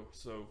video?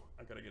 So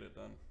I gotta get it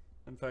done.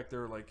 In fact,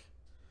 there are like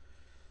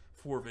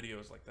 4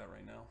 videos like that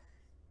right now.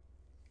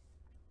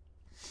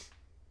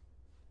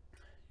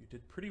 You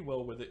did pretty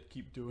well with it,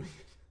 keep doing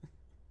it.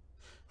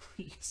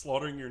 You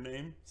slaughtering your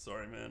name?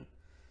 Sorry, man.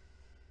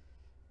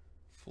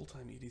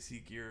 Full-time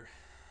EDC gear.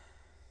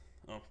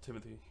 Oh,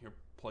 Timothy, you're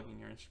plugging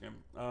your Instagram.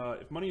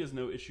 If money is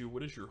no issue,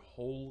 what is your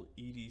whole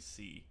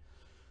EDC?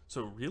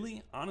 So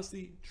really,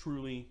 honestly,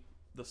 truly,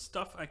 the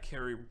stuff I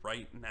carry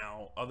right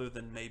now, other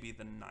than maybe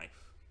the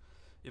knife.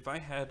 If I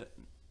had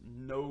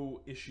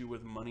no issue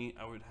with money,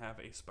 I would have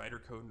a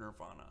Spyderco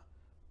Nirvana,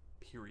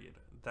 period.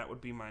 That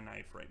would be my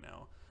knife right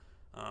now.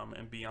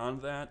 And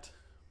beyond that,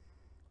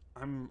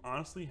 I'm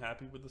honestly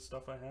happy with the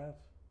stuff I have.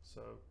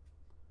 So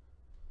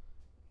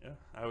yeah,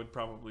 I would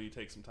probably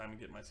take some time to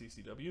get my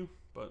CCW,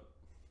 but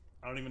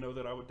I don't even know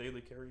that I would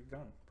daily carry a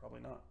gun. Probably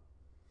not.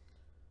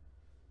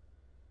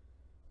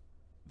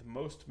 The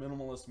most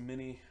minimalist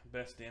mini,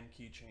 best damn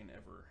keychain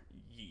ever.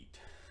 Yeet.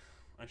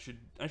 I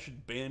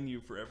should ban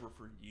you forever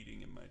for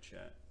yeeting in my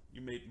chat.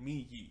 You made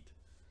me yeet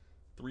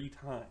 3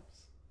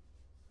 times.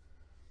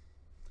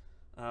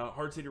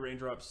 Hard City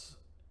Raindrops.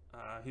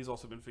 He's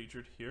also been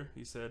featured here.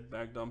 He said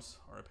bag dumps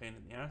are a pain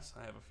in the ass.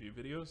 I have a few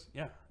videos.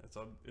 Yeah, it's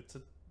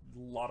a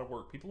lot of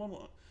work. People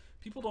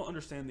don't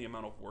understand the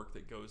amount of work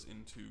that goes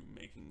into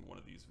making one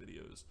of these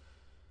videos.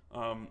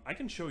 I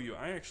can show you.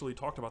 I actually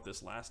talked about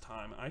this last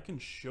time. I can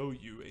show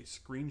you a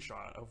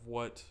screenshot of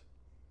what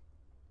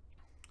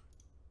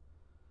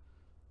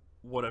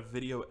a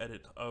video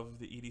edit of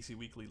the EDC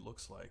Weekly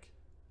looks like.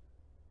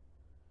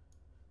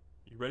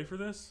 You ready for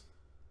this?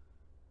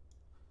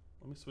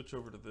 Let me switch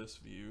over to this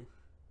view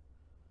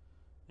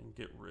and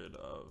get rid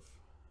of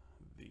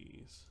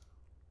these.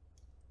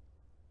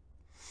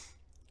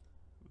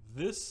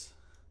 This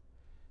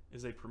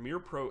is a Premiere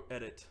Pro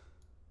edit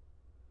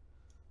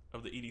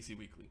of the EDC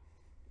Weekly.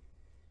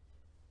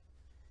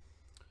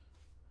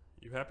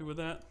 You happy with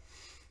that?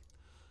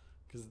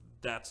 Because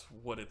that's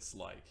what it's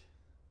like.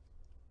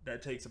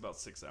 That takes about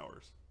 6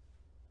 hours.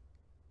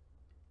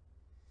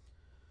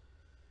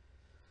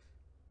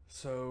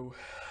 So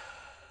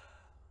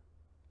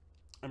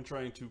I'm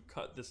trying to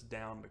cut this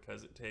down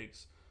because it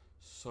takes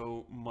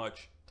so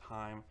much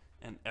time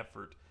and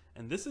effort.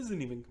 And this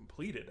isn't even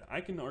completed. I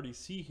can already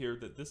see here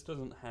that this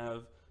doesn't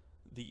have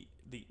the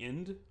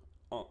end.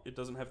 It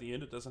doesn't have the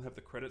end. It doesn't have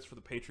the credits for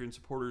the Patreon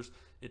supporters.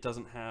 It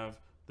doesn't have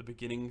the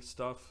beginning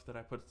stuff that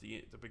I put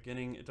at the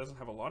beginning. It doesn't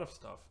have a lot of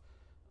stuff.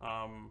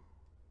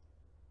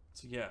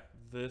 So yeah,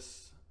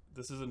 this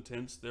is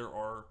intense. There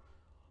are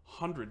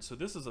hundreds. So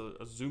this is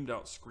a zoomed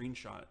out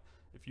screenshot.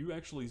 If you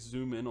actually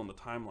zoom in on the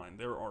timeline,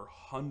 there are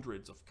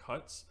hundreds of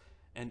cuts,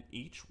 and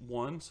each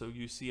one, so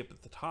you see up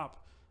at the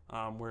top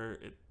where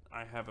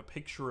I have a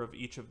picture of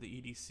each of the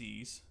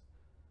EDCs.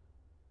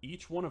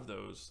 Each one of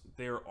those,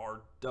 there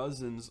are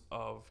dozens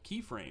of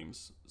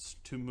keyframes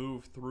to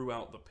move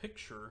throughout the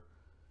picture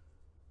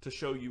to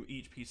show you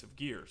each piece of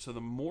gear. So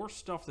the more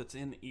stuff that's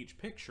in each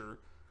picture,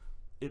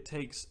 it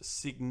takes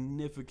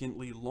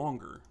significantly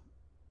longer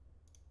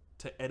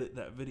to edit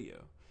that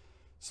video.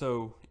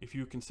 So if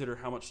you consider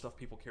how much stuff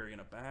people carry in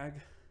a bag,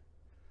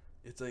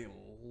 it's a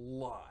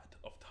lot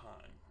of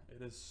time.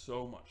 It is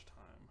so much time.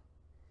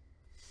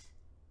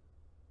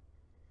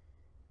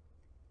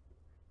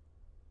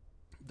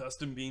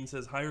 Dustin Bean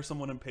says, hire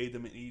someone and pay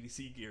them in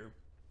EDC gear.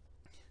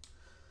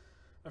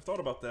 I've thought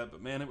about that,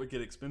 but man, it would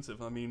get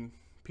expensive. I mean,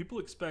 people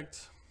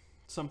expect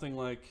something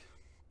like,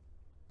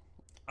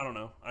 I don't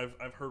know,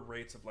 I've heard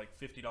rates of like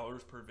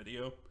 $50 per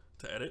video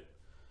to edit.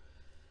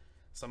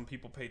 Some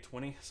people pay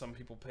 20, some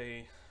people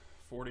pay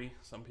 40,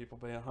 some people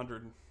pay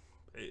 100.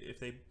 If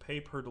they pay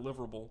per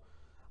deliverable,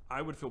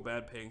 I would feel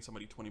bad paying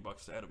somebody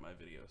 $20 to edit my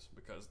videos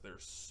because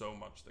there's so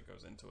much that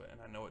goes into it,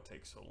 and I know it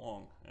takes so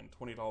long. And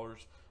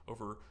 $20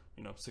 over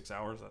 6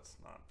 hours, that's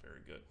not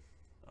very good.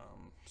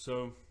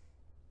 So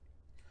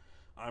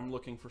I'm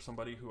looking for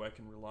somebody who I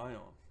can rely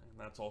on, and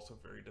that's also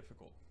very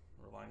difficult.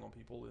 Relying on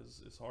people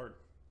is hard.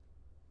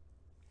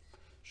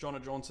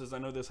 Shauna Jones says, I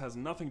know this has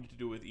nothing to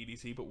do with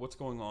EDC, but what's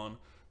going on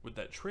with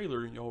that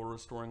trailer y'all were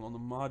restoring on the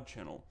mod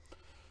channel?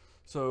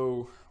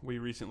 So we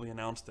recently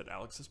announced that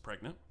Alex is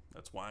pregnant.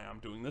 That's why I'm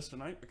doing this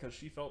tonight, because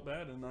she felt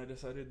bad, and I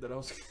decided that I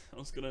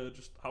was gonna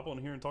just hop on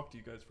here and talk to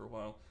you guys for a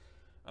while.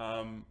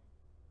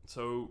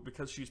 So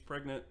because she's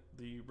pregnant,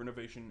 the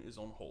renovation is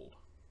on hold.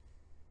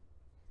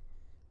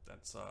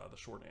 That's the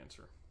short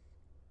answer.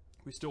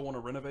 We still want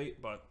to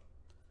renovate, but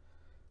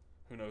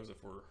who knows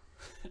if we're...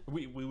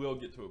 we will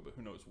get to it, but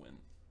who knows when.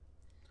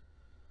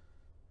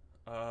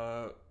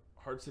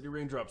 Hard City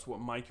Raindrops,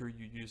 what mic are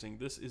you using?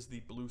 This is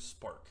the Blue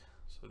Spark.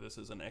 So this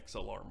is an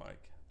XLR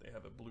mic. They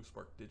have a Blue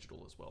Spark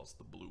digital as well as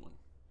the blue one.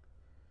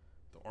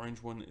 The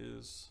orange one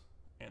is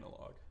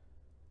analog.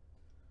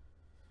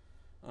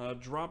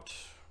 Dropped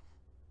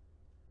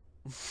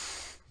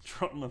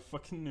my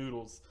fucking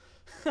noodles.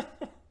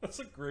 That's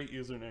a great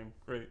username.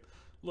 Great.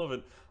 Love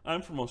it.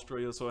 I'm from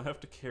Australia, so I have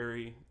to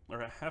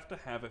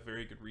have a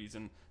very good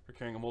reason for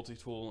carrying a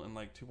multi-tool and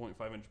like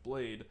 2.5 inch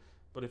blade.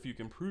 But if you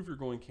can prove you're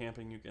going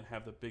camping, you can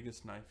have the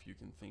biggest knife you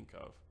can think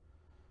of.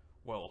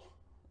 Well,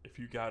 if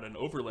you got an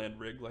overland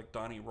rig like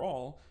Donnie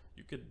Rawl,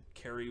 you could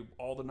carry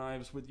all the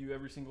knives with you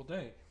every single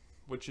day,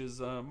 which is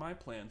my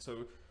plan.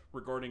 So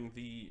regarding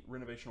the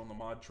renovation on the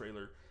mod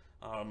trailer,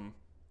 I'm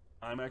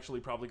actually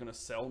probably going to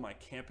sell my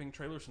camping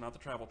trailer, so not the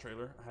travel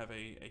trailer. I have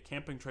a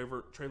camping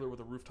trailer with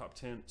a rooftop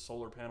tent,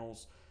 solar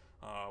panels,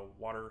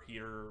 water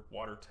heater,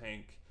 water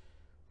tank.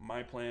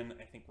 My plan,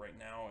 I think right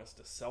now, is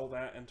to sell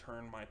that and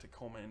turn my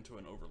Tacoma into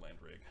an overland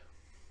rig.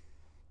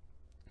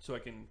 So I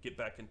can get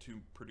back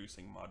into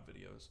producing mod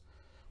videos,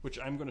 which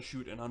I'm going to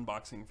shoot an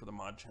unboxing for the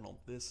mod channel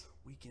this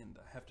weekend.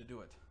 I have to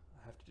do it.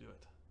 I have to do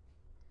it.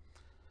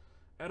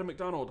 Adam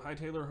McDonald, hi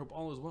Taylor, hope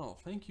all is well.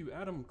 Thank you,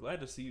 Adam.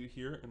 Glad to see you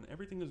here, and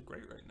everything is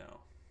great right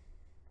now.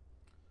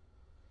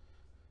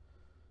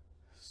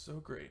 So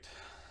great.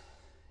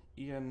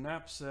 Ian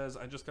Knapp says,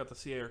 I just got the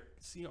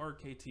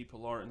CRKT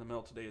Pilar in the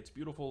mail today. It's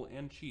beautiful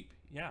and cheap.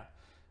 Yeah,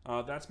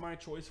 that's my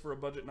choice for a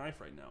budget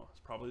knife right now. It's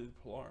probably the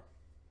Pilar.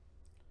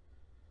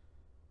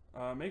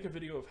 Make a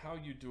video of how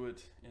you do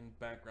it in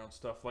background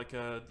stuff, like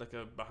a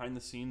behind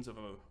the scenes of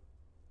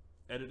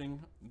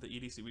editing the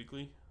EDC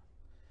Weekly.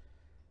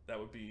 That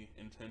would be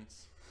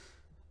intense.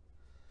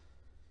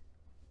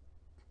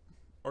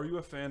 Are you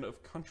a fan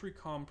of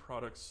CountryCom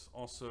products,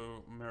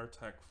 also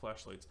Maritech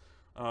flashlights?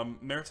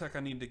 Maritech,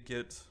 I need to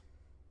get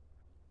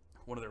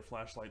one of their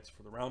flashlights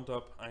for the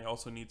roundup. I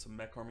also need some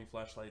Mech Army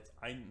flashlights.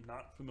 I'm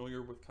not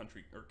familiar with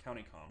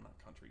CountryCom, not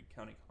Country,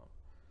 CountryCom.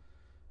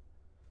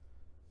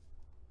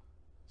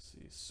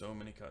 See, so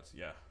many cuts.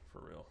 Yeah, for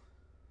real.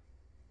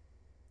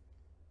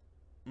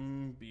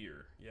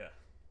 Beer. Yeah.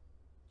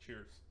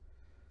 Cheers.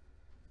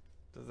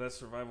 Does that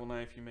survival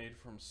knife you made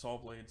from saw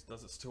blades,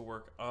 does it still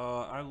work?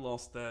 I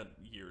lost that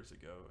years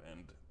ago,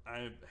 and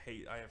I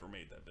hate I ever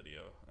made that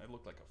video. I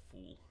look like a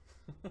fool.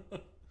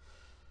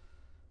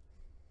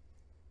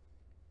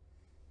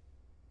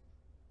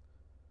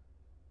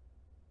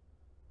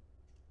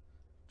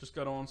 Just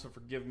got on, so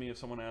forgive me if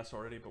someone asked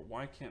already, but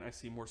why can't I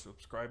see more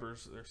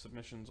subscribers, their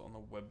submissions on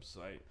the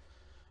website?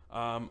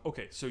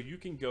 Okay, so you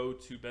can go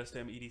to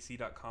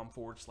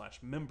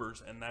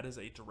bestmedc.com/members, and that is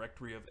a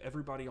directory of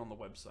everybody on the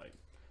website.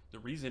 The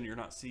reason you're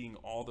not seeing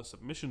all the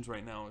submissions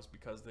right now is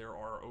because there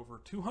are over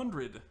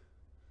 200.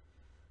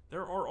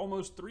 There are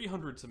almost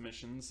 300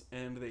 submissions,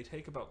 and they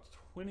take about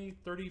 20,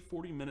 30,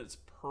 40 minutes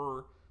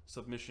per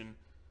submission,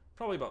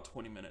 probably about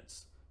 20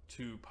 minutes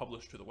to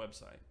publish to the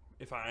website.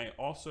 If I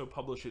also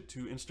publish it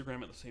to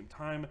Instagram at the same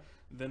time,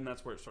 then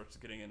that's where it starts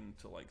getting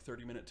into like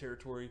 30-minute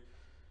territory.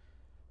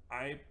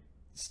 I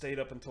stayed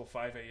up until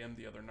 5 a.m.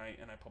 the other night,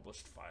 and I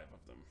published 5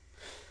 of them.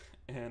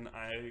 And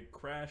I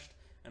crashed,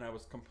 and I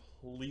was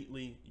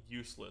completely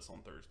useless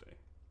on Thursday.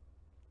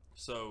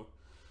 So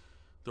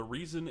the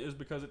reason is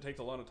because it takes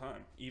a lot of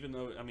time. Even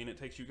though, I mean, it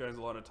takes you guys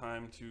a lot of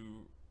time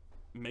to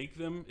make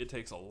them, it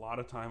takes a lot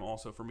of time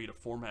also for me to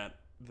format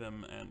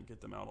them and get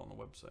them out on the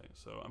website.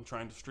 So I'm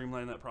trying to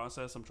streamline that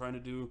process. I'm trying to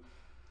do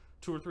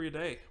 2 or 3 a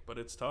day, but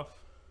it's tough.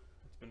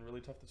 It's been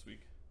really tough this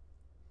week.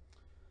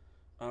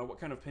 What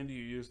kind of pen do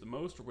you use the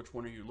most, or which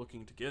one are you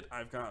looking to get?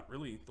 I've got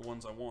really the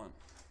ones I want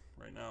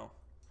right now.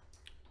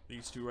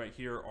 These two right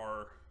here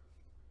are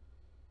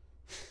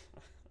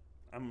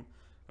I'm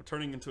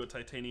turning into a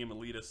titanium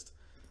elitist.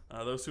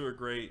 Those two are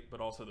great, but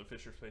also the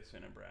Fisher Space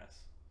Pen in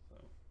brass. So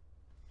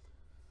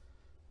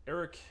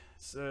Eric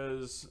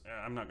says,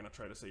 I'm not going to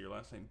try to say your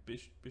last name.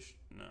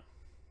 No.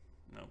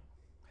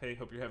 Hey,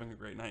 hope you're having a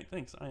great night.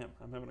 Thanks, I am.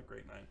 I'm having a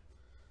great night.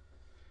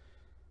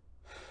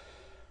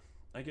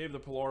 I gave the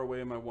Pilar away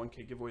in my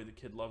 1K giveaway. The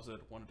kid loves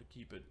it. Wanted to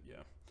keep it.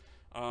 Yeah.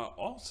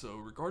 Also,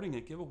 regarding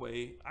a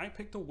giveaway, I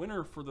picked a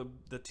winner for the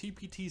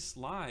TPT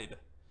slide.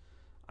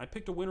 I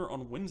picked a winner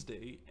on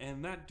Wednesday,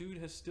 and that dude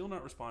has still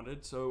not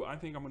responded, so I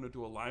think I'm going to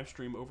do a live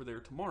stream over there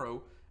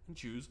tomorrow and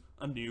choose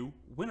a new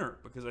winner,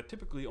 because I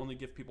typically only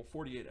give people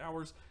 48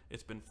 hours.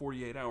 It's been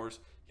 48 hours.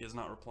 He has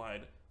not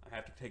replied. I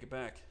have to take it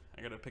back.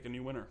 I got to pick a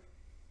new winner.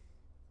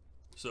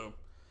 So,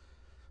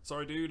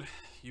 sorry, dude.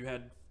 You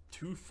had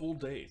 2 full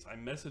days. I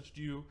messaged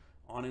you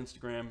on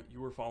Instagram. You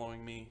were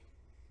following me.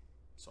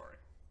 Sorry.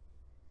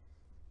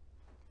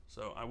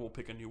 So I will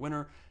pick a new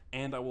winner,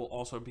 and I will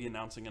also be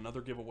announcing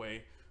another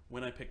giveaway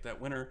when I pick that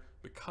winner,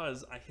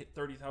 because I hit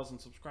 30,000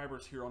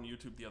 subscribers here on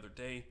YouTube the other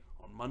day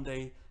on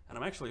Monday, and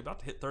I'm actually about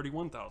to hit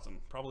 31,000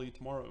 probably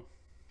tomorrow.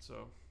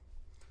 So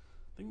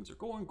things are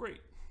going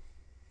great.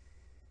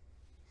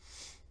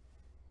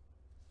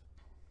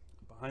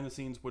 Behind the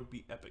scenes would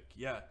be epic,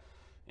 yeah,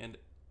 and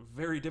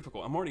very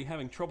difficult. I'm already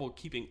having trouble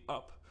keeping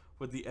up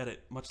with the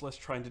edit, much less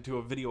trying to do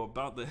a video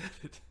about the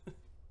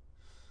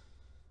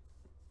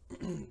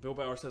edit. Bill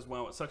Bauer says,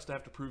 wow, it sucks to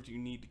have to prove you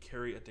need to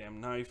carry a damn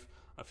knife.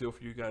 I feel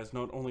for you guys.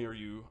 Not only are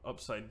you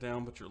upside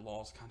down, but your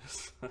laws kind of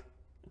suck.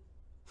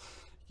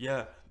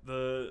 Yeah,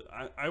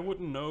 I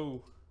wouldn't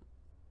know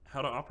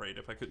how to operate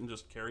if I couldn't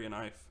just carry a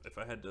knife. If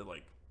I had to,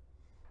 like,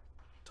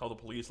 tell the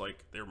police,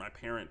 like, they're my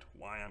parent,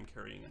 why I'm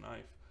carrying a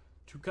knife.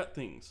 To cut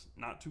things.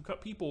 Not to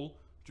cut people,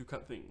 to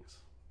cut things.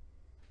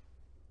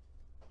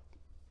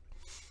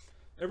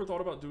 Ever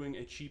thought about doing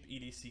a cheap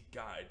EDC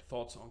guide?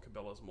 Thoughts on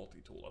Cabela's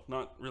multi-tool? I've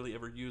not really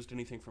ever used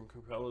anything from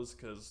Cabela's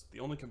because the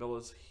only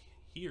Cabela's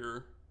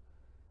here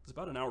is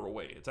about an hour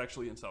away. It's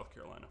actually in South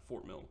Carolina,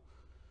 Fort Mill.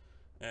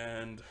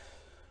 And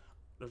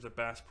there's a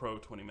Bass Pro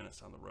 20 minutes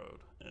down the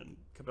road. And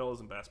Cabela's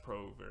and Bass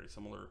Pro, very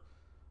similar.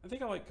 I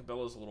think I like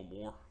Cabela's a little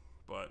more,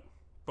 but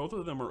both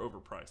of them are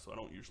overpriced, so I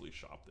don't usually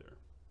shop there.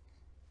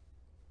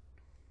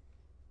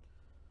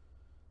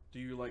 Do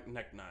you like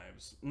neck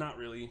knives? Not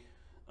really.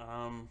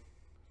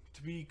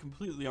 To be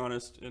completely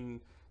honest,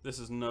 and this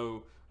is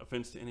no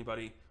offense to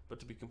anybody, but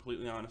to be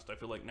completely honest, I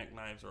feel like neck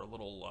knives are a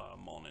little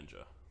mall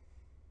ninja.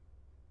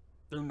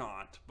 They're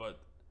not,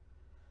 but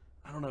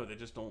I don't know, they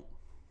just don't,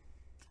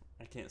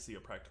 I can't see a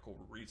practical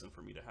reason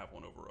for me to have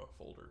one over a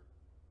folder.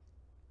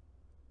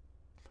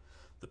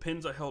 The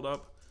pins I held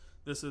up,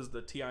 this is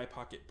the TI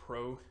Pocket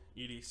Pro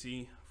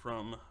EDC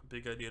from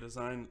Big Idea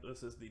Design.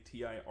 This is the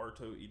TI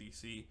Arto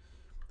EDC.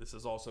 This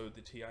is also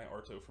the TI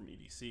Arto from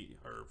EDC,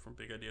 or from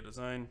Big Idea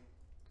Design.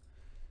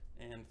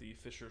 And the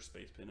Fisher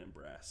Space Pin in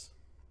brass.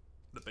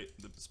 The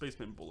Space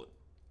Pin bullet.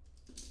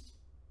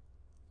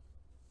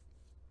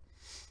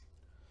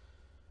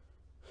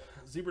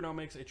 Zebra now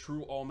makes a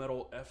true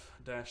all-metal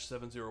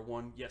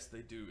F-701. Yes,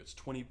 they do. It's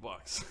 20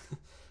 bucks.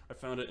 I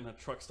found it in a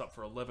truck stop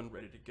for 11,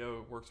 ready to go.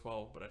 It works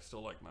well, but I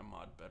still like my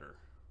mod better.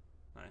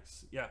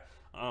 Nice. Yeah,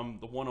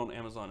 the one on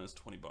Amazon is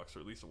 20 bucks, or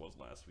at least it was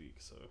last week,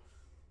 so.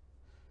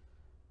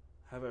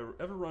 Have I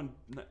ever run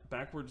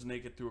backwards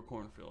naked through a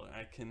cornfield?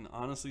 I can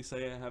honestly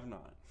say I have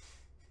not.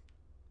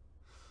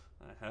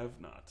 I have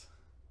not.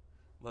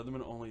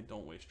 Leatherman only,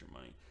 don't waste your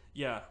money.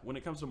 Yeah, when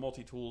it comes to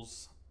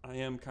multi-tools, I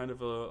am kind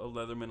of a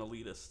Leatherman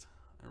elitist.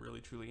 I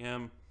really truly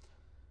am.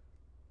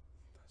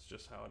 That's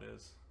just how it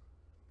is.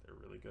 They're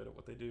really good at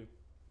what they do.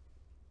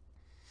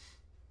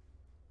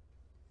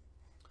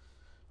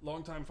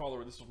 Longtime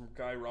follower, this is from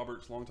Guy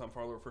Roberts, longtime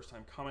follower, first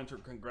time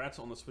commenter. Congrats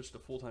on the switch to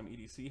full-time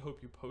EDC.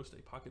 Hope you post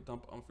a pocket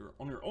dump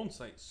on your own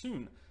site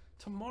soon.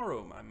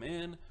 Tomorrow, my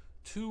man.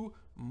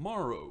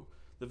 Tomorrow.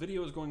 The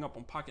video is going up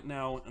on Pocket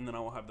now, and then I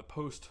will have the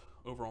post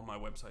over on my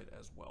website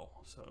as well.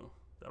 So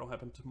that'll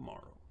happen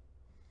tomorrow.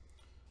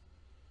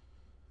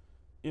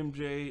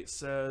 MJ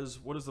says,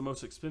 what is the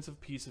most expensive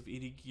piece of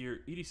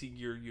EDC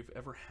gear you've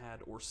ever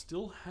had or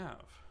still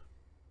have?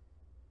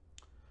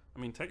 I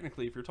mean,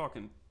 technically, if you're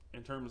talking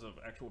in terms of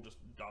actual just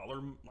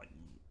dollar like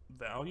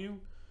value,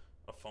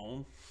 a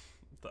phone,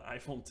 the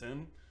iPhone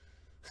 10.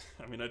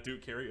 I mean, I do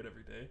carry it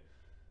every day,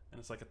 and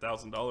it's like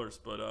 $1,000.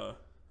 But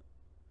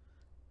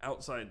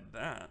outside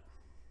that,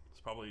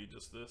 it's probably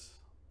just this,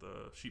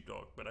 the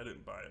Sheepdog. But I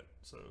didn't buy it,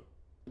 so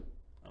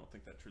I don't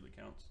think that truly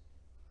counts.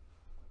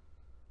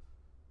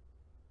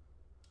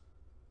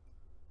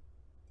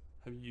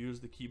 Have you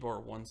used the Keybar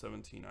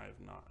 117? I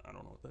have not. I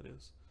don't know what that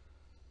is.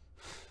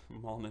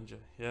 Mall Ninja,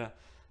 yeah.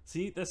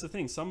 See, that's the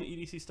thing. Some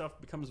EDC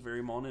stuff becomes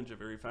very Mall Ninja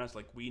very fast.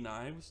 Like Wii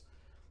Knives,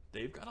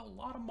 they've got a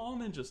lot of Mall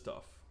Ninja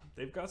stuff.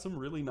 They've got some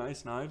really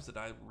nice knives that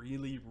I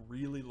really,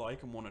 really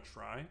like and want to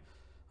try.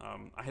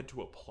 I had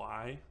to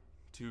apply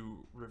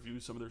to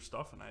review some of their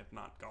stuff, and I have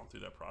not gone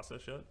through that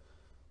process yet.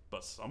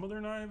 But some of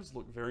their knives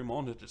look very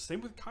Mall Ninja. Same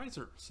with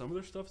Kaiser. Some of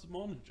their stuff is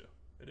Mall Ninja.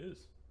 It is.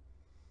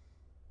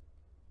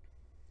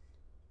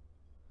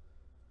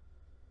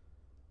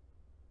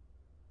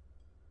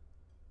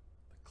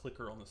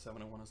 Clicker on the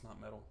 701 is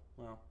not metal.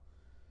 Well,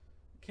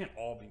 it can't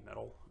all be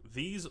metal.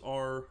 These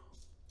are,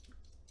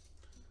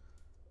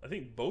 I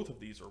think both of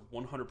these are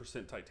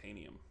 100%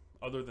 titanium,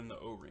 other than the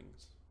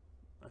O-rings.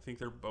 I think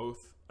they're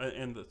both,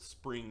 and the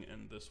spring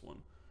and this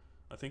one.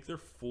 I think they're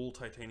full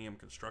titanium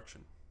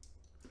construction.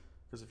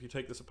 Because if you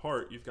take this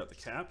apart, you've got the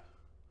cap.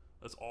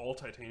 That's all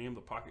titanium.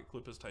 The pocket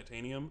clip is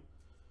titanium.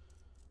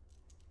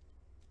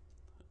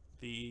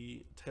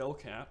 The tail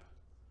cap,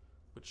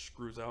 which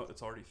screws out,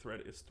 it's already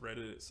threaded, it's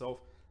threaded itself.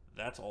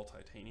 That's all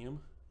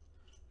titanium.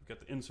 You've got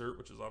the insert,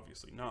 which is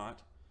obviously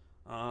not.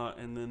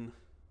 And then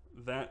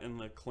that and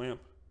the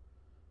clamp,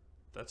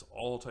 that's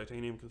all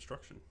titanium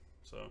construction.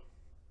 So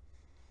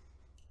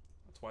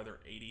that's why they're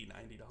 $80,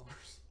 $90.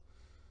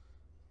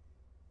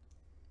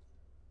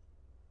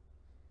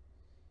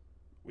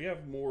 We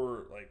have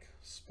more like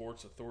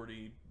Sports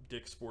Authority,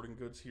 Dick's Sporting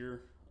Goods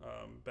here.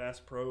 Bass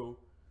Pro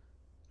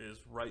is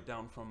right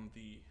down from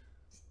the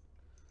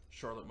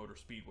Charlotte Motor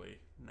Speedway,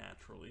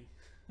 naturally.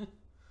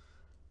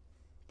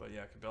 But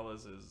yeah,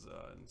 Cabela's is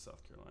in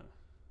South Carolina.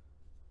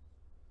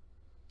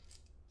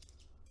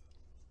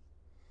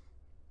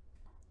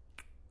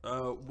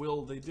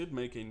 Will, they did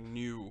make a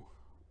new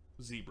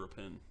zebra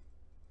pin.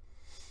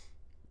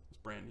 It's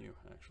brand new,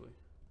 actually.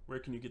 Where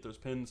can you get those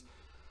pins?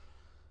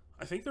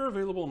 I think they're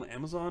available on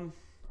Amazon,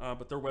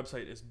 but their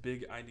website is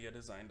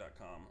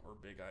bigideadesign.com or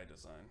Big Eye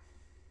Design.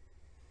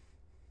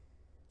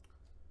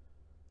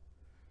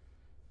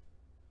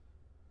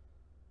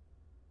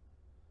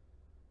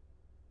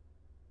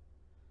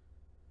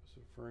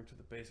 Referring to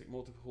the basic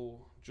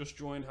multiple. Just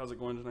joined. How's it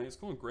going tonight? It's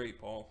going great,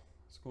 Paul.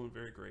 It's going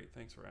very great.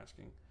 Thanks for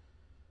asking.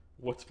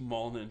 What's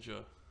Mall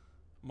Ninja?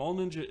 Mall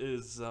Ninja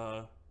is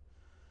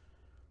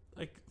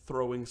like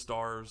throwing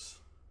stars,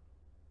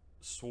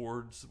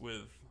 swords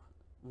with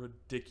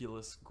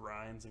ridiculous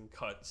grinds and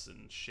cuts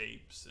and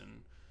shapes,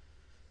 and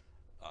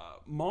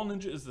Mall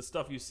Ninja is the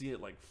stuff you see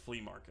at like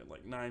flea market,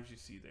 like knives you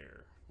see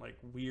there, like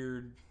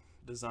weird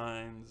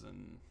designs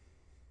and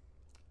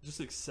just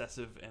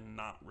excessive and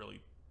not really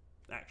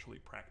actually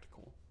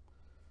practical.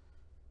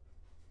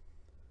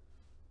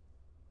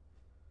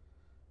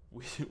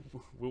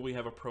 Will we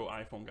have a pro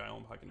iPhone guy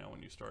on Pocket now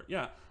when you start?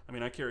 Yeah, I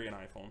mean, I carry an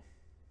iPhone.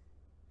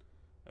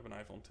 I have an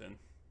iPhone 10.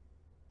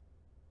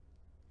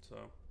 So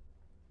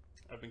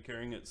I've been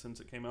carrying it since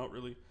it came out,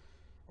 really,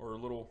 or a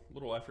little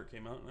after it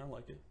came out, and I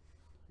like it.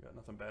 I got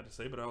nothing bad to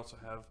say, but I also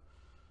have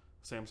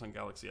Samsung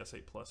Galaxy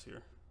S8 Plus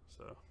here.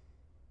 So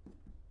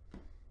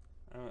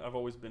I've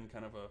always been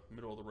kind of a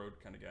middle of the road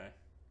kind of guy.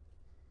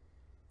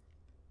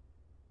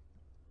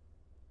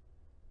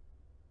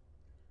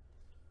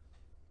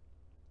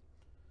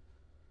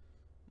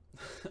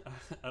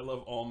 I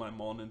love all my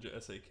Mall Ninja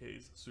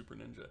SAKs, Super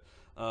Ninja.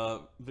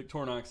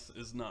 Victorinox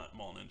is not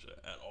Mall Ninja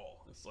at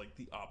all. It's like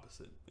the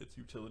opposite. It's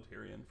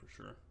utilitarian for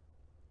sure.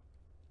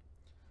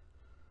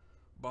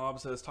 Bob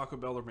says Taco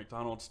Bell or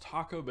McDonald's.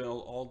 Taco Bell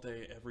all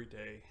day, every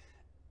day.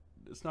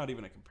 It's not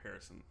even a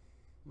comparison.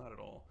 Not at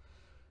all.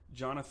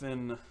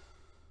 Jonathan,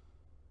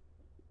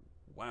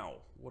 wow,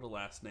 what a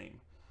last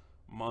name.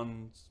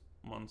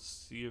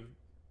 Monsiev.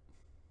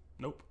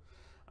 Nope.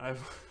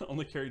 I've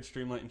only carried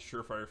Streamlight and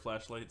Surefire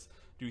flashlights.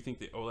 Do you think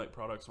the Olight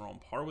products are on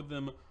par with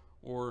them,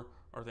 or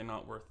are they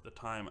not worth the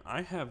time?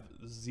 I have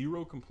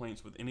zero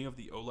complaints with any of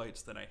the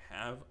Olights that I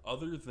have,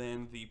 other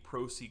than the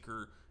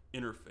ProSeeker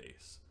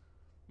interface,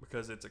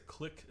 because it's a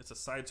click, it's a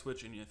side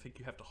switch, and I think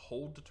you have to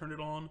hold to turn it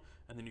on,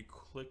 and then you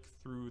click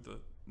through the,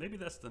 maybe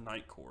that's the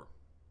night core.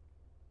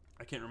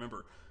 I can't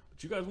remember.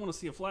 But you guys want to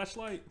see a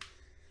flashlight?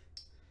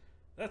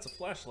 That's a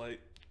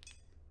flashlight.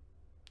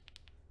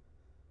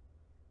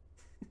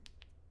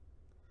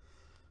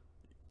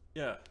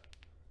 Yeah,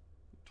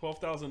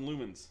 12,000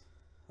 lumens.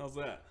 How's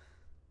that?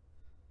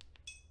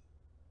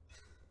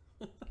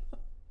 They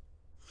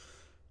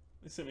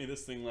sent me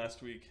this thing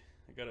last week.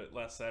 I got it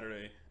last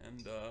Saturday,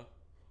 and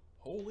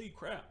holy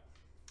crap.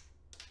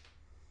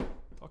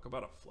 Talk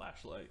about a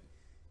flashlight.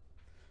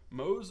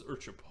 Moe's or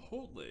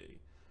Chipotle?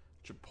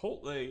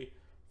 Chipotle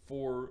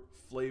for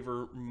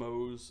flavor,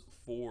 Moe's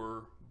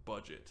for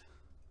budget.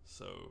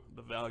 So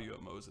the value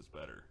at Moe's is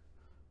better,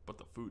 but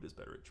the food is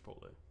better at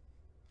Chipotle.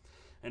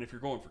 And if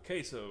you're going for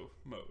queso,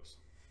 Moe's.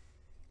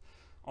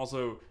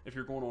 Also, if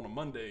you're going on a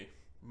Monday,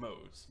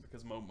 Moe's,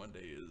 because Mo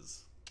Monday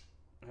is,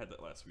 I had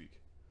that last week.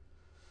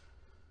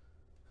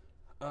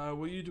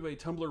 Will you do a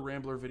Tumblr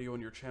Rambler video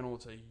on your channel?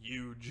 It's a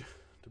huge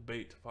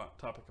debate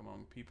topic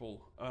among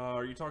people.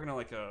 Are you talking about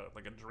like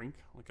a drink,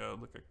 like a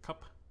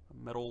cup,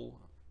 a metal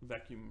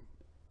vacuum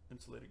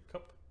insulated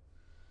cup?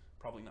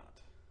 Probably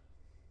not.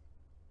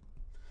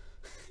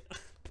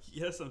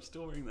 Yes, I'm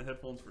still wearing the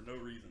headphones for no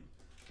reason.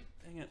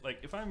 Dang it, like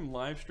if I'm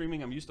live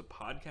streaming, I'm used to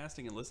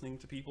podcasting and listening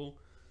to people,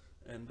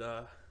 and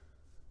I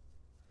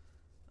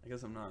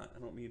guess I'm not. I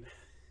don't need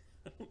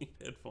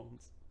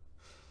headphones.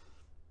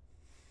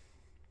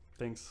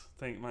 Thanks.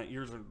 My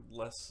ears are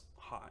less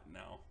hot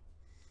now.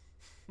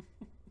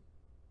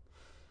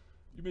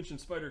 You mentioned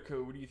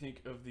Spyderco. What do you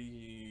think of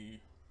the,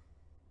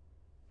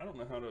 I don't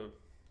know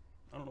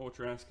what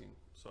you're asking,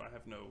 so I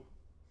have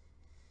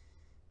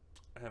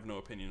no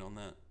opinion on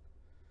that.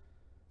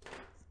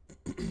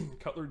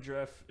 Cutlery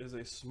Jeff is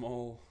a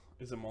Mall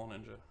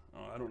Ninja.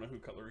 Oh, I don't know who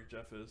Cutlery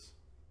Jeff is.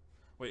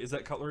 Wait, is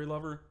that Cutlery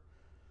Lover?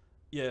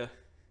 Yeah,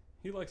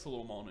 he likes a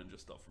little Mall Ninja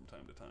stuff from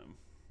time to time.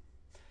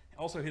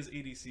 Also, his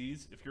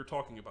EDCs, if you're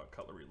talking about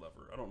Cutlery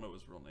Lover, I don't know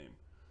his real name.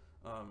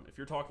 If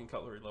you're talking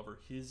Cutlery Lover,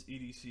 his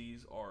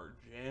EDCs are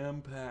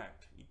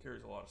jam-packed. He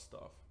carries a lot of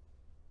stuff.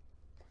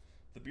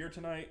 The beer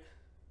tonight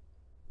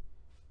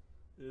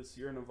is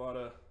Sierra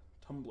Nevada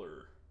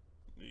Tumbler,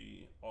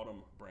 the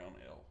Autumn Brown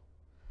Ale.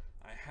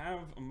 I have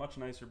a much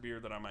nicer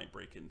beer that I might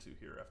break into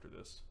here after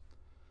this,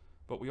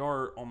 but we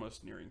are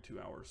almost nearing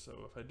 2 hours,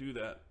 so if I do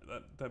that,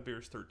 that beer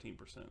is 13%,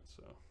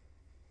 so.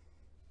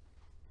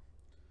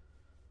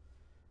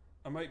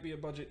 I might be a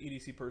budget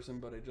EDC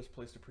person, but I just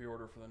placed a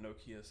pre-order for the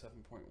Nokia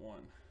 7.1.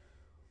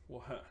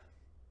 Well,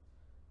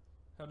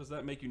 how does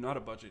that make you not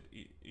a budget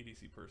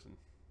EDC person?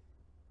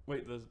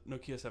 Wait, the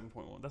Nokia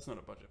 7.1, that's not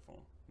a budget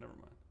phone, never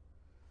mind.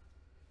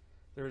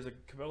 There's a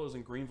Cabela's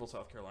in Greenville,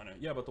 South Carolina.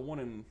 Yeah, but the one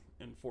in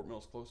Fort Mill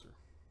is closer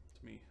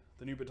to me.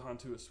 The new Baton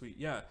 2 is sweet.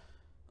 Yeah,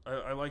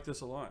 I like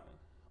this a lot.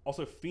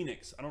 Also,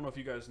 Phoenix. I don't know if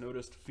you guys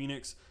noticed,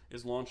 Phoenix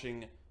is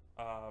launching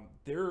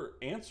their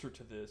answer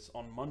to this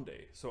on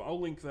Monday. So I'll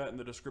link that in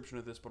the description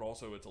of this, but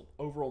also it's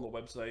over on the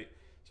website.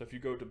 So if you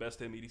go to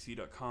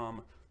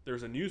bestmedc.com,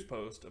 there's a news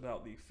post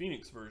about the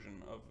Phoenix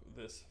version of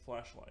this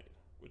flashlight,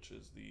 which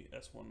is the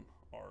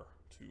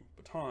S1R2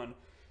 Baton.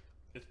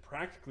 It's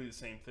practically the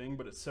same thing,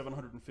 but it's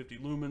 750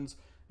 lumens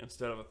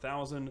instead of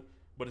 1,000,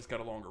 but it's got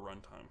a longer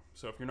runtime.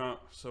 So if you're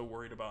not so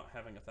worried about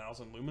having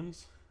 1,000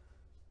 lumens,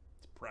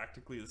 it's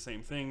practically the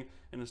same thing.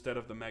 And instead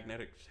of the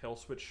magnetic tail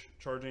switch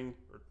charging,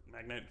 or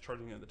magnetic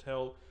charging in the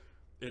tail,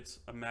 it's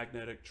a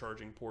magnetic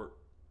charging port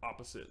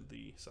opposite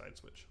the side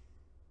switch.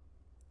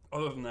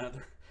 Other than that,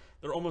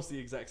 they're almost the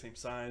exact same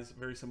size,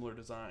 very similar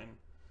design.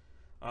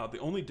 The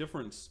only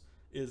difference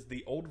is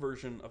the old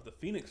version of the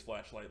Phoenix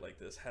flashlight like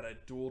this had a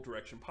dual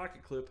direction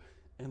pocket clip,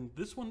 and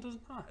this one does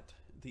not.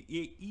 The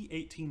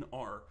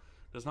E18R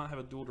does not have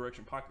a dual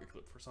direction pocket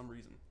clip for some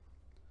reason.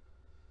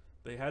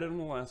 They had it on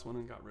the last one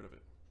and got rid of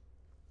it.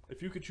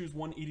 If you could choose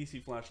one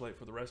EDC flashlight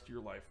for the rest of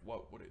your life,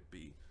 what would it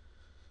be?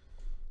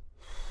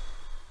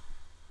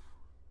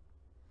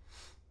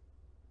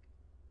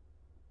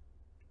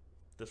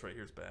 This right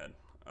here is bad.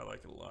 I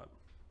like it a lot.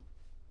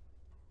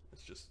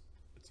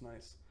 It's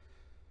nice.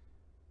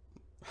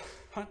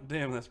 Hot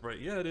damn, that's bright.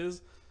 Yeah, it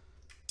is.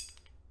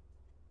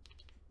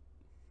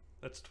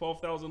 That's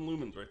 12,000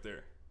 lumens right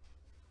there.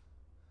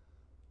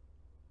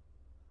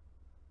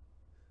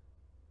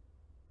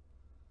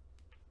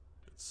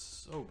 It's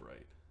so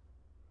bright.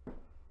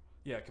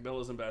 Yeah,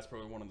 Cabela's and Bass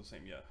Pro are one and the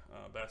same. Yeah,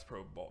 Bass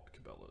Pro bought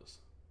Cabela's.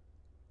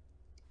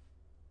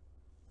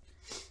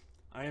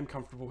 I am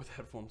comfortable with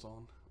headphones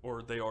on,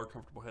 or they are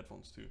comfortable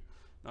headphones too.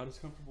 Not as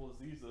comfortable as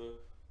these though.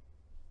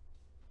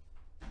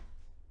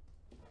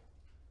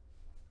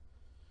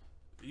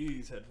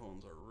 These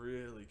headphones are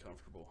really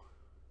comfortable.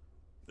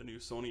 The new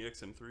Sony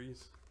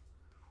XM3s.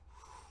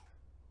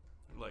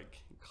 They're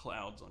like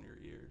clouds on your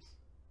ears.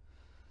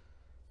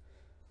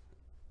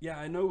 Yeah,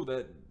 I know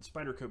that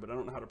spider code, but I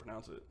don't know how to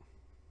pronounce it.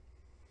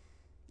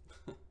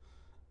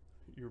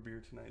 Your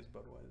beer tonight is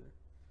Budweiser.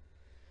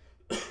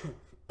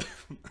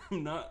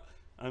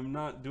 I'm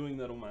not doing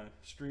that on my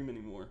stream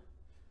anymore.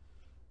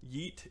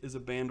 Yeet is a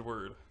banned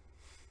word.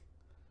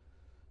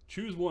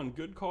 Choose one: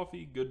 good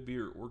coffee, good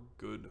beer, or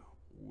good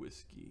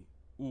whiskey.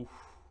 Oof.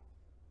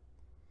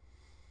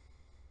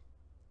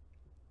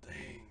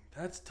 Dang,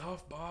 that's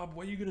tough, Bob.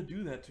 Why are you gonna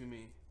do that to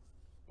me?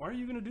 Why are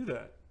you gonna do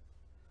that?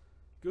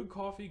 Good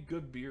coffee,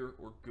 good beer,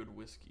 or good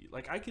whiskey.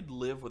 Like, I could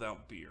live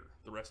without beer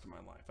the rest of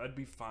my life. I'd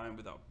be fine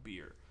without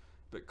beer.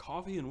 But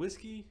coffee and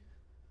whiskey?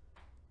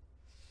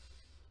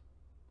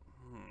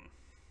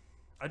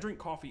 I drink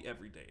coffee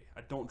every day.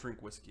 I don't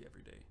drink whiskey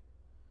every day.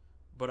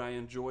 But I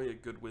enjoy a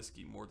good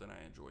whiskey more than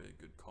I enjoy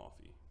a good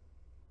coffee.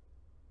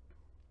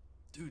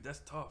 Dude,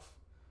 that's tough.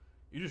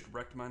 You just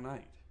wrecked my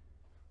night.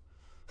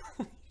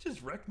 You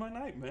just wrecked my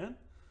night, man.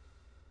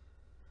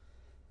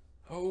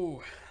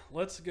 Oh,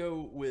 let's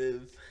go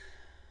with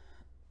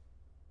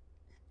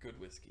good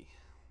whiskey.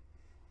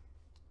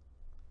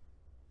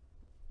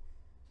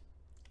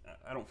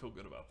 I don't feel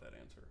good about that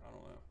answer. I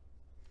don't know.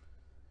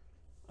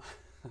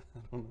 I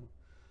don't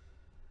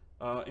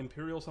know.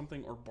 Imperial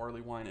something or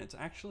barley wine. It's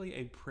actually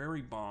a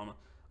Prairie Bomb.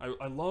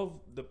 I love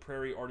the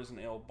Prairie Artisan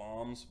Ale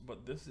bombs,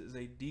 but this is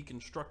a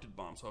deconstructed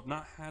bomb, so I've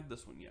not had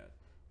this one yet.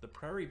 The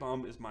Prairie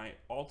Bomb is my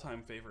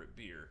all-time favorite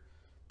beer,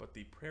 but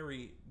the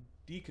Prairie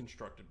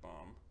deconstructed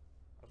bomb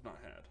I've not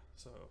had.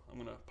 So I'm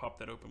gonna pop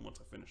that open once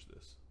I finish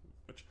this.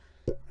 Which,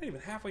 I'm not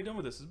even halfway done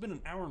with this. It's been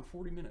an hour and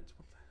 40 minutes.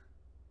 What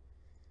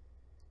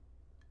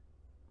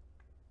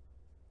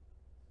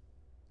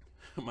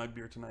the... My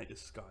beer tonight is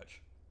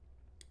scotch.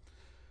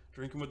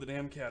 Drinking with the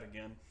damn cat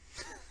again.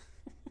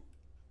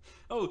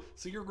 Oh,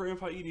 so you're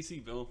Grandpa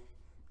EDC, Bill.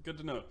 Good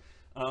to know.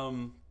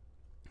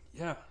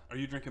 Yeah, are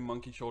you drinking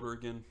Monkey Shoulder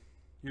again?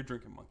 You're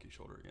drinking Monkey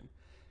Shoulder again.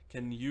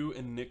 Can you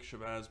and Nick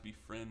Shabazz be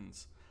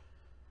friends?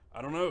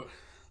 I don't know.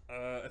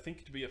 I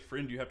think to be a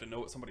friend, you have to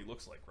know what somebody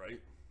looks like, right?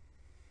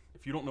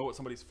 If you don't know what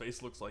somebody's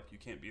face looks like, you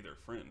can't be their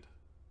friend.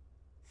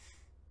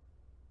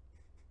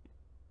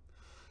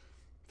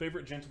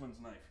 Favorite gentleman's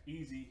knife?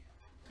 Easy.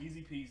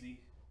 Easy peasy.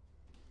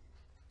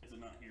 Is it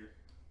not here?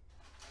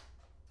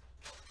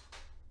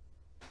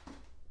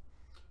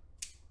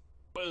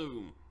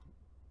 Boom.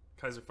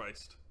 Kaiser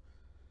Feist.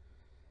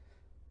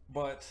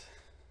 But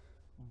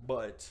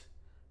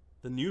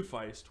the new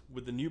Feist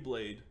with the new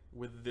blade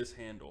with this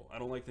handle. I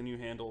don't like the new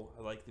handle.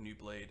 I like the new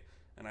blade,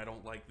 and I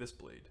don't like this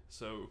blade.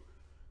 So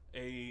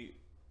a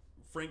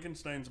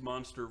Frankenstein's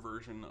monster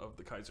version of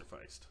the Kaiser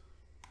Feist.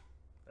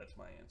 That's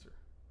my answer.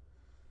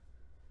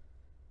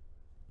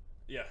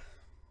 Yeah,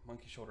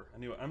 Monkey Shoulder. I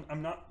knew it.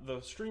 I'm not,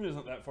 the stream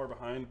isn't that far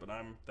behind, but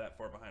I'm that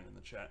far behind in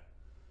the chat.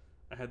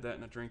 I had that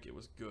in a drink. It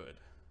was good.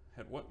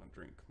 Had what in a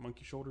drink?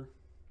 Monkey Shoulder.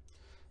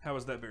 How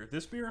is that beer?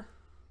 This beer?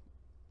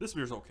 This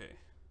beer's okay.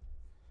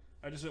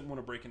 I just didn't want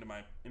to break into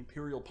my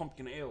Imperial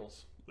Pumpkin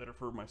Ales that are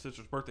for my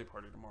sister's birthday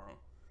party tomorrow.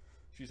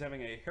 She's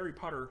having a Harry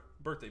Potter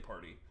birthday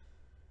party.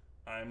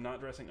 I'm not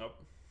dressing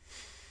up.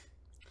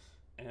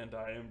 and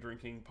I am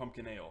drinking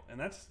pumpkin ale, and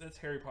that's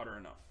Harry Potter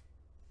enough,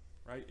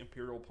 right?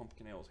 Imperial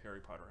pumpkin ale is Harry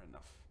Potter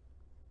enough.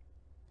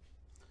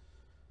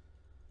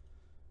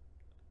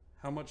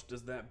 How much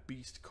does that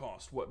beast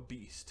cost? What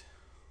beast?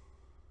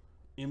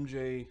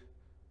 MJ,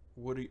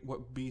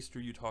 what beast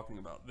are you talking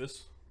about?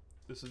 This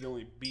is the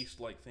only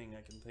beast-like thing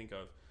I can think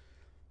of.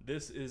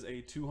 This is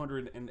a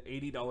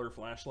 $280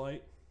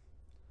 flashlight.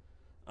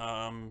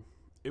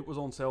 It was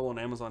on sale on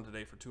Amazon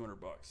today for 200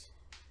 bucks.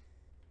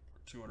 Or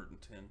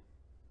 210.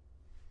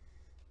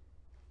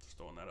 Just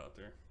throwing that out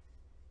there.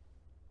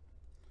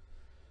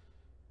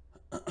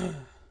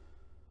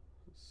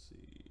 Let's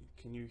see.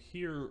 Can you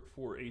hear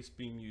for Ace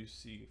Beam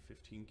UC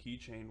 15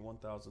 keychain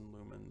 1000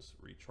 lumens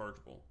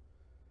rechargeable?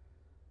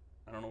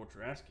 I don't know what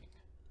you're asking.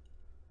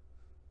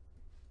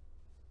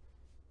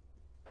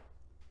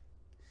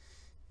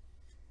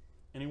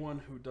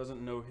 Anyone who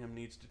doesn't know him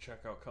needs to check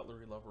out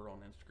Cutlery Lover on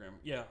Instagram.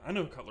 Yeah, I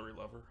know Cutlery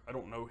Lover. I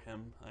don't know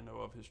him. I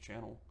know of his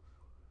channel.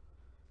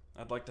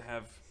 I'd like to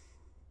have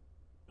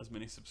as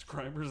many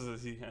subscribers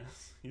as he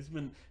has.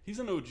 He's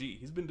an OG.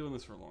 He's been doing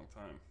this for a long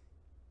time.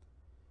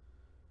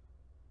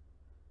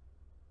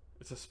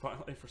 It's a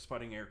spotlight for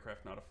spotting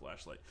aircraft, not a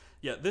flashlight.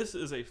 Yeah, this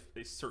is a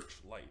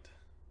searchlight.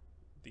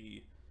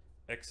 The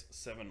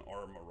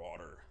X7R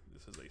Marauder.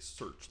 This is a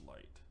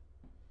searchlight.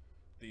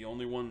 The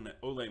only one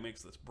that Olight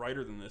makes that's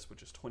brighter than this,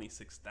 which is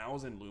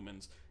 26,000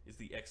 lumens, is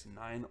the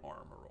X9R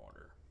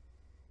Marauder.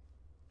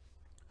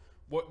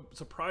 What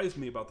surprised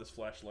me about this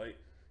flashlight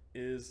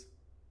is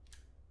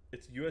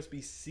it's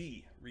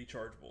USB-C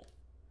rechargeable.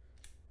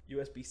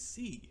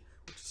 USB-C,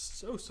 which is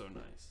so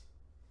nice.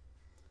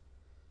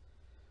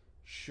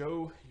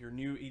 Show your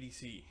new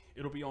EDC.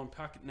 It'll be on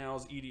Pocket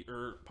Now's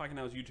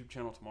YouTube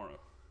channel tomorrow.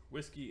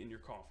 Whiskey in your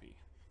coffee.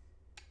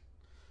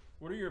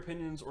 What are your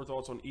opinions or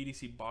thoughts on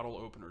EDC bottle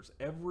openers?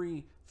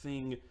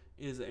 Everything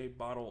is a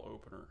bottle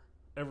opener.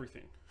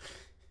 Everything.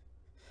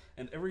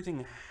 And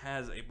everything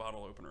has a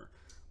bottle opener.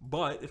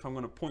 But if I'm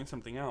going to point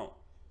something out,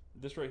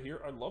 this right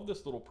here, I love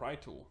this little pry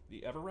tool,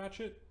 the Ever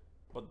Ratchet,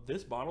 but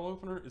this bottle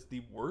opener is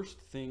the worst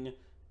thing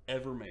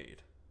ever made.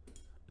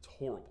 It's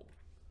horrible.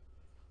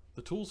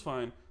 The tool's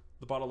fine,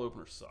 the bottle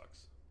opener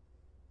sucks.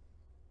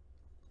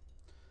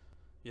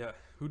 Yeah,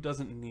 who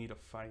doesn't need a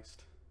Feist?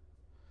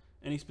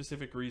 Any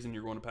specific reason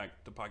you're going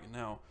to Pocket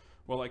Now?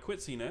 Well, I quit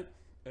CNET,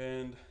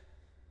 and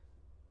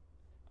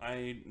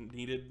I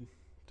needed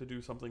to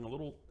do something a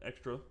little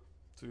extra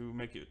to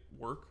make it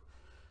work.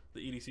 The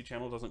EDC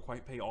channel doesn't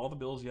quite pay all the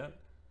bills yet,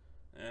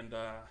 and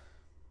I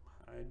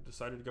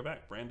decided to go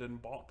back. Brandon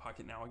bought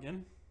Pocket Now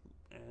again,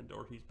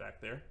 or he's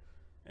back there,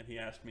 and he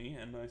asked me,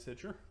 and I said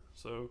sure.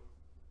 So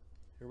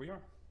here we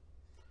are.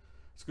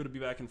 It's good to be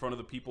back in front of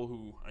the people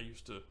who I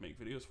used to make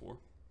videos for.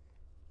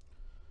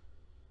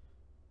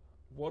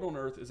 What on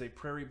earth is a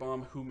Prairie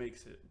Bomb? Who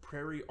makes it?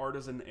 Prairie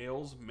Artisan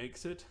Ales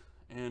makes it,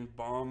 and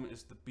Bomb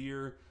is the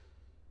beer,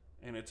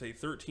 and it's a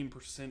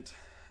 13%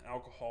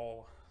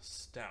 alcohol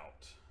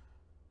stout,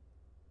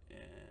 and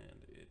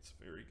it's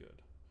very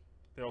good.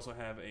 They also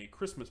have a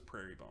Christmas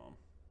Prairie Bomb.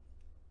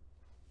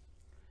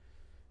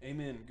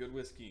 Amen. Good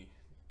whiskey.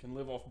 Can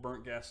live off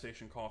burnt gas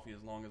station coffee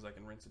as long as I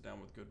can rinse it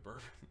down with good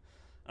bourbon.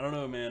 I don't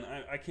know, man.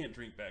 I can't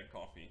drink bad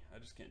coffee. I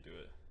just can't do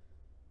it.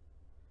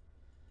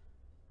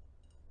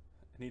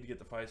 I need to get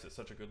the Feist. It's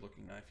such a good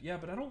looking knife. Yeah,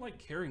 but I don't like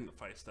carrying the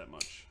Feist that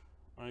much.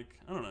 Like,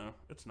 I don't know.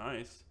 It's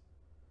nice.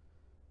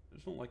 I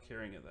just don't like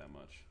carrying it that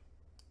much.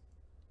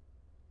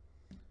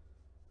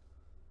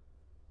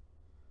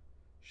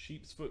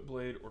 Sheep's foot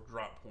blade or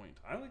drop point?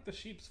 I like the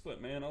sheep's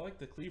foot, man. I like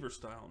the cleaver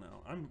style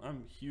now.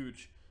 I'm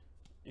huge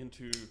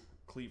into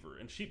cleaver,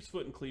 and sheep's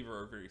foot and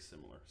cleaver are very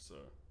similar, so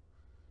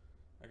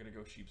I gotta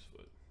go sheep's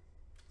foot.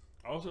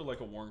 I also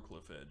like a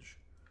Warncliffe edge.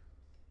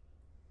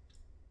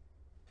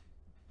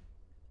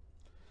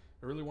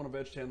 I really want a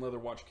veg tan leather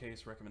watch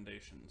case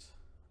recommendations.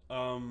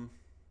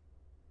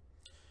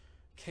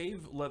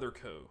 Cave Leather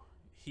Co.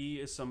 He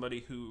is somebody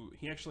who,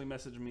 he actually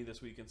messaged me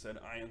this week and said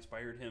I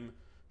inspired him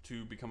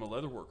to become a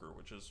leather worker,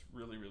 which is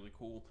really, really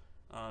cool.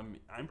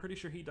 I'm pretty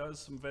sure he does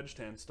some veg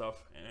tan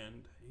stuff,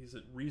 and he's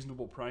at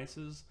reasonable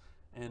prices,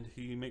 and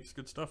he makes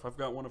good stuff. I've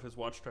got one of his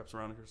watch straps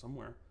around here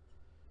somewhere.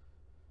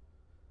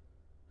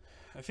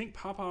 I think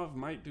Popov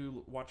might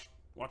do watch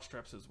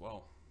straps as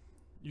well.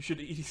 You should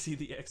EDC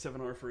the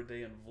X7R for a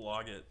day and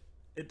vlog it.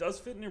 It does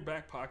fit in your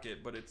back pocket,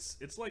 but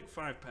it's like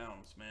 5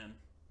 pounds, man.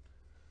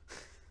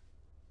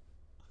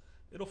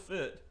 It'll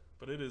fit,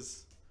 but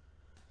it's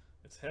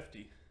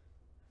hefty.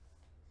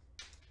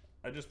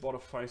 I just bought a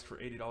Feist for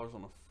 $80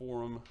 on a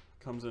forum.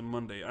 Comes in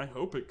Monday. I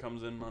hope it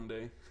comes in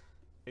Monday.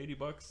 80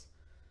 bucks.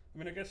 I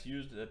mean, I guess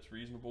used that's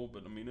reasonable,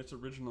 but I mean, it's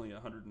originally a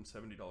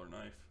 $170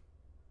 knife.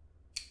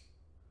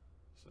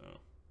 So.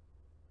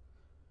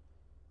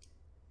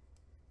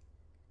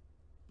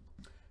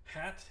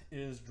 Hat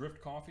is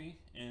Drift Coffee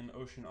in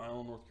Ocean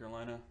Isle, North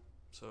Carolina.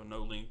 So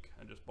no link.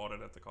 I just bought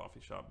it at the coffee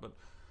shop. But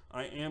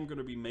I am going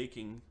to be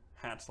making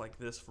hats like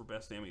this for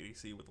Best Damn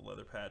EDC with the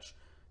leather patch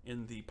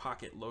in the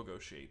pocket logo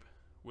shape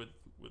with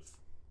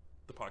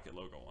the pocket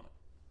logo on it.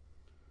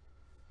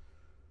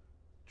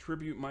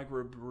 Tribute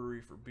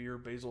Microbrewery for beer,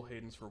 Basil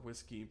Hayden's for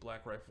whiskey,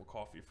 Black Rifle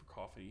Coffee for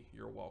coffee.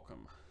 You're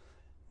welcome.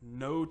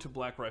 No to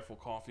Black Rifle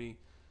Coffee.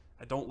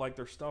 I don't like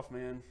their stuff,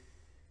 man.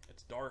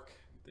 It's dark.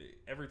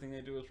 Everything they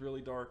do is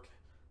really dark.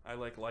 I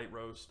like light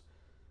roast.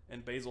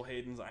 And Basil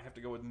Hayden's, I have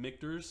to go with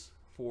Michter's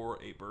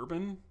for a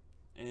bourbon.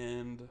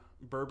 And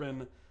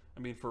bourbon, I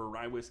mean, for a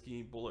rye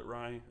whiskey, Bullet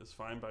Rye is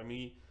fine by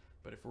me.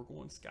 But if we're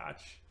going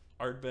Scotch,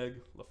 Ardbeg,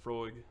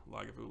 Lafroig,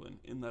 Lagavulin,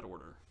 in that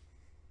order.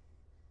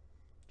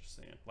 Just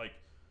saying. Like,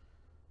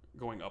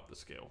 going up the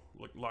scale.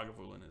 Like,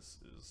 Lagavulin is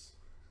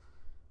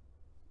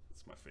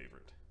it's my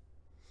favorite.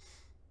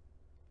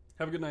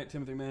 Have a good night,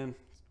 Timothy, man.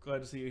 Glad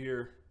to see you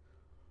here.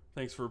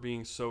 Thanks for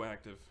being so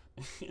active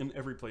in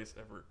every place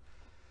ever.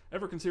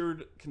 Ever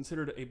considered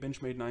a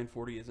Benchmade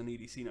 940 as an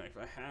EDC knife?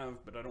 I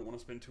have, but I don't want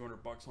to spend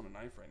 $200 on a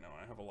knife right now.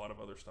 I have a lot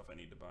of other stuff I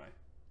need to buy.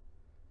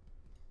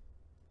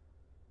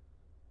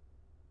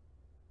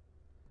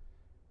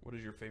 What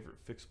is your favorite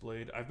fixed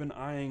blade? I've been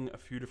eyeing a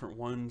few different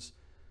ones,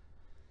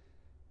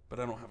 but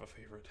I don't have a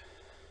favorite.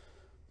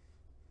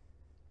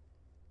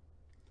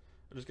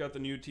 I just got the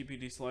new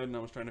TPD slide and I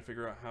was trying to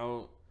figure out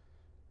how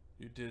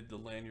you did the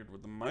lanyard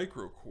with the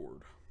micro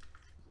cord.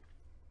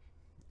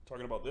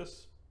 Talking about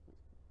this?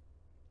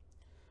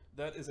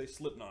 That is a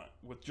slip knot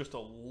with just a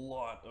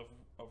lot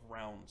of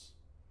rounds.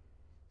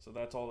 So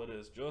that's all it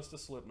is, just a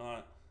slip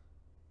knot.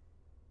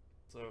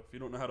 So if you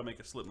don't know how to make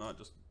a slip knot,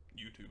 just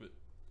YouTube it.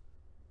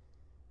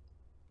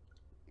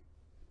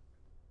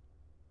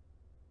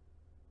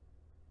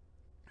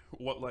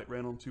 What light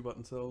ran on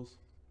 2-button cells?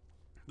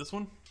 This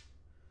one?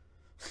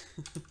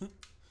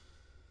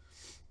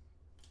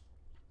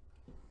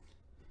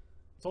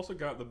 It's also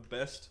got the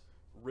best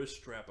wrist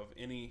strap of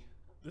any.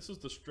 This is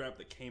the strap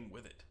that came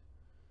with it.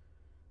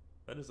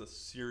 That is a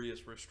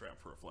serious wrist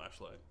strap for a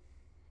flashlight.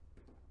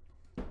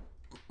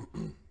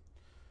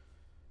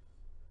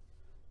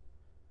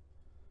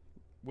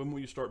 When will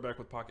you start back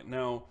with Pocket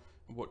Now?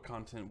 What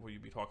content will you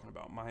be talking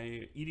about?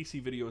 My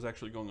EDC video is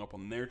actually going up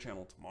on their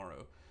channel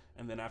tomorrow.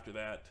 And then after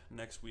that,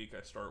 next week,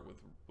 I start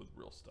with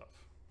real stuff.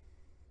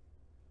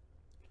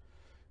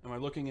 Am I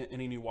looking at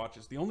any new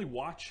watches? The only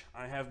watch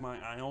I have my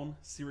eye on,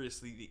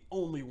 seriously, the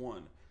only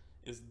one,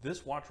 is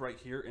this watch right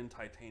here in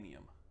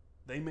titanium.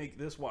 They make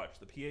this watch,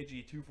 the PAG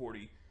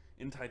 240,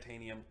 in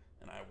titanium,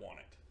 and I want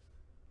it.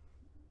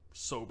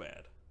 So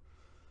bad.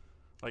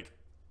 Like,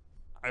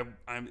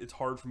 it's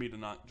hard for me to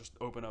not just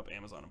open up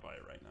Amazon and buy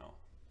it right now.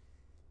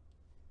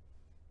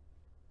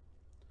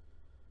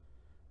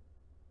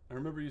 I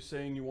remember you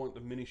saying you want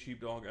the mini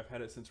sheepdog. I've had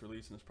it since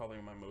release, and it's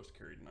probably my most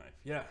carried knife.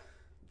 Yeah,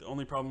 the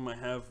only problem I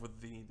have with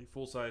the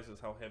full size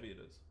is how heavy it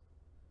is.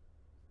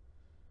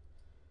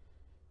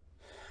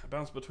 I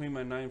bounce between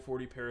my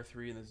 940 Para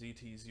 3 and the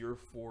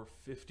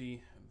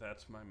ZT-0450.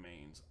 That's my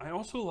mains. I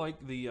also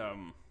like the, I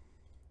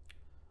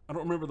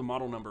don't remember the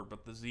model number,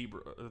 but the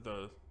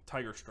the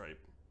Tiger Stripe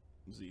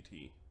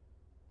ZT.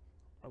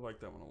 I like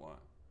that one a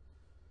lot.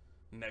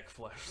 Neck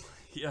flashlight.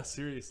 Yeah,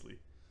 seriously.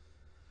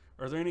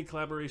 Are there any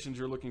collaborations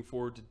you're looking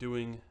forward to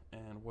doing,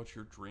 and what's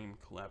your dream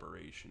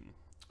collaboration?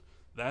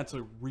 That's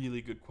a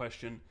really good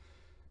question.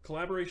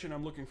 Collaboration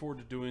I'm looking forward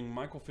to doing,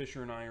 Michael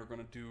Fisher and I are going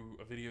to do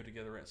a video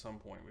together at some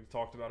point. We've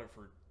talked about it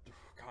for,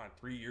 God,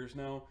 3 years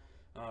now.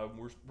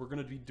 We're going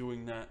to be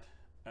doing that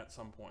at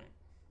some point,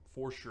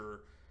 for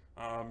sure.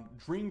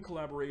 Dream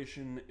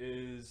collaboration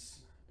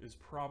is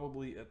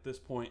probably, at this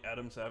point,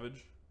 Adam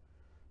Savage.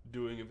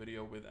 Doing a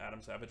video with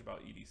Adam Savage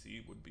about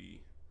EDC would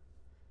be...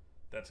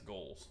 That's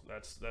goals.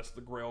 That's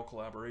the Grail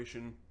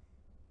collaboration.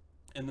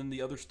 And then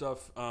the other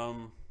stuff,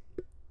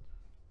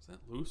 is that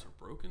loose or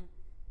broken?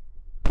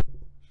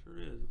 Sure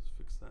is. Let's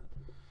fix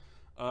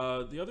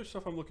that. The other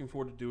stuff I'm looking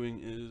forward to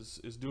doing is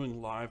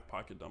doing live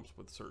pocket dumps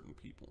with certain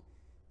people.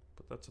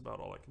 But that's about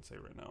all I can say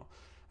right now.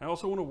 I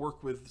also want to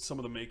work with some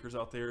of the makers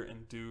out there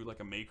and do like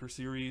a maker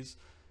series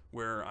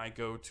where I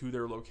go to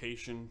their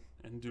location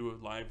and do a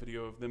live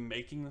video of them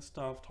making the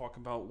stuff, talk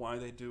about why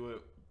they do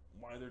it,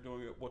 why they're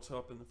doing it, what's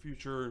up in the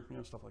future, you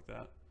know, stuff like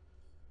that.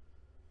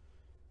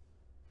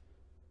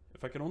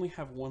 If I could only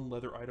have one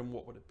leather item,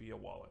 what would it be? A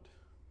wallet.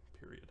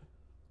 Period.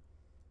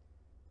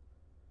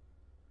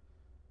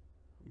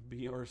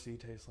 BRC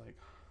tastes like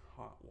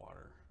hot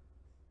water.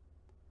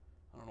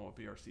 I don't know what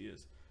BRC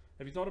is.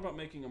 Have you thought about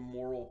making a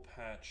moral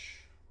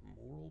patch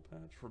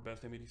for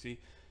best MEDC?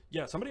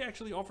 Yeah, somebody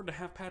actually offered to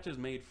have patches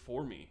made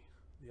for me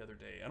the other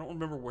day. I don't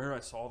remember where I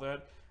saw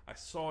that. I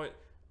saw it.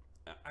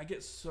 I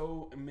get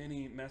so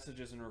many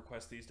messages and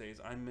requests these days.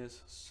 I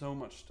miss so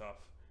much stuff.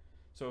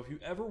 So if you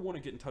ever want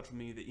to get in touch with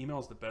me, the email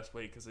is the best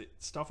way, because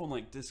stuff on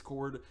like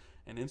Discord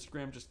and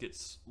Instagram just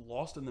gets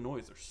lost in the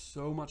noise. There's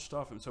so much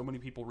stuff and so many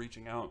people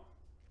reaching out.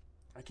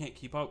 I can't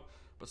keep up.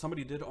 But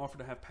somebody did offer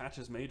to have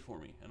patches made for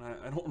me, and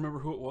I don't remember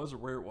who it was or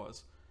where it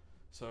was.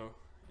 So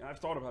yeah, I've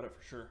thought about it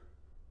for sure.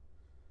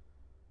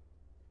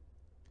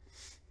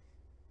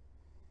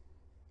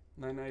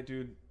 Night,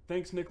 dude.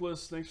 Thanks,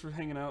 Nicholas. Thanks for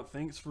hanging out.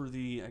 Thanks for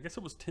the, I guess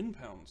it was 10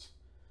 pounds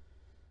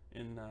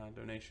in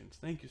donations.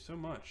 Thank you so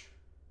much.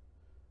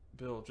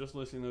 Bill, just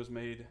listening to those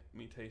made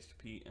me taste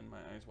Pete and my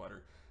eyes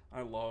water.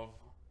 I love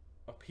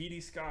a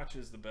peaty scotch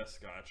is the best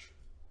scotch.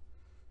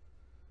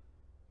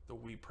 The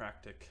Wee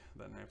Practic.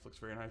 That knife looks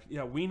very nice.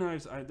 Yeah, Wee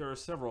knives. There are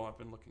several I've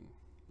been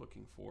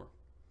looking for.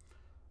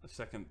 The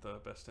second, the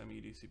best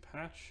MEDC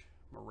patch,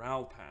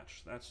 morale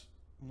patch. That's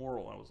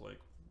moral. I was like,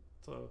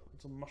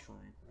 it's a mushroom,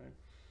 right?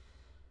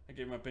 I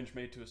gave my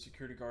Benchmade to a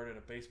security guard at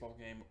a baseball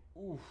game.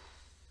 Oof,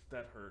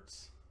 that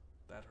hurts.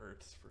 That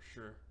hurts for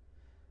sure.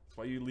 That's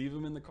why you leave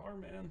them in the car,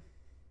 man.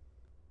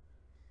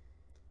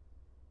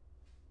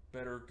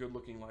 Better,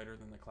 good-looking lighter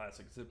than the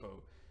classic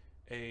Zippo.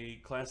 A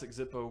classic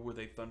Zippo with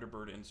a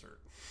Thunderbird insert.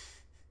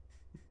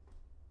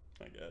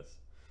 I guess.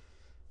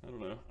 I don't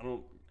know.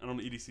 I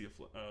don't EDC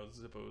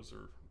Zippos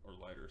or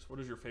lighters. What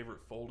is your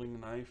favorite folding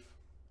knife?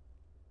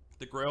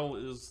 The Grail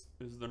is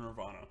the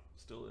Nirvana.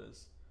 Still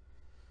is.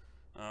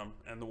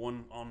 And the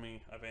one on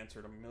me, I've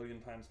answered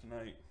 1,000,000 times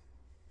tonight.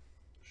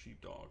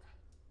 Sheepdog.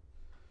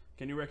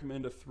 Can you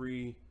recommend a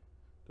 3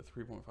 to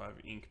 3.5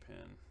 ink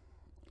pen?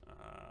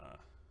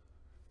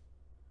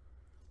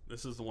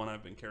 This is the one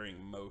I've been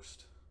carrying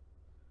most.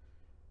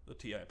 The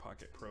TI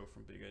Pocket Pro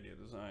from Big Idea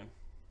Design.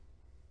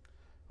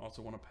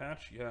 Also want a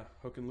patch? Yeah.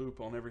 Hook and loop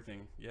on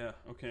everything. Yeah.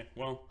 Okay.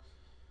 Well,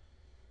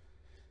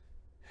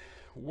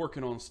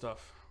 working on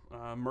stuff.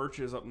 Merch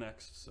is up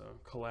next. So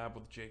collab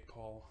with Jake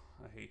Paul.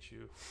 I hate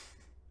you.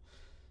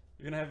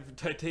 You're gonna have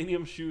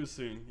titanium shoes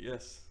soon.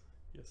 Yes.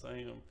 Yes, I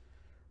am.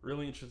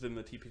 Really interested in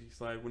the TPT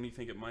slide. When do you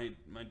think it might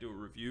do a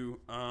review?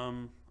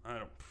 I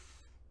don't.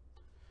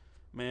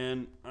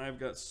 Man, I've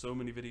got so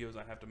many videos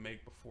I have to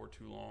make before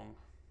too long.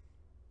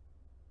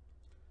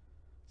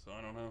 So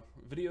I don't know.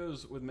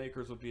 Videos with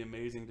makers would be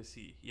amazing to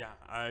see. Yeah,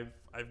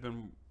 I've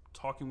been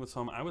talking with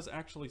some. I was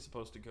actually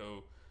supposed to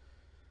go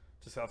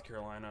to South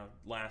Carolina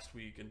last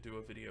week and do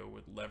a video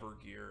with lever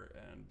gear,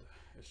 and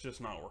it's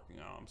just not working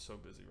out. I'm so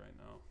busy right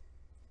now.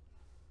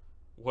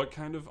 What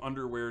kind of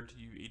underwear do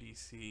you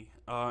EDC?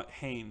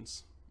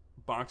 Hanes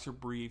boxer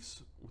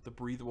briefs with the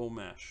breathable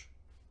mesh.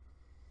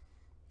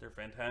 They're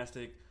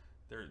fantastic.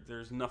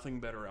 There's nothing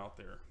better out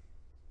there.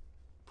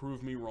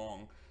 Prove me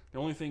wrong. The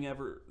only thing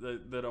ever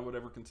that I would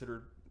ever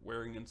consider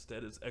wearing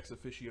instead is ex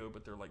officio,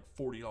 but they're like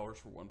 $40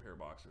 for one pair of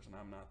boxers, and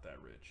I'm not that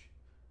rich.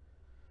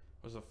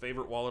 Was a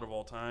favorite wallet of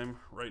all time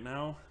right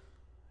now?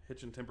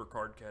 Hitch and Timber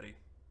Card Caddy,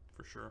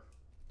 for sure.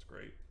 It's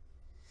great.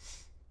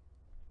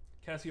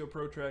 Casio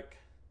Pro Trek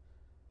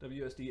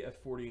WSD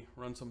F40,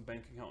 run some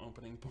bank account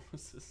opening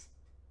bonuses.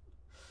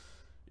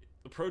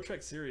 The Pro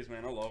Trek series,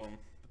 man, I love them.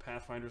 The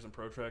Pathfinders and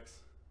Pro Treks.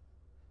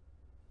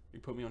 You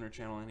put me on your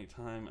channel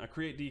anytime. I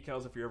create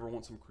decals if you ever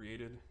want some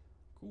created.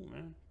 Cool,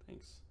 man.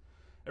 Thanks.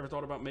 Ever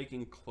thought about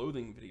making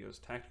clothing videos,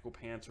 tactical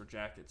pants or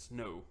jackets?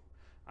 No.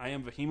 I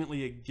am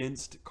vehemently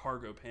against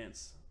cargo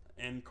pants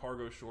and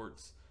cargo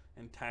shorts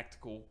and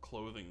tactical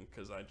clothing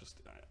because I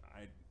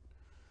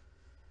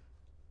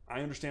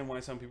understand why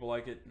some people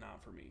like it.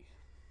 Not for me.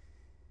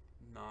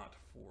 Not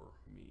for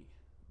me.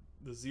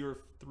 The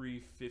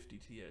 0350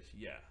 TS.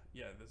 Yeah,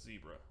 the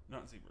zebra.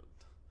 Not zebra.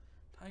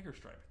 Tiger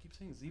stripe. I keep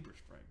saying zebra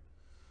stripe.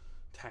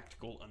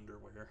 Tactical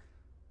underwear.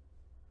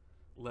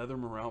 Leather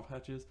morale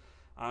patches.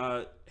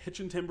 Hitch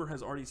and Timber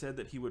has already said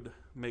that he would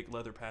make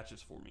leather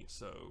patches for me,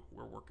 so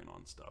we're working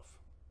on stuff.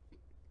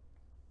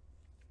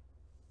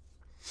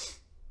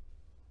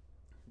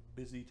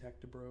 Busy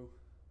Tactibro.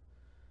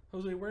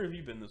 Jose, where have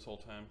you been this whole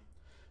time?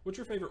 What's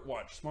your favorite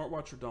watch?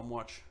 Smartwatch or dumb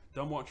watch?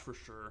 Dumb watch for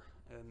sure.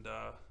 And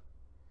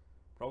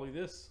probably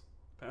this.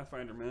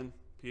 Pathfinder, man.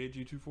 PAG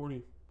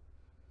 240.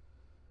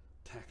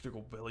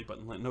 Tactical belly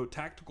button lint. No,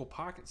 tactical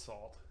pocket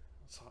salt.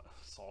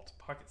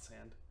 Pocket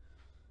sand.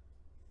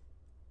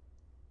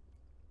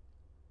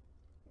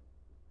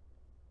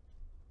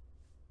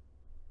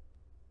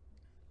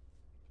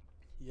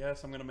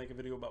 Yes, I'm going to make a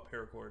video about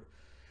paracord.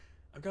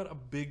 I've got a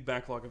big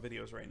backlog of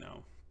videos right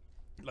now.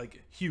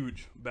 Like,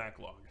 huge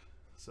backlog.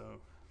 So,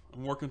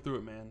 I'm working through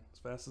it, man. As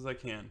fast as I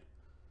can.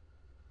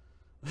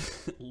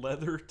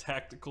 Leather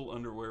tactical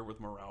underwear with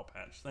morale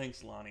patch.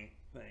 Thanks, Lonnie.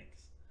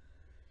 Thanks.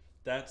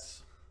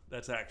 That's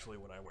actually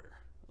what I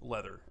wear.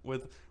 Leather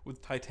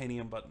with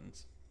titanium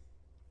buttons.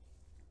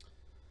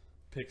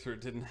 Pixar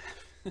didn't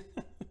have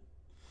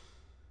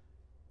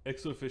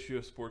Ex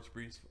Officio sports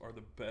briefs are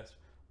the best.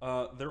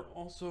 They're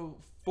also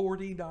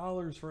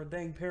 $40 for a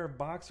dang pair of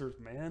boxers,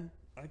 man.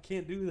 I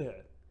can't do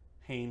that.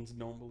 Hanes,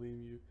 don't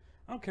believe you.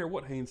 I don't care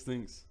what Hanes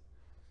thinks.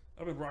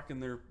 I've been rocking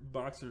their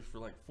boxers for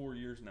like 4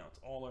 years now. It's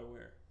all I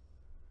wear.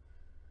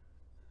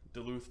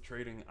 Duluth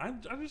Trading. I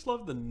just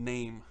love the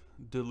name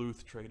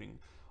Duluth Trading.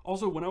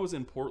 Also, when I was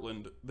in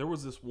Portland, there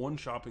was this one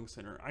shopping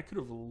center. I could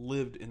have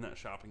lived in that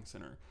shopping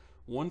center.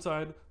 One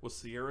side was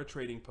Sierra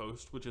Trading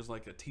Post, which is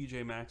like a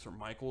TJ Maxx or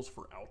Michaels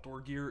for outdoor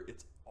gear.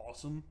 It's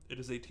awesome. It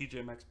is a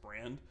TJ Maxx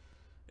brand.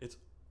 It's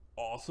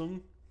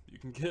awesome. You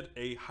can get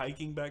a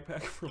hiking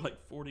backpack for like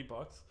 40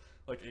 bucks.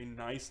 Like a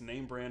nice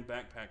name brand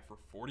backpack for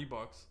 40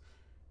 bucks.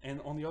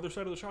 And on the other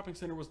side of the shopping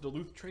center was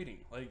Duluth Trading.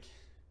 Like,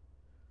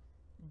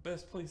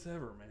 best place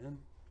ever, man.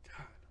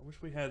 God, I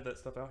wish we had that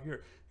stuff out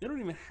here. They don't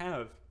even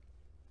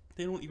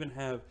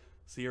have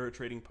Sierra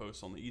Trading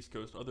Posts on the East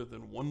Coast other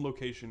than one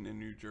location in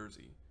New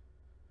Jersey.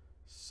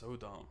 So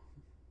dumb.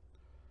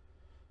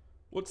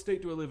 What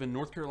state do I live in?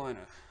 North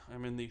Carolina.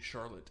 I'm in the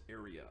Charlotte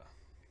area.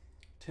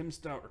 Tom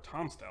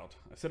Stout.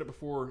 I said it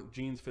before,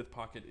 Gene's fifth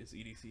pocket is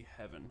EDC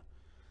heaven.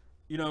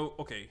 You know,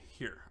 okay,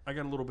 here. I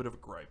got a little bit of a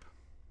gripe.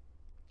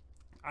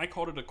 I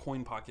called it a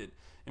coin pocket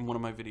in one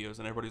of my videos,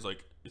 and everybody's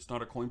like, it's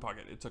not a coin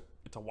pocket, it's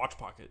a watch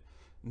pocket.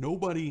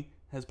 Nobody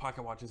has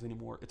pocket watches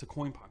anymore. It's a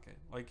coin pocket.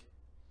 Like,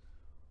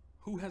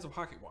 who has a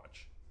pocket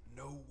watch?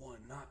 No one,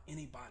 not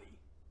anybody.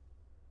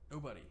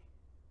 Nobody.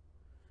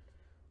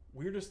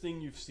 Weirdest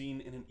thing you've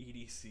seen in an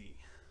EDC?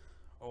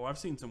 Oh, I've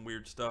seen some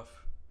weird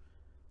stuff.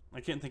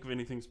 I can't think of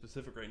anything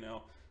specific right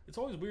now. It's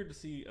always weird to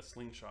see a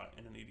slingshot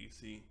in an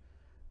EDC.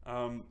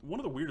 One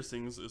of the weirdest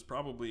things is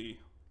probably,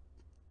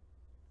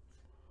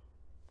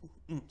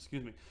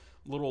 excuse me,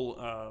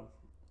 little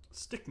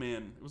stick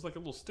man. It was like a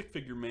little stick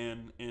figure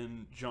man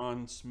in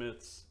John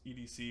Smith's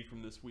EDC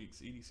from this week's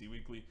EDC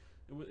Weekly.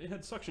 It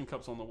had suction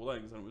cups on the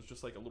legs, and it was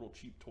just like a little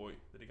cheap toy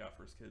that he got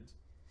for his kids.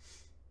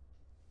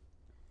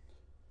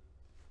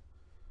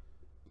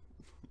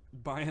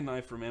 Buy a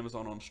knife from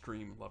Amazon on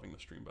stream. Loving the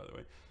stream, by the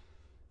way.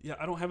 Yeah,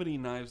 I don't have any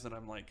knives that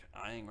I'm like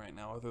eyeing right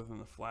now other than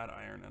the flat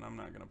iron, and I'm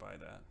not going to buy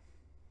that.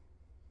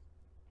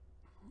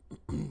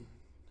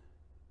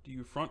 Do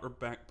you front or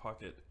back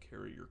pocket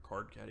carry your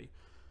card caddy?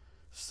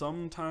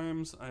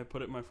 Sometimes I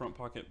put it in my front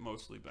pocket,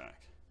 mostly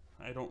back.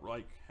 I don't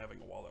like having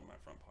a wallet in my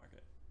front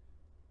pocket.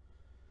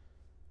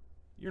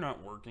 You're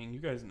not working. You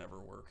guys never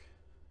work.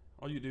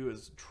 All you do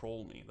is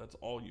troll me. That's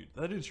all you...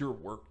 That is your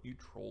work. You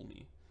troll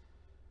me.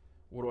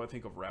 What do I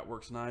think of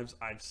Ratworks knives?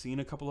 I've seen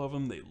a couple of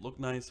them. They look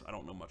nice. I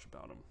don't know much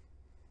about them.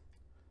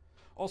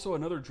 Also,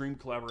 another dream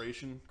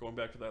collaboration, going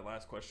back to that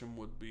last question,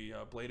 would be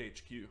Blade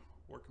HQ.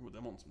 Working with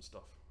them on some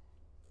stuff.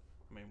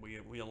 I mean,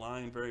 we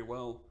align very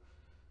well.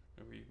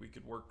 We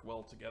could work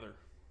well together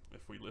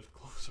if we lived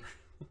closer.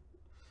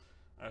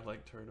 I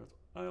like turtles.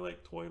 I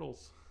like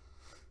twiddles.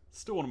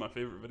 Still one of my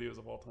favorite videos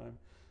of all time.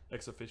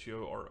 Ex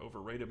officio are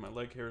overrated. My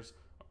leg hairs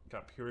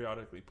got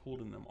periodically pulled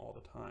in them all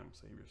the time.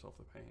 Save yourself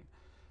the pain.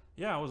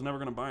 Yeah, I was never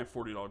going to buy a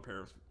 $40 pair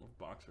of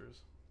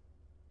boxers.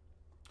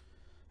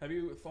 Have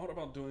you thought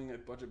about doing a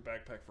budget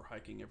backpack for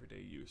hiking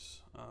everyday use?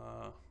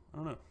 I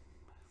don't know.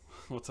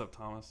 What's up,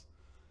 Thomas?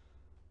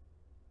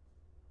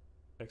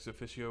 Ex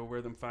officio,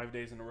 wear them 5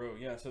 days in a row.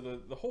 Yeah, so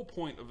the whole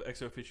point of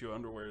ex officio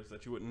underwear is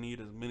that you wouldn't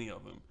need as many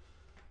of them,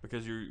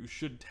 because you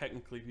should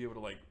technically be able to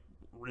like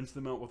rinse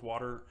them out with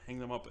water, hang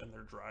them up, and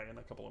they're dry in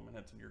a couple of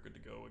minutes, and you're good to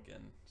go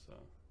again. So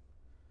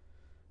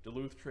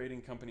Duluth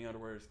Trading Company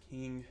underwear is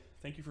king.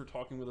 Thank you for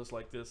talking with us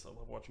like this. I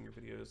love watching your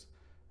videos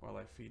while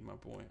I feed my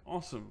boy.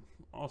 Awesome,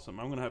 awesome.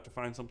 I'm gonna have to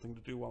find something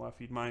to do while I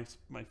feed my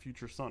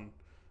future son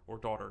or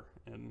daughter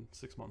in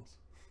 6 months.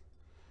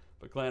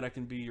 But glad I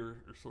can be your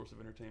source of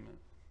entertainment.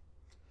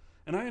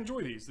 And I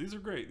enjoy these. These are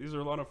great. These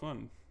are a lot of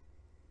fun.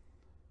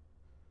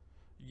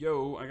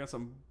 Yo, I got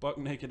some buck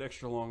naked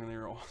extra long in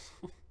there.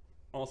 Awesome.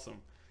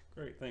 Awesome.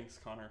 Great. Thanks,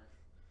 Connor.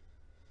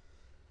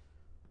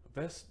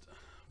 Best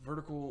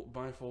vertical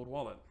bifold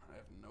wallet. I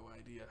have no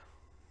idea.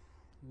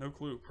 No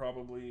clue.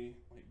 Probably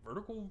like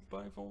vertical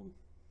bifold.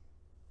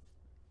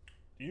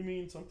 Do you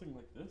mean something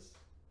like this?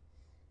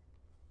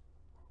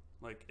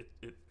 Like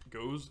it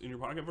goes in your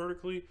pocket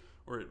vertically,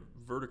 or it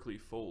vertically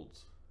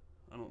folds?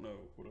 I don't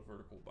know what a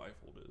vertical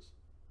bifold is.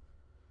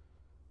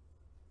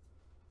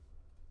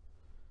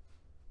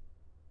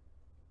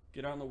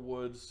 Get out in the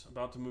woods.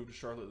 About to move to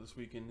Charlotte this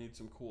weekend. Need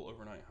some cool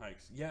overnight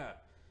hikes. Yeah,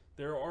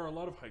 there are a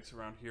lot of hikes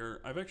around here.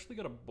 I've actually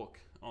got a book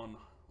on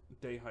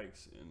day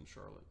hikes in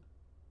Charlotte,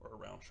 or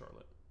around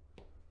Charlotte.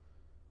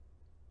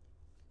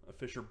 A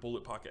Fisher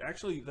bullet pocket.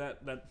 Actually,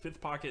 that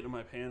fifth pocket in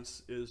my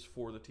pants is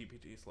for the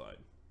TPT slide.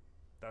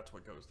 That's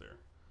what goes there.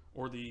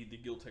 Or the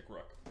Giltech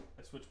ruck.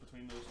 I switch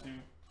between those two.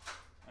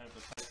 I have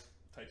the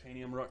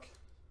titanium ruck,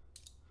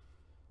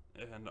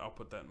 and I'll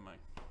put that in my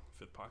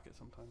fifth pocket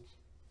sometimes.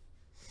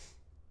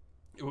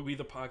 It would be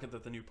the pocket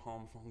that the new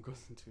Palm phone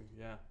goes into,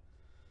 yeah.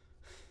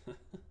 A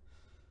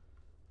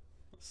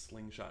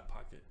slingshot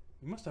pocket.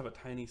 You must have a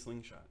tiny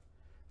slingshot.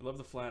 I love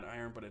the flat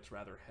iron, but it's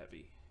rather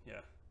heavy,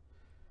 yeah.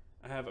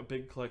 I have a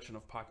big collection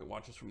of pocket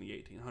watches from the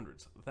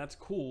 1800s. That's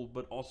cool,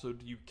 but also,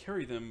 do you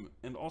carry them?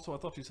 And also, I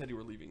thought you said you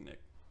were leaving, Nick.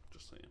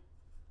 Just saying.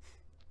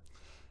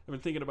 I've been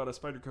thinking about a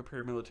Spyderco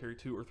Paramilitary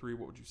 2 or 3.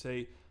 What would you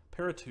say?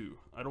 Para 2.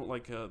 I don't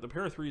like... the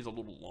Para 3 is a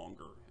little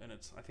longer, and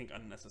it's, I think,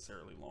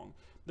 unnecessarily long.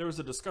 There was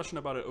a discussion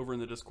about it over in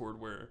the Discord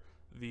where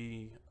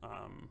the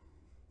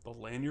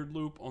lanyard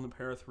loop on the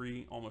Para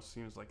 3 almost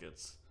seems like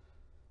it's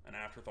an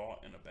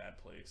afterthought in a bad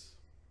place.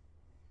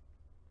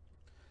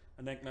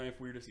 A neck knife,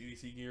 weirdest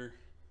EDC gear.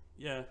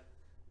 Yeah,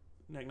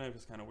 neck knife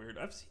is kind of weird.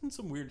 I've seen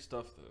some weird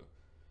stuff, though.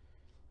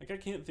 Like, I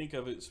can't think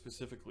of it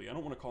specifically. I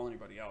don't want to call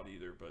anybody out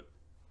either, but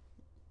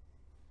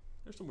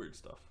there's some weird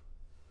stuff.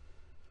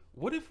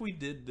 What if we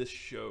did this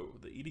show,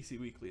 the EDC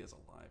Weekly, as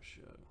a live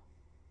show?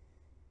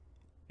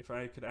 If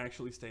I could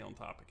actually stay on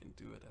topic and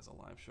do it as a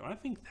live show, I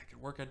think that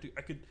could work.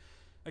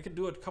 I could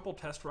do a couple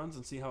test runs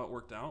and see how it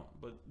worked out,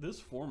 but this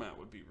format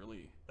would be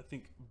really, I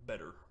think,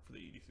 better for the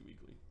EDC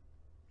Weekly.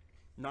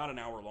 Not an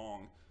hour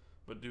long,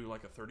 but do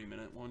like a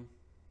 30-minute one.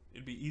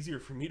 It'd be easier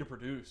for me to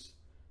produce.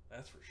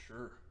 That's for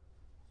sure.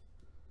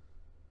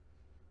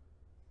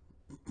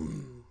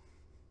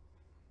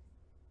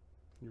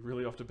 You're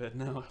really off to bed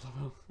now.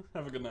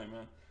 Have a good night,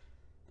 man.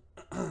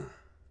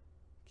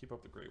 Keep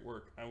up the great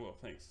work. I will,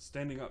 thanks.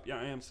 Standing up. Yeah,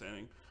 I am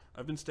standing.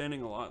 I've been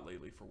standing a lot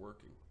lately for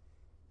working.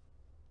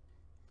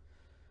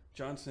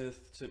 John Smith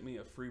sent me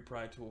a free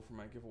pry tool for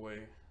my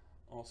giveaway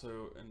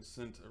also, and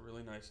sent a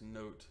really nice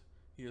note.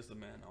 He is the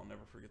man. I'll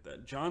never forget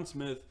that. John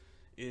Smith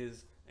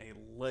is a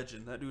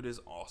legend. That dude is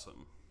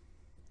awesome.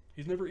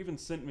 He's never even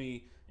sent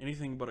me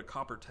anything but a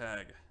copper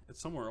tag. It's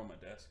somewhere on my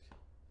desk.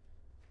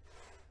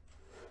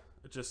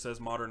 It just says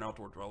Modern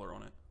Outdoor Dweller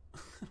on it. I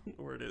don't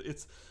know where it is.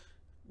 It's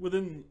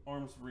within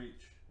arm's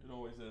reach. It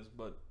always is.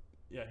 But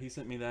yeah, he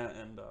sent me that,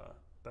 and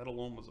that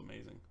alone was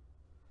amazing.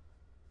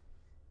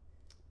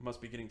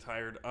 Must be getting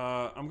tired.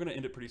 I'm going to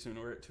end it pretty soon.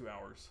 We're at 2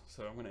 hours,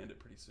 so I'm going to end it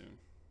pretty soon.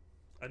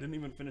 I didn't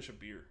even finish a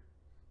beer.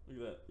 Look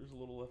at that. There's a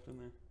little left in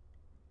there.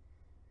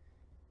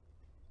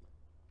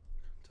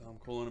 Tom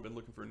Colon, I've been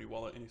looking for a new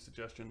wallet. Any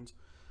suggestions?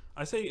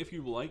 I say if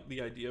you like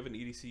the idea of an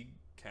EDC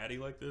caddy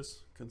like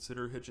this,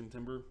 consider Hitch and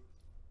Timber.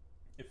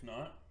 If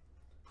not,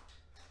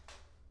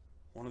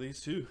 one of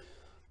these two.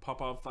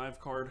 Popov 5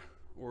 card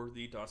or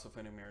the Das of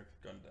America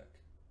gun deck.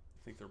 I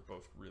think they're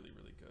both really,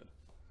 really good.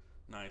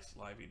 Nice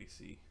live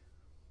EDC.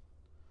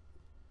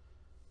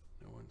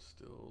 No one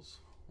stills.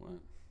 What?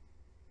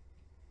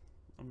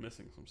 I'm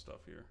missing some stuff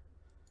here.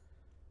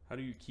 How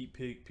do you keep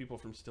people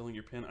from stealing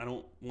your pin? I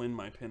don't lend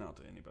my pin out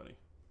to anybody.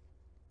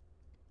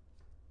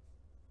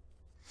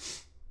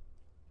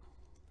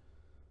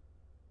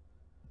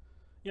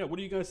 Yeah, what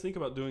do you guys think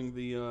about doing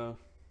the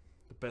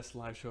best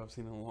live show I've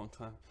seen in a long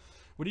time?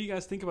 What do you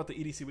guys think about the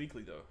EDC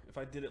Weekly, though? If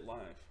I did it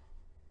live?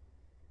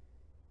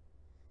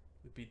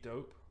 It'd be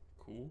dope.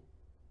 Cool.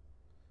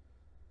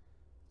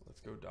 Let's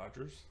go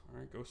Dodgers. All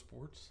right, go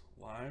Sports.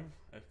 Live!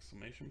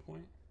 Exclamation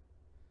point.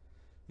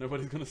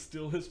 Nobody's going to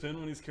steal his pin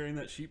when he's carrying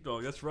that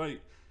sheepdog. That's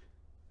right.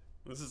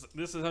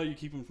 This is how you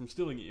keep him from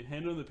stealing it. You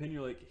hand him the pin,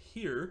 you're like,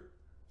 here,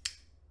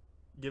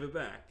 give it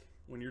back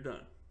when you're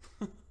done.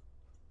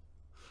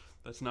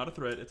 That's not a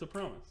threat, it's a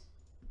promise.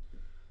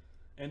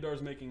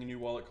 Andar's making a new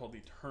wallet called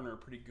the Turner.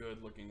 Pretty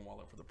good looking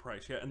wallet for the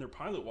price. Yeah, and their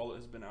pilot wallet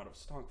has been out of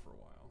stock for a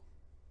while.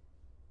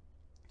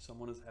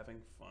 Someone is having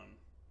fun.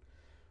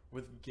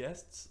 With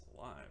guests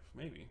live,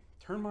 maybe.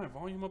 Turn my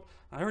volume up.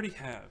 I already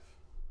have.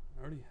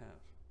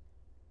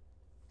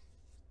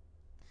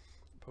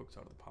 Pokes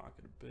out of the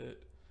pocket a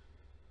bit.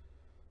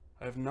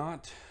 I have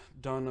not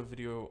done a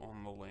video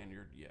on the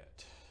lanyard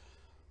yet.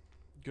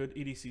 Good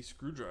EDC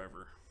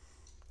screwdriver.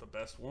 The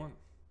best one.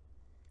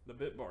 The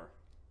bit bar.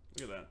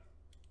 Look at that.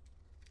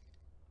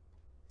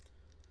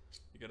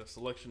 You get a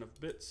selection of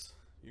bits.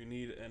 You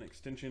need an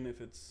extension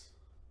if it's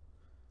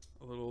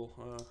a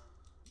little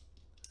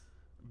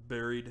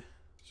buried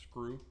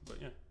screw,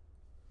 but yeah.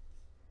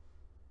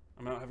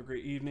 I'm out. Have a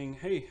great evening.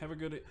 Hey, have a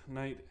good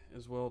night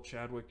as well,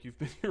 Chadwick. You've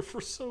been here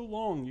for so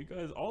long. You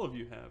guys, all of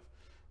you have.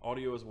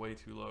 Audio is way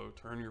too low.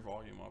 Turn your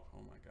volume up.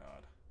 Oh my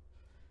God.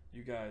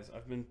 You guys,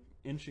 I've been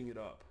inching it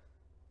up.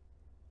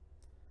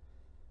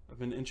 I've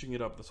been inching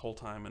it up this whole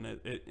time, and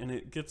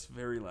it gets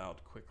very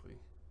loud quickly.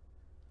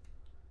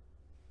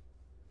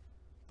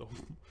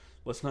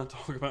 Let's not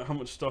talk about how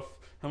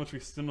much we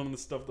spend on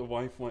this stuff the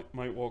wife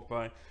might walk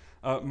by.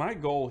 My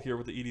goal here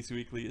with the EDC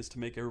Weekly is to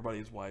make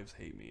everybody's wives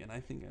hate me, and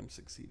I think I'm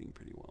succeeding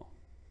pretty well.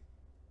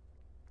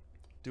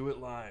 Do it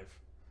live.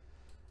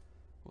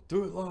 We'll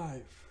do it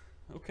live.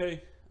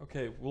 Okay,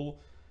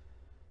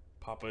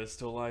 Papa is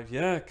still alive.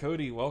 Yeah,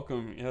 Cody,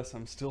 welcome. Yes,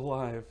 I'm still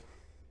alive.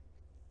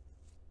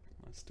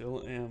 I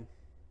still am.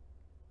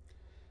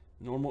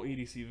 Normal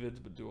EDC vids,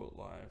 but do it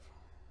live.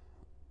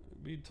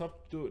 It'd be tough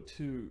to do it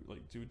too,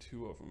 like do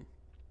 2 of them.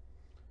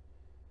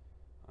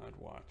 I'd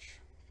watch.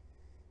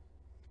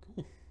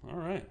 Cool. All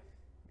right.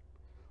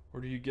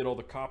 Where do you get all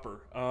the copper?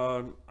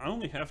 I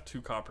only have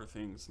 2 copper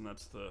things, and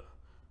that's the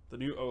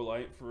new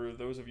Olight. For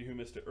those of you who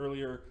missed it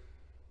earlier,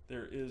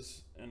 there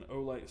is an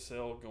Olight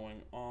sale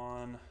going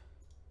on.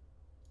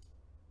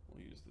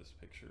 We'll use this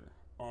picture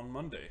on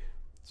Monday.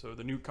 So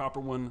the new copper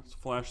one is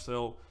flash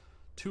sale,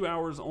 2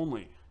 hours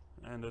only,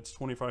 and it's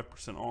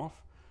 25%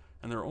 off.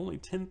 And there are only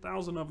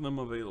 10,000 of them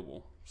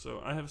available.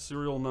 So I have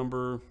serial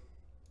number.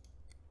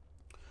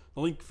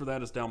 The link for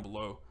that is down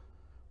below.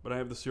 But I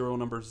have the serial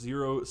number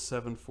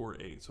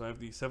 0748. So I have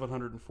the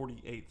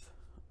 748th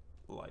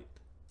light.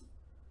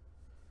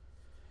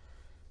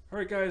 All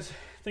right, guys.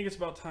 I think it's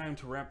about time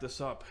to wrap this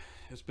up.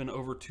 It's been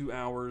over 2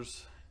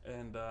 hours,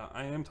 and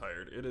I am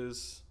tired. It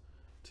is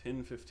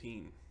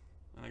 10:15,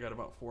 and I got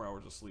about 4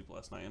 hours of sleep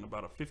last night and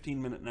about a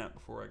 15-minute nap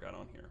before I got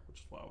on here, which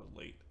is why I was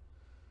late.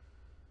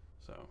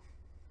 So,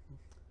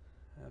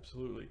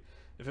 absolutely.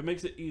 If it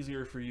makes it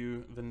easier for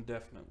you, then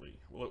definitely.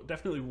 Well, it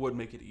definitely would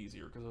make it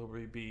easier because there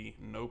will be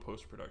no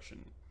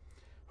post-production.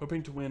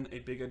 Hoping to win a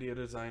Big Idea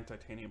Design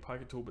titanium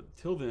pocket tool, but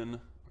till then,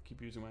 I'll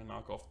keep using my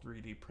knockoff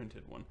 3D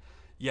printed one.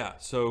 Yeah,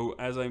 so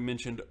as I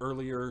mentioned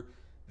earlier,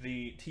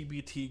 The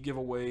TBT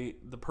giveaway,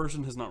 the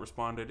person has not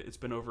responded. It's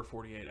been over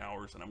 48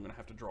 hours, and I'm going to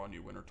have to draw a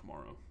new winner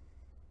tomorrow.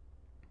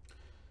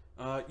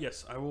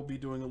 Yes, I will be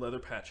doing a leather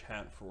patch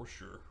hat for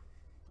sure.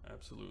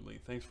 Absolutely.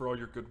 Thanks for all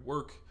your good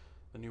work.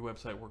 The new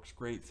website works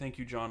great. Thank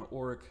you, John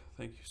Oric.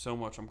 Thank you so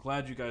much. I'm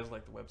glad you guys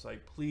like the website.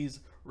 Please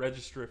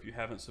register if you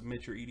haven't.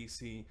 Submit your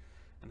EDC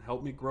and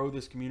help me grow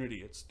this community.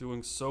 It's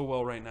doing so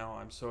well right now.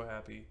 I'm so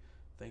happy.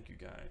 Thank you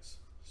guys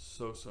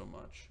so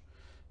much.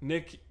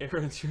 Nick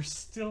Ahrens, you're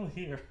still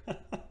here.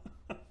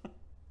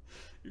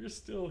 You're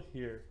still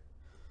here.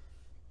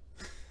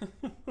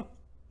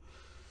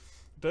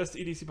 Best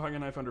EDC pocket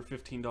knife under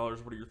 $15.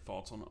 What are your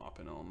thoughts on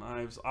Opinel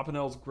knives?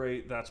 Opinel's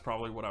great. That's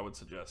probably what I would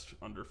suggest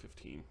under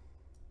 15.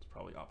 It's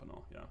probably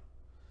Opinel, yeah.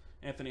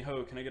 Anthony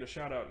Ho, can I get a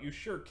shout out? You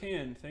sure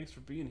can. Thanks for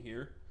being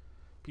here.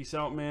 Peace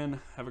out, man.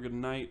 Have a good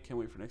night. Can't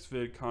wait for next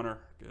vid. Connor,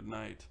 good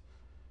night.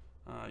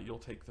 You'll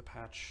take the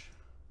patch.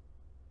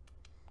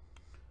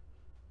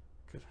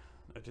 Good.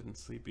 I didn't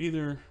sleep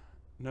either.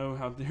 No,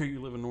 how dare you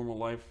live a normal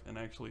life and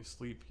actually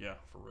sleep? Yeah,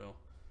 for real.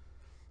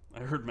 I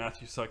heard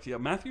Matthew sucks. Yeah,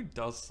 Matthew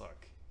does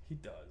suck. He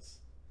does.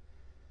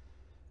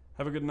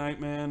 Have a good night,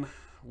 man.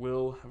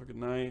 Will, have a good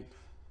night.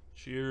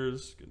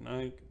 Cheers. Good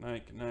night. Good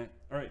night. Good night.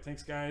 All right,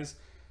 thanks, guys.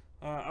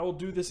 I will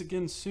do this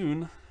again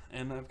soon,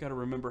 and I've got to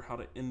remember how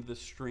to end this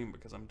stream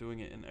because I'm doing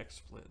it in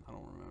XSplit. I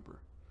don't remember.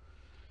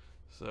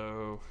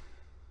 So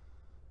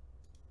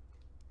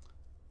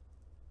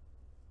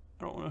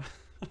I don't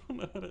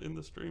know how to end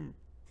the stream.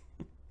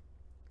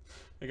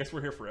 I guess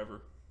we're here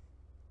forever.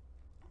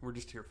 We're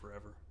just here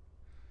forever.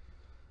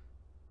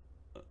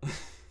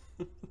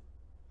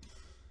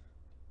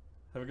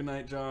 Have a good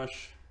night,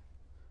 Josh.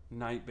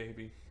 Night,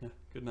 baby. Yeah,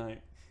 good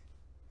night.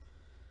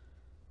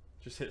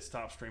 Just hit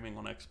stop streaming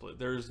on XSplit.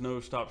 There's no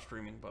stop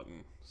streaming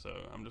button, so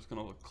I'm just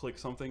gonna click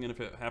something, and if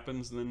it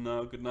happens, then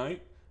good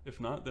night.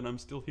 If not, then I'm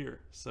still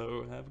here.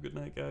 So have a good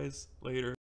night, guys. Later.